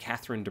Lady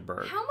Catherine de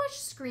Bourgh. How much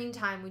screen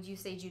time would you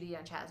say Judi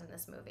Dench has in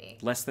this movie?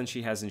 Less than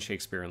she has in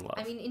Shakespeare in Love.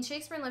 I mean, in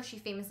Shakespeare in Love, she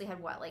famously had,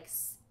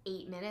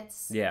 8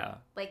 minutes? Yeah.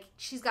 Like,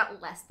 she's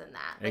got less than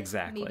that. Like,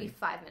 exactly. Maybe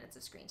 5 minutes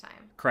of screen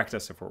time. Correct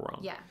us if we're wrong.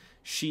 Yeah.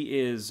 She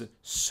is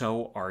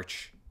so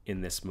arch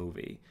in this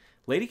movie.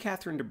 Lady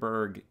Catherine de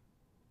Bourgh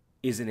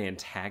is an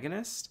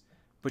antagonist,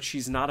 but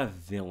she's not a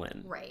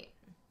villain. Right.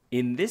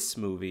 In this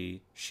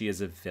movie, she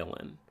is a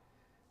villain.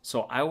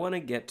 So I want to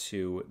get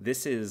to,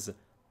 this is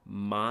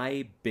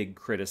my big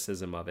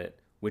criticism of it,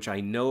 which I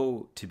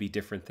know to be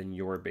different than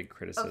your big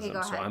criticism. Okay, go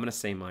ahead. So I'm going to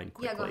say mine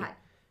quickly. Yeah, go ahead.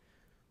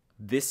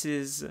 This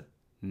is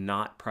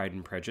not Pride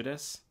and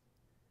Prejudice.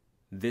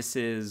 This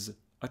is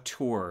a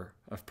tour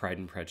of Pride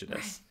and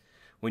Prejudice.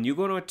 When you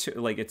go to a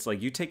tour, it's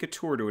like you take a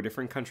tour to a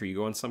different country, you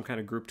go on some kind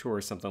of group tour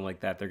or something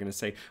like that, they're going to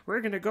say, we're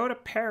going to go to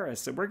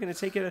Paris, and we're going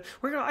to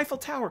we're going to Eiffel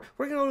Tower,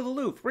 we're going to go to the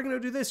Louvre, we're going to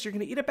do this, you're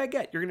going to eat a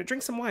baguette, you're going to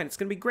drink some wine, it's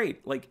going to be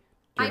great.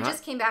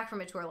 Just came back from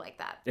a tour like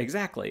that.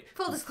 Exactly.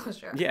 Full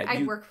disclosure. Yeah,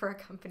 I work for a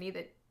company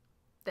that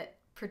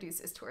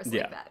produces tours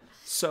like that.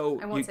 So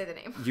I won't say the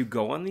name. You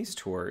go on these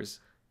tours,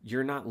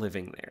 you're not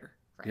living there.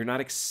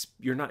 Right.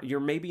 You're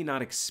maybe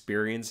not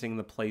experiencing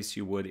the place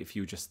you would if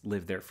you just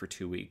lived there for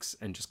 2 weeks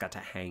and just got to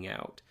hang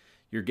out.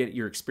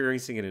 You're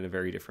experiencing it in a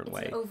very different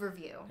way. It's an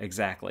overview.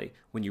 Exactly.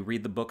 When you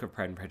read the book of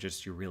Pride and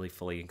Prejudice, you're really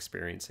fully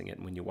experiencing it.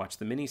 And when you watch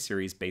the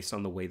miniseries based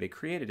on the way they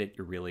created it,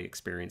 you're really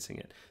experiencing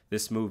it.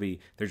 This movie,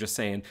 they're just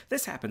saying,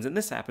 this happens and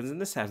this happens and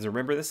this happens.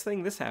 Remember this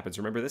thing, this happens.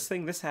 Remember this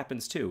thing, this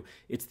happens too.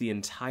 It's the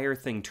entire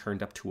thing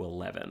turned up to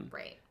 11.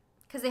 Right.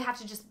 Because they have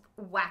to just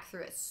whack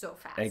through it so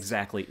fast.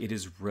 Exactly. It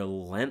is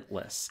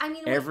relentless. I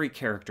mean, every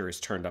character is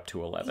turned up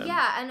to 11.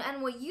 Yeah,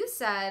 and what you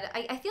said,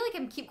 I feel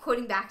like I keep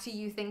quoting back to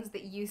you things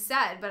that you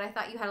said, but I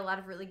thought you had a lot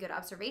of really good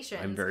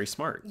observations. I'm very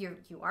smart. You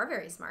are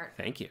very smart.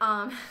 Thank you.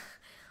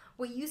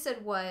 What you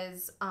said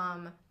was,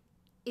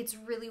 it's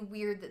really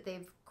weird that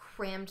they've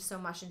crammed so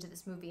much into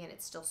this movie and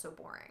it's still so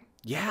boring.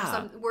 Yeah.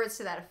 Some words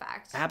to that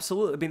effect.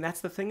 Absolutely. I mean,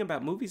 that's the thing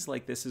about movies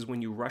like this is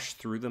when you rush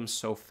through them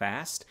so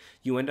fast,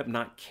 you end up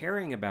not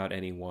caring about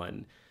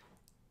anyone.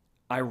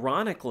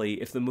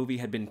 Ironically, if the movie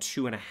had been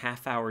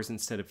 2.5 hours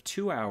instead of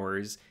 2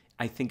 hours,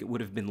 I think it would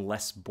have been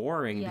less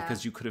boring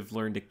because you could have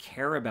learned to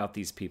care about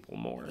these people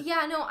more.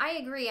 Yeah, no, I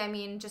agree. I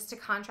mean, just to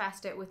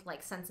contrast it with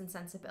Sense and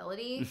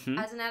Sensibility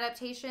as an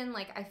adaptation,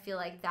 I feel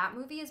like that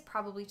movie is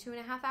probably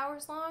 2.5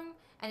 hours long,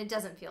 and it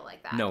doesn't feel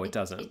like that. No, it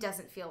doesn't. It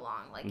doesn't feel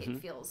long.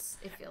 It feels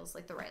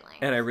like the right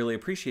length. And I really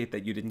appreciate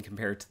that you didn't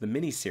compare it to the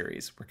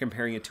miniseries. We're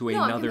comparing it to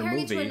another movie. I'm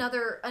comparing it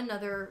to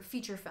another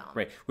feature film.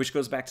 Right, which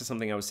goes back to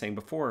something I was saying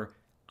before.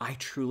 I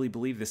truly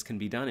believe this can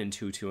be done in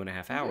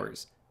 2.5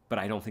 hours. But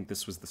I don't think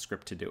this was the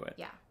script to do it.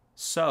 Yeah.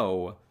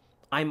 So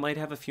I might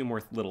have a few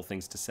more little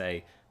things to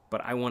say,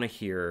 but I want to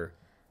hear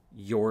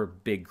your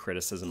big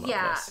criticism of this.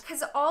 Yeah,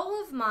 because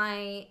all of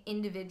my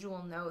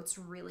individual notes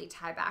really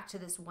tie back to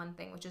this one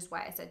thing, which is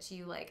why I said to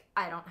you,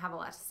 I don't have a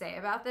lot to say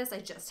about this. I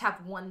just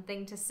have one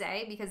thing to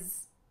say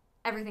because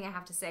everything I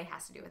have to say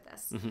has to do with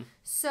this. Mm-hmm.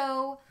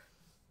 So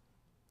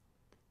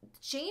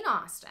Jane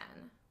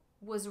Austen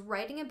was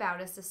writing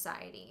about a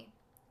society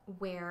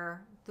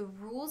where the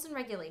rules and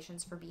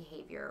regulations for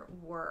behavior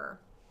were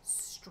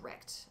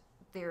strict.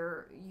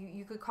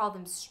 You could call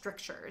them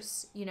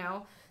strictures,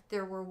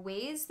 There were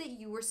ways that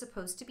you were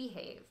supposed to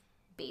behave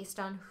based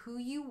on who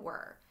you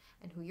were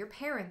and who your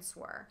parents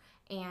were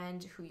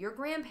and who your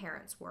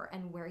grandparents were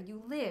and where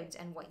you lived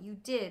and what you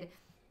did.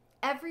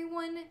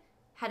 Everyone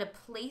had a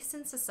place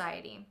in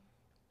society,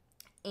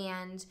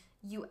 and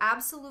you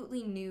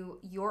absolutely knew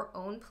your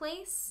own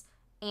place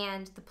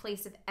and the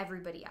place of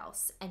everybody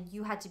else. And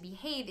you had to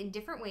behave in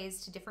different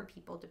ways to different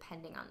people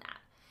depending on that.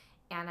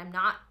 And I'm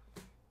not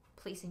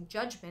placing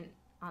judgment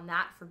on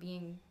that for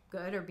being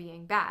good or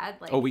being bad.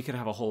 We could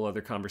have a whole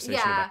other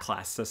conversation about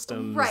class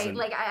systems. Right.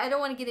 I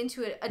don't want to get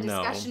into a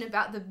discussion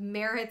about the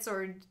merits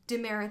or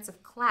demerits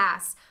of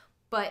class,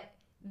 but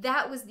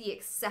that was the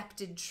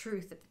accepted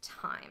truth at the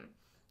time.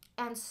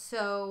 And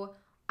so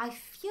I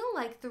feel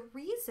like the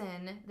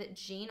reason that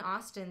Jane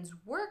Austen's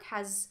work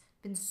has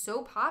been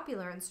so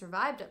popular and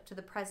survived up to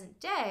the present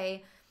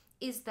day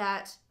is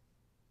that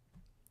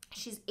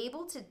she's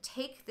able to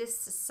take this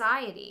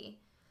society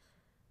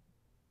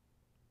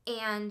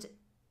and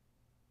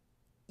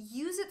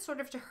use it sort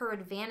of to her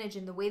advantage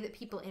in the way that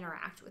people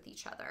interact with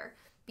each other.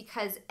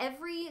 Because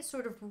every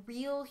sort of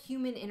real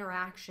human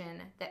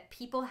interaction that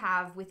people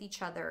have with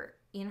each other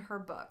in her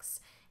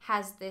books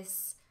has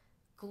this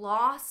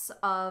gloss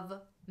of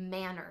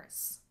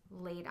manners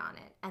laid on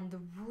it, and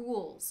the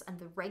rules and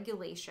the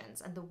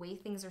regulations and the way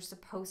things are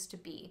supposed to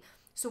be.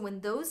 So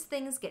when those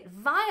things get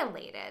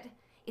violated,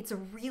 it's a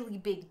really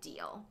big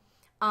deal.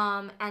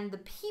 And the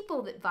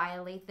people that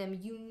violate them,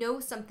 you know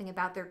something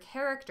about their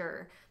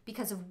character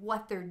because of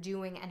what they're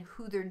doing and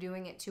who they're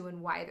doing it to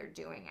and why they're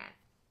doing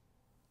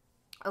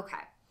it.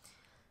 Okay.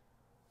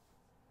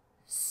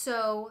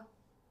 So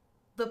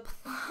the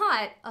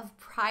plot of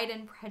Pride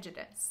and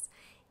Prejudice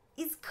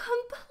is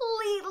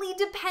completely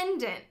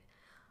dependent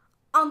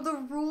on the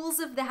rules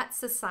of that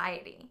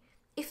society.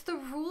 If the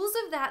rules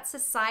of that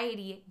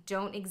society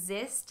don't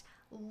exist,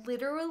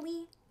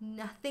 literally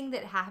nothing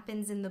that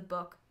happens in the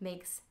book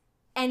makes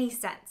any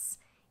sense.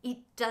 It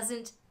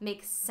doesn't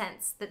make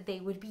sense that they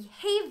would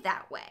behave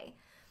that way.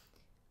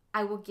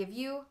 I will give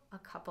you a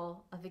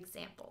couple of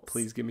examples.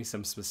 Please give me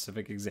some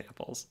specific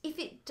examples. If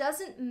it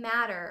doesn't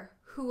matter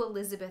who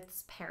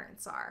Elizabeth's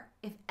parents are,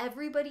 if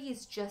everybody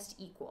is just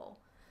equal,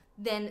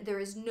 then there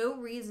is no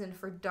reason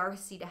for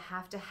Darcy to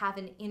have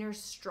an inner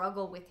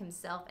struggle with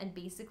himself and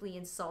basically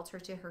insult her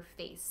to her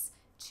face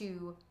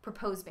to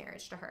propose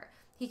marriage to her.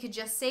 He could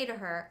just say to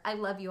her, I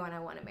love you and I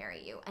want to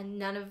marry you. And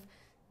none of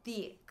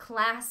the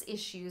class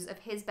issues of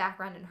his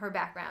background and her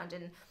background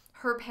and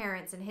her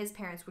parents and his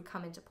parents would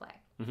come into play.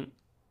 Mm-hmm.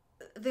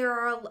 There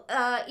are,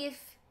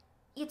 if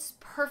it's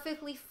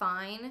perfectly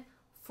fine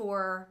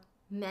for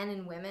men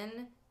and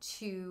women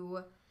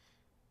to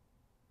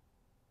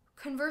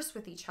converse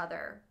with each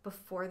other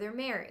before they're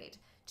married,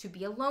 to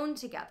be alone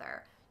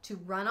together, to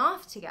run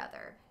off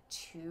together,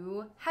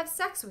 to have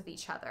sex with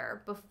each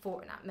other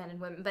before, not men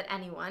and women, but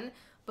anyone,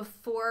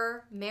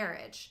 before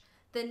marriage,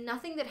 then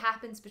nothing that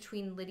happens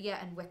between Lydia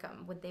and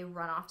Wickham when they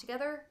run off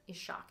together is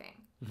shocking.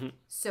 Mm-hmm.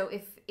 So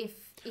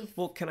if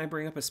Well, can I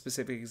bring up a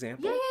specific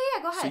example?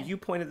 Yeah, go ahead. So you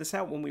pointed this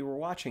out when we were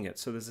watching it.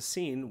 So there's a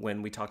scene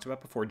when we talked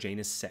about before, Jane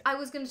is sick. I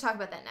was going to talk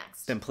about that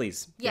next. Then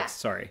please. Yeah. Yes,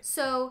 sorry.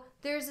 So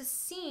there's a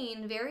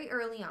scene very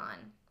early on.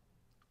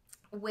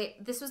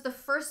 Wait, this was the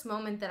first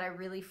moment that I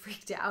really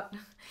freaked out.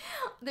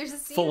 There's a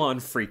scene... Full on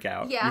freak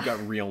out. Yeah. You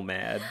got real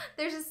mad.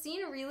 There's a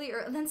scene really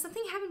early... Then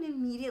something happened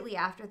immediately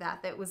after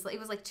that it was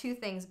like two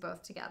things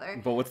both together.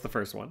 But what's the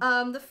first one?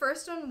 The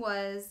first one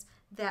was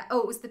that... Oh,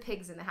 it was the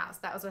pigs in the house.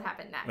 That was what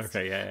happened next.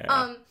 Okay,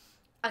 yeah.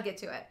 I'll get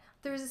to it.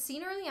 There was a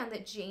scene early on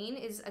that Jane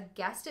is a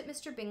guest at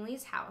Mr.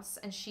 Bingley's house,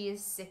 and she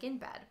is sick in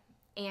bed.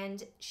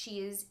 And she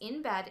is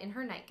in bed in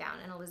her nightgown,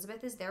 and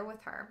Elizabeth is there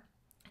with her.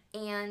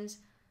 And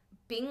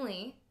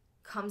Bingley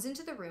comes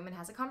into the room and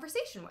has a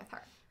conversation with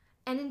her.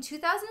 And in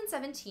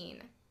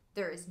 2017,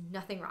 there is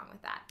nothing wrong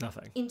with that.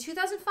 Nothing. In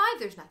 2005,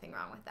 there's nothing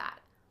wrong with that.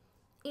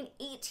 In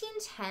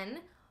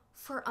 1810,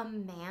 for a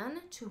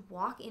man to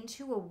walk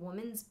into a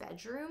woman's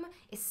bedroom,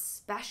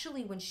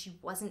 especially when she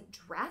wasn't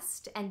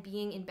dressed and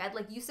being in bed,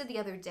 like you said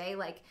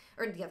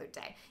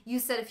you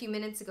said a few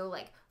minutes ago,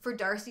 like, for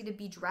Darcy to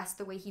be dressed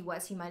the way he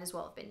was, he might as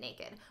well have been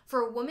naked.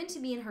 For a woman to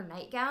be in her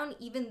nightgown,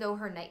 even though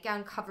her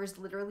nightgown covers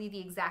literally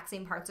the exact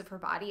same parts of her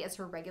body as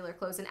her regular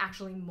clothes, and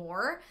actually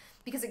more,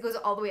 because it goes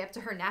all the way up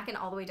to her neck and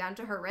all the way down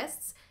to her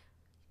wrists,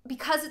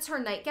 because it's her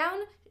nightgown,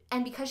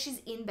 and because she's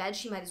in bed,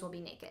 she might as well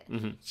be naked.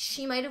 Mm-hmm.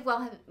 She might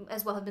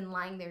as well have been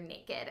lying there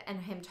naked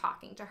and him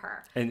talking to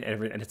her. And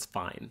it's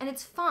fine. And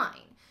it's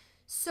fine.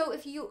 So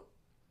if you...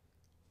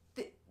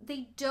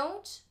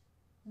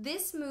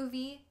 This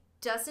movie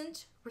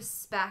doesn't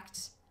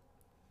respect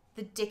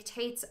the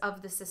dictates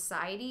of the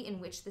society in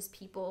which these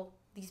people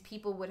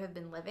would have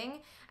been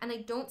living. And I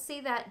don't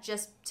say that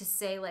just to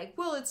say, like,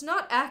 well, it's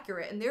not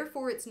accurate and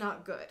therefore it's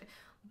not good.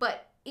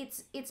 But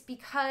it's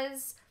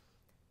because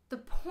the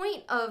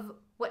point of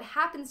what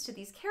happens to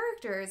these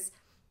characters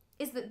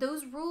is that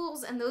those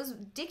rules and those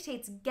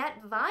dictates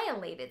get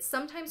violated,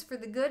 sometimes for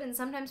the good and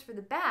sometimes for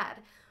the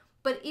bad.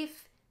 But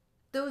if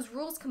those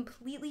rules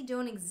completely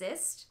don't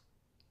exist,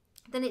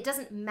 then it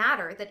doesn't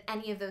matter that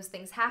any of those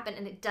things happen,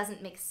 and it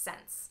doesn't make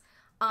sense.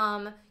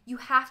 You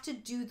have to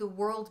do the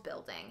world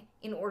building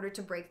in order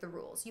to break the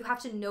rules. You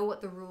have to know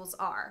what the rules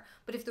are.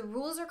 But if the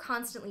rules are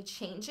constantly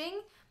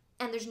changing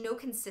and there's no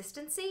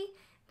consistency,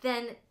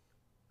 then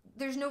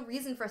there's no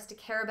reason for us to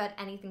care about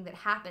anything that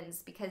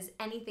happens, because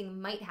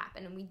anything might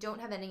happen and we don't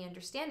have any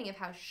understanding of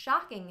how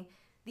shocking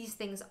these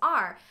things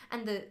are.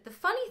 And the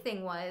funny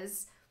thing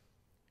was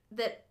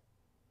that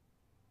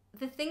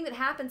the thing that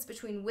happens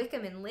between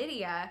Wickham and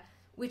Lydia,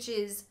 which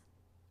is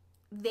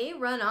they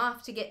run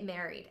off to get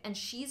married and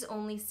she's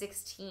only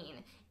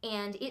 16,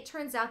 and it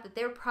turns out that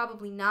they're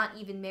probably not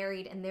even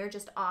married and they're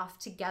just off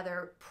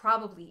together,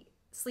 probably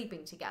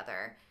sleeping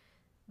together.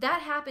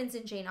 That happens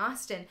in Jane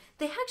Austen.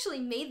 They actually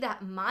made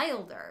that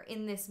milder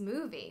in this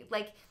movie.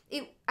 Like,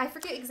 I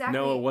forget exactly.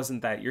 No, it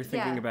wasn't that. You're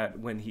thinking about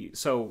when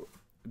so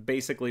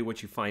basically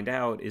what you find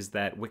out is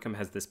that Wickham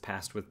has this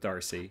past with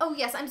Darcy. Oh,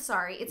 yes, I'm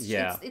sorry.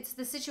 It's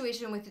the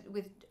situation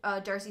with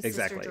Darcy's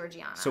sister,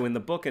 Georgiana. So in the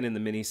book and in the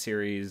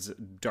miniseries,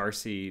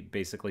 Darcy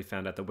basically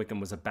found out that Wickham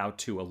was about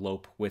to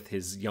elope with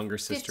his younger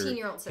sister,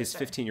 15-year-old sister.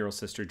 His 15-year-old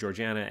sister,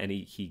 Georgiana, and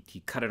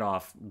he cut it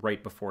off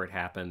right before it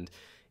happened.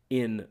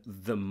 In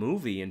the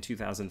movie in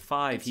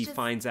 2005, he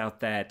finds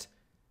out that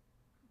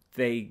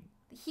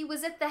he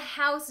was at the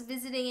house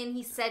visiting, and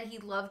he said he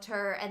loved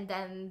her, and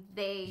then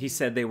he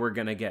said they were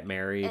going to get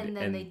married, and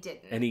then they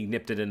didn't. And he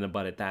nipped it in the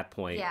bud at that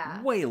point.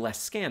 Yeah. Way less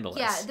scandalous.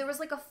 Yeah, there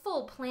was like a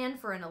full plan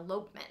for an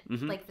elopement,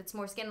 like that's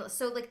more scandalous.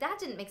 So like that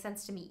didn't make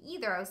sense to me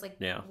either. I was like,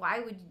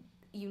 why would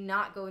you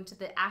not go into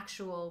the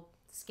actual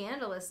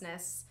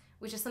scandalousness,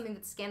 which is something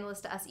that's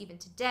scandalous to us even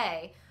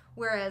today?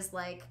 Whereas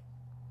like,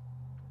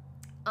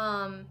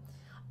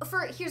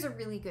 here's a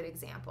really good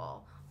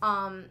example.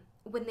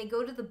 When they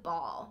go to the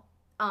ball,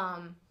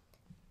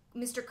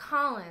 Mr.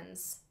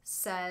 Collins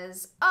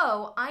says,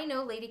 "Oh, I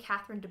know Lady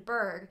Catherine de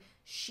Bourgh.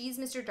 She's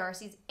Mr.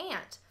 Darcy's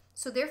aunt.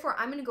 So therefore,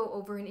 I'm going to go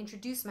over and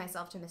introduce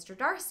myself to Mr.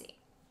 Darcy."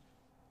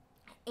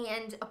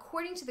 And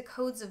according to the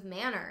codes of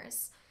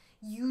manners,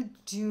 you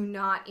do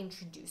not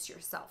introduce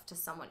yourself to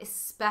someone,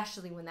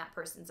 especially when that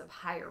person's of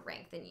higher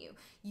rank than you.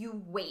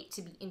 You wait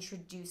to be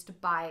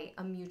introduced by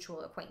a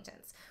mutual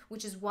acquaintance,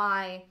 which is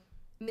why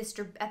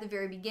at the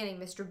very beginning,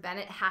 Mr.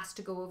 Bennet has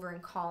to go over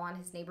and call on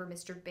his neighbor,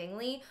 Mr.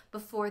 Bingley,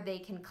 before they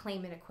can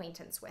claim an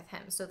acquaintance with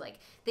him. So, like,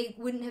 they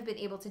wouldn't have been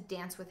able to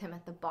dance with him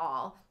at the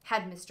ball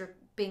had Mr.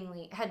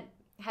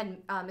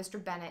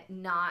 Bennet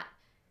not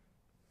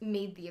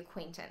made the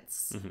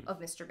acquaintance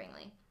of Mr.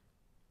 Bingley.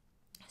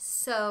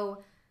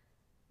 So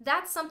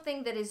that's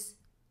something that is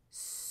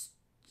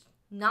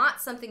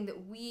not something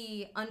that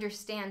we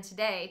understand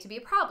today to be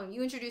a problem.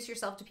 You introduce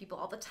yourself to people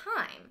all the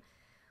time.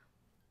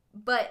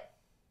 But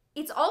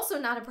it's also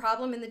not a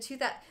problem in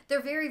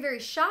they're very, very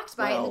shocked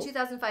by it in the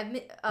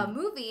 2005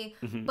 movie,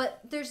 but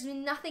there's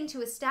nothing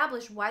to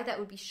establish why that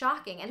would be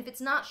shocking. And if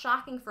it's not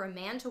shocking for a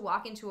man to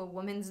walk into a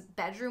woman's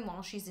bedroom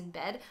while she's in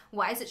bed,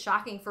 why is it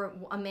shocking for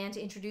a man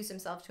to introduce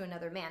himself to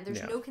another man?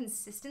 There's no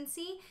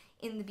consistency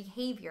in the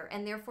behavior,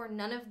 and therefore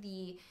none of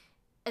the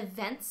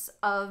events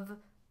of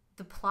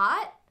the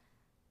plot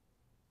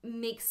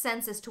makes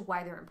sense as to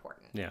why they're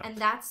important. Yeah. And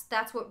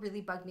that's what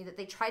really bugged me, that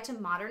they tried to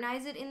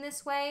modernize it in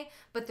this way,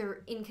 but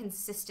they're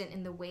inconsistent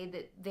in the way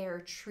that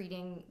they're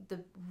treating the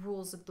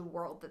rules of the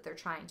world that they're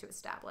trying to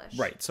establish.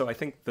 Right. So I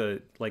think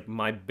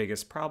my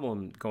biggest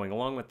problem going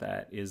along with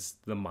that is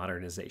the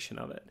modernization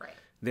of it. Right.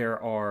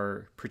 There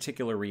are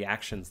particular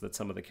reactions that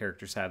some of the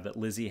characters have that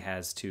Lizzie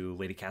has to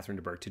Lady Catherine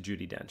de Bourgh, to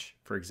Judi Dench,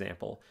 for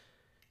example.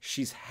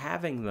 She's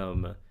having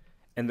them,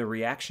 and the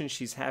reactions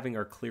she's having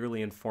are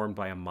clearly informed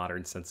by a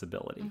modern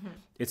sensibility.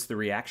 It's the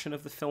reaction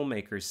of the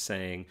filmmakers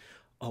saying,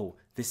 "Oh,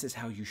 this is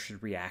how you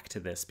should react to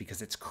this,"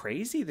 because it's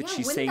crazy that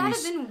she's saying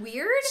these have been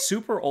weird?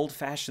 Super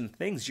old-fashioned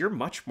things. You're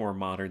much more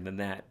modern than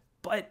that.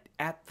 But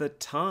at the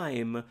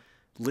time,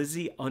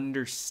 Lizzie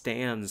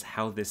understands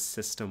how this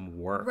system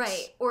works.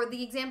 Right. Or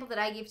the example that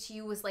I gave to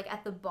you was like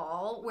at the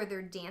ball where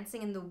they're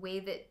dancing, and the way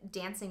that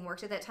dancing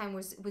worked at that time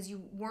was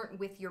you weren't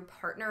with your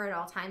partner at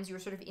all times. You were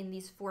sort of in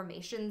these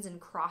formations and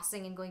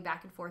crossing and going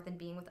back and forth and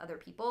being with other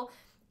people.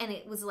 And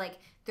it was like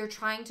they're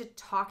trying to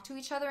talk to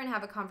each other and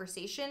have a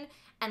conversation,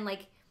 and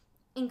like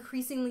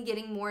increasingly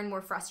getting more and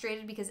more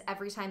frustrated because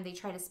every time they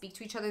try to speak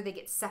to each other, they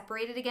get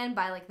separated again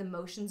by like the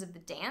motions of the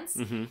dance.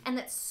 And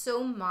that's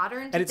so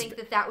modern to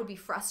think that would be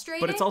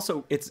frustrating. But it's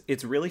also,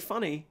 it's really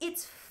funny.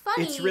 It's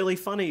funny. It's really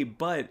funny,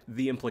 but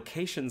the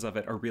implications of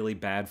it are really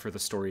bad for the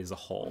story as a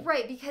whole.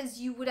 Right, because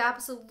you would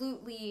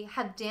absolutely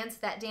have danced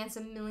that dance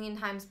a million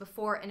times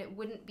before, and it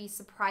wouldn't be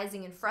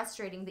surprising and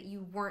frustrating that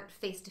you weren't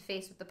face to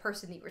face with the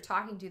person that you were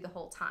talking to the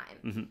whole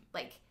time.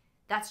 Like,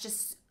 that's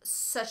just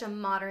such a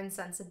modern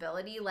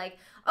sensibility. Like,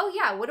 oh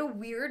yeah, what a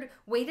weird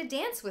way to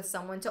dance with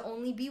someone, to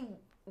only be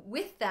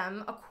with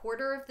them a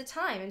quarter of the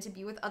time and to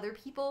be with other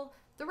people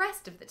the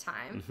rest of the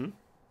time.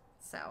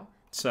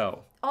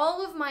 So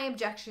all of my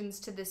objections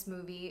to this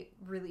movie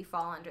really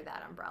fall under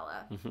that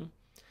umbrella.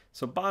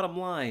 So bottom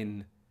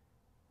line,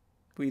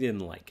 we didn't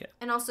like it.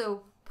 And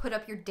also, put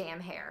up your damn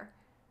hair.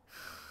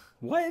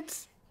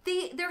 What?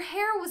 Their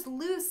hair was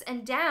loose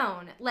and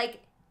down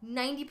like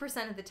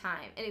 90% of the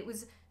time, and it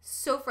was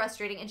so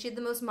frustrating. And she had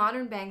the most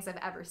modern bangs I've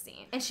ever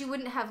seen, and she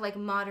wouldn't have like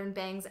modern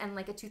bangs and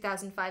like a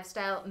 2005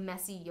 style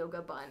messy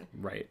yoga bun.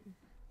 Right.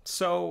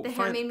 So the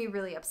hair made me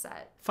really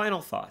upset. Final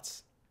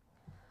thoughts.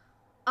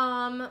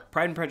 Pride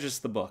and Prejudice,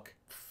 the book.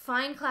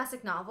 Fine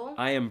classic novel.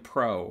 I am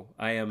pro.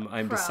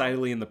 I'm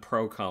decidedly in the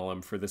pro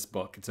column for this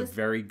book. It's a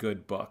very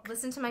good book.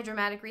 Listen to my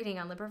dramatic reading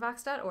on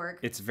LibriVox.org.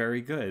 It's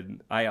very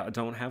good. I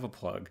don't have a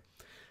plug.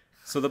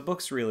 So the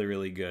book's really,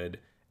 really good.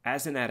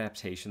 As an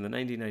adaptation, the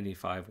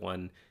 1995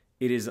 one,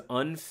 it is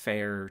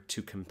unfair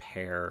to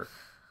compare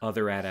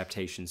other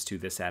adaptations to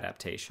this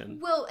adaptation.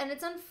 Well, and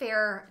it's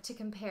unfair to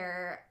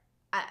compare,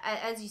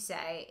 as you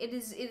say, it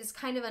is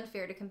kind of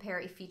unfair to compare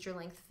a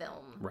feature-length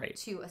film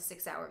to a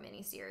 6-hour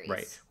miniseries.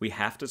 Right. We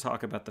have to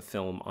talk about the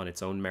film on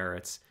its own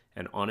merits,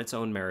 and on its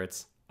own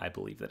merits, I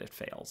believe that it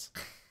fails.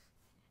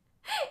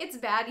 It's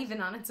bad even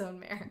on its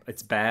own merits.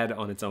 It's bad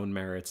on its own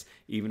merits,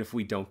 even if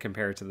we don't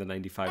compare it to the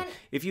 95.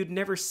 If you'd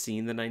never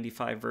seen the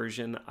 95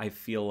 version, I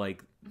feel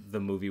like the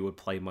movie would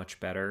play much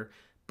better.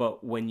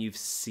 But when you've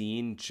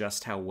seen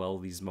just how well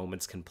these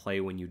moments can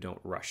play when you don't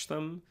rush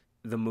them,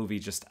 the movie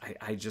just,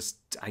 I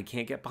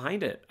can't get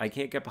behind it. I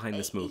can't get behind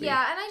this movie.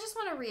 Yeah, and I just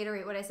want to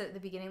reiterate what I said at the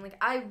beginning. Like,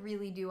 I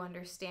really do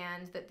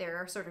understand that there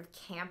are sort of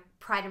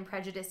Pride and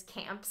Prejudice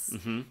camps.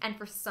 Mm-hmm. And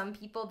for some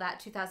people, that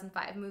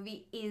 2005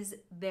 movie is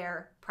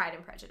their Pride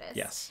and Prejudice.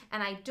 Yes.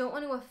 And I don't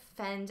want to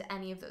offend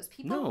any of those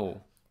people.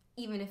 No.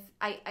 Even if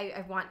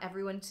I want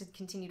everyone to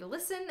continue to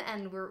listen,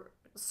 and we're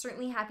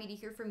certainly happy to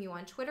hear from you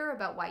on Twitter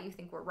about why you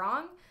think we're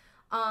wrong.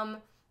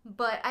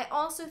 But I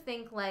also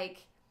think,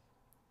 like,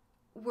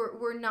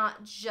 we're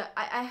not just...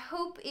 I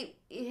hope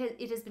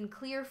it has been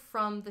clear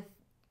from the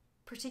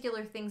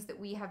particular things that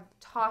we have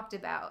talked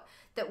about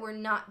that we're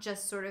not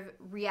just sort of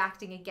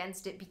reacting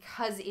against it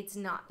because it's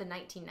not the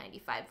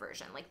 1995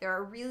 version. Like, there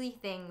are really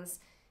things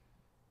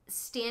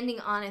standing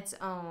on its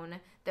own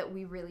that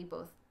we really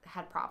both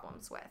had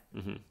problems with.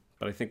 Mm-hmm.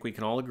 But I think we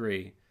can all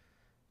agree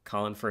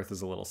Colin Firth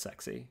is a little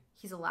sexy.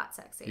 He's a lot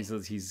sexy.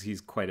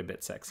 He's quite a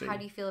bit sexy. How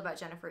do you feel about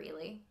Jennifer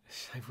Ely?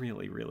 I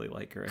really, really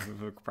like her. I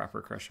have a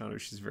proper crush on her.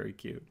 She's very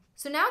cute.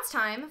 So now it's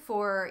time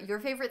for your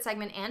favorite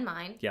segment and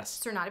mine. Yes.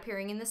 So not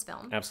appearing in this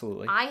film.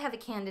 Absolutely. I have a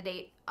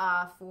candidate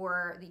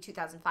for the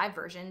 2005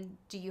 version.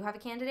 Do you have a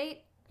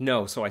candidate?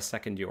 No, so I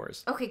second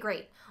yours. Okay,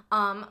 great.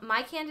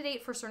 My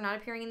candidate for Sir not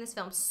appearing in this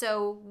film.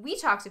 So we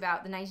talked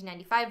about the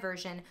 1995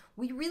 version.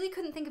 We really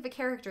couldn't think of a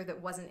character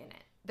that wasn't in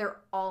it. They're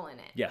all in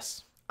it.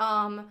 Yes.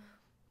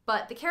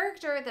 But the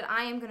character that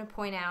I am going to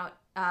point out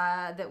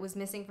that was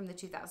missing from the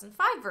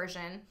 2005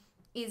 version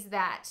is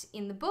that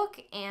in the book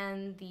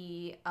and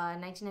the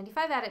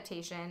 1995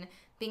 adaptation,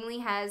 Bingley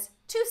has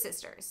 2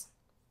 sisters.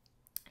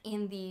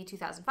 In the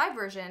 2005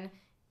 version,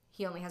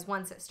 he only has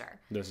 1 sister.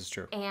 This is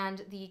true.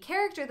 And the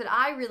character that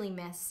I really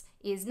miss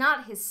is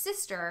not his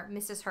sister,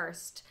 Mrs.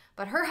 Hurst,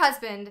 but her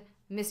husband,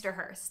 Mr.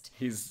 Hurst.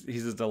 He's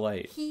a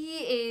delight. He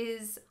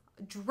is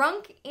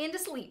drunk and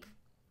asleep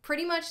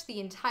pretty much the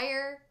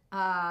entire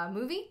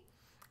movie.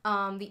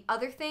 The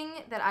other thing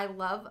that I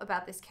love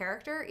about this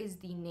character is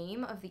the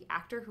name of the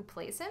actor who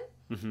plays him.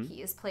 Mm-hmm.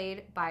 He is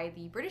played by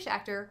the British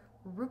actor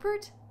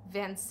Rupert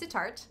Van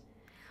Sittart,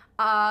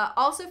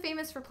 also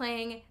famous for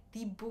playing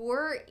the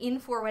boor in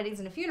 4 Weddings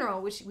and a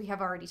Funeral, which we have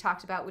already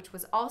talked about, which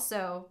was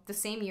also the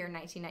same year,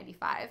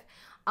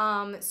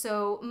 1995.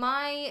 So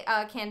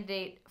my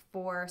candidate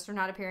for Sir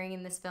not appearing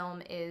in this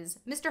film is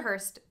Mr.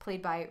 Hurst,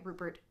 played by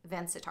Rupert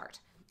Van Sittart.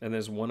 And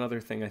there's one other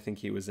thing I think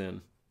he was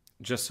in.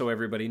 Just so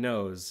everybody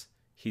knows,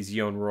 he's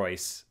Yohn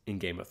Royce in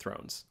Game of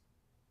Thrones.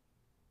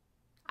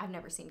 I've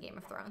never seen Game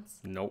of Thrones.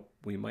 Nope.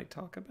 We might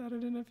talk about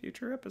it in a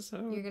future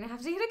episode. You're going to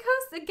have to get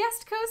a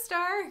guest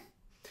co-star.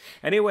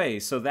 Anyway,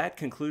 so that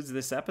concludes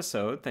this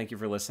episode. Thank you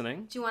for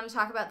listening. Do you want to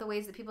talk about the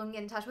ways that people can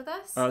get in touch with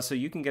us? So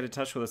you can get in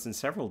touch with us in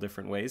several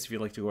different ways. If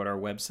you'd like to go to our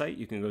website,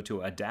 you can go to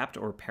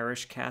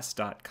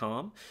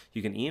adaptorperishcast.com.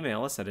 You can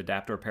email us at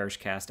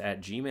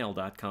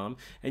adaptorperishcast@gmail.com.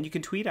 And you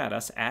can tweet at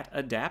us at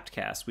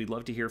adaptcast. We'd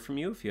love to hear from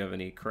you if you have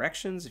any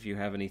corrections, if you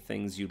have any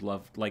things you'd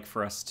like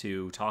for us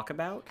to talk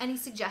about. Any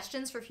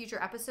suggestions for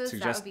future episodes?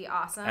 That would be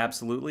awesome.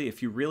 Absolutely.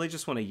 If you really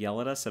just want to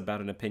yell at us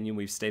about an opinion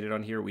we've stated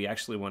on here, we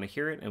actually want to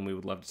hear it, and we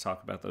would love to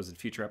talk about those in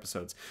future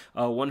episodes.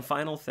 One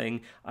final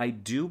thing, I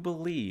do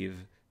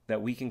believe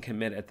that we can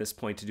commit at this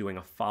point to doing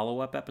a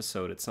follow-up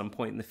episode at some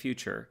point in the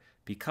future,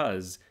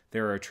 because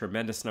there are a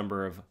tremendous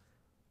number of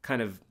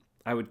kind of,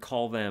 I would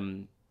call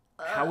them,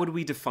 how would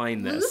we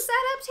define this? Loose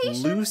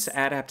adaptations? Loose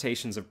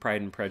adaptations of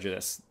Pride and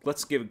Prejudice.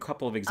 Let's give a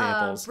couple of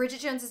examples. Bridget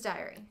Jones's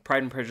Diary.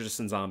 Pride and Prejudice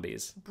and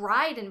Zombies.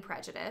 Bride and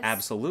Prejudice.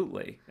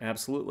 Absolutely.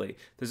 Absolutely.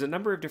 There's a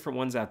number of different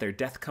ones out there.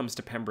 Death Comes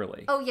to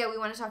Pemberley. Oh, yeah, we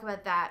want to talk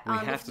about that. We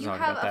have to talk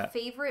about that. If you have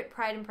a favorite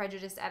Pride and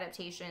Prejudice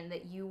adaptation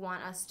that you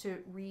want us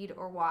to read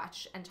or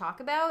watch and talk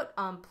about,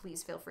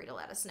 please feel free to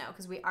let us know,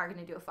 because we are going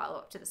to do a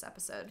follow-up to this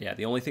episode. Yeah,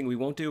 the only thing we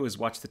won't do is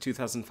watch the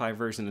 2005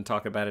 version and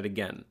talk about it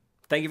again.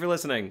 Thank you for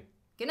listening.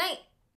 Good night.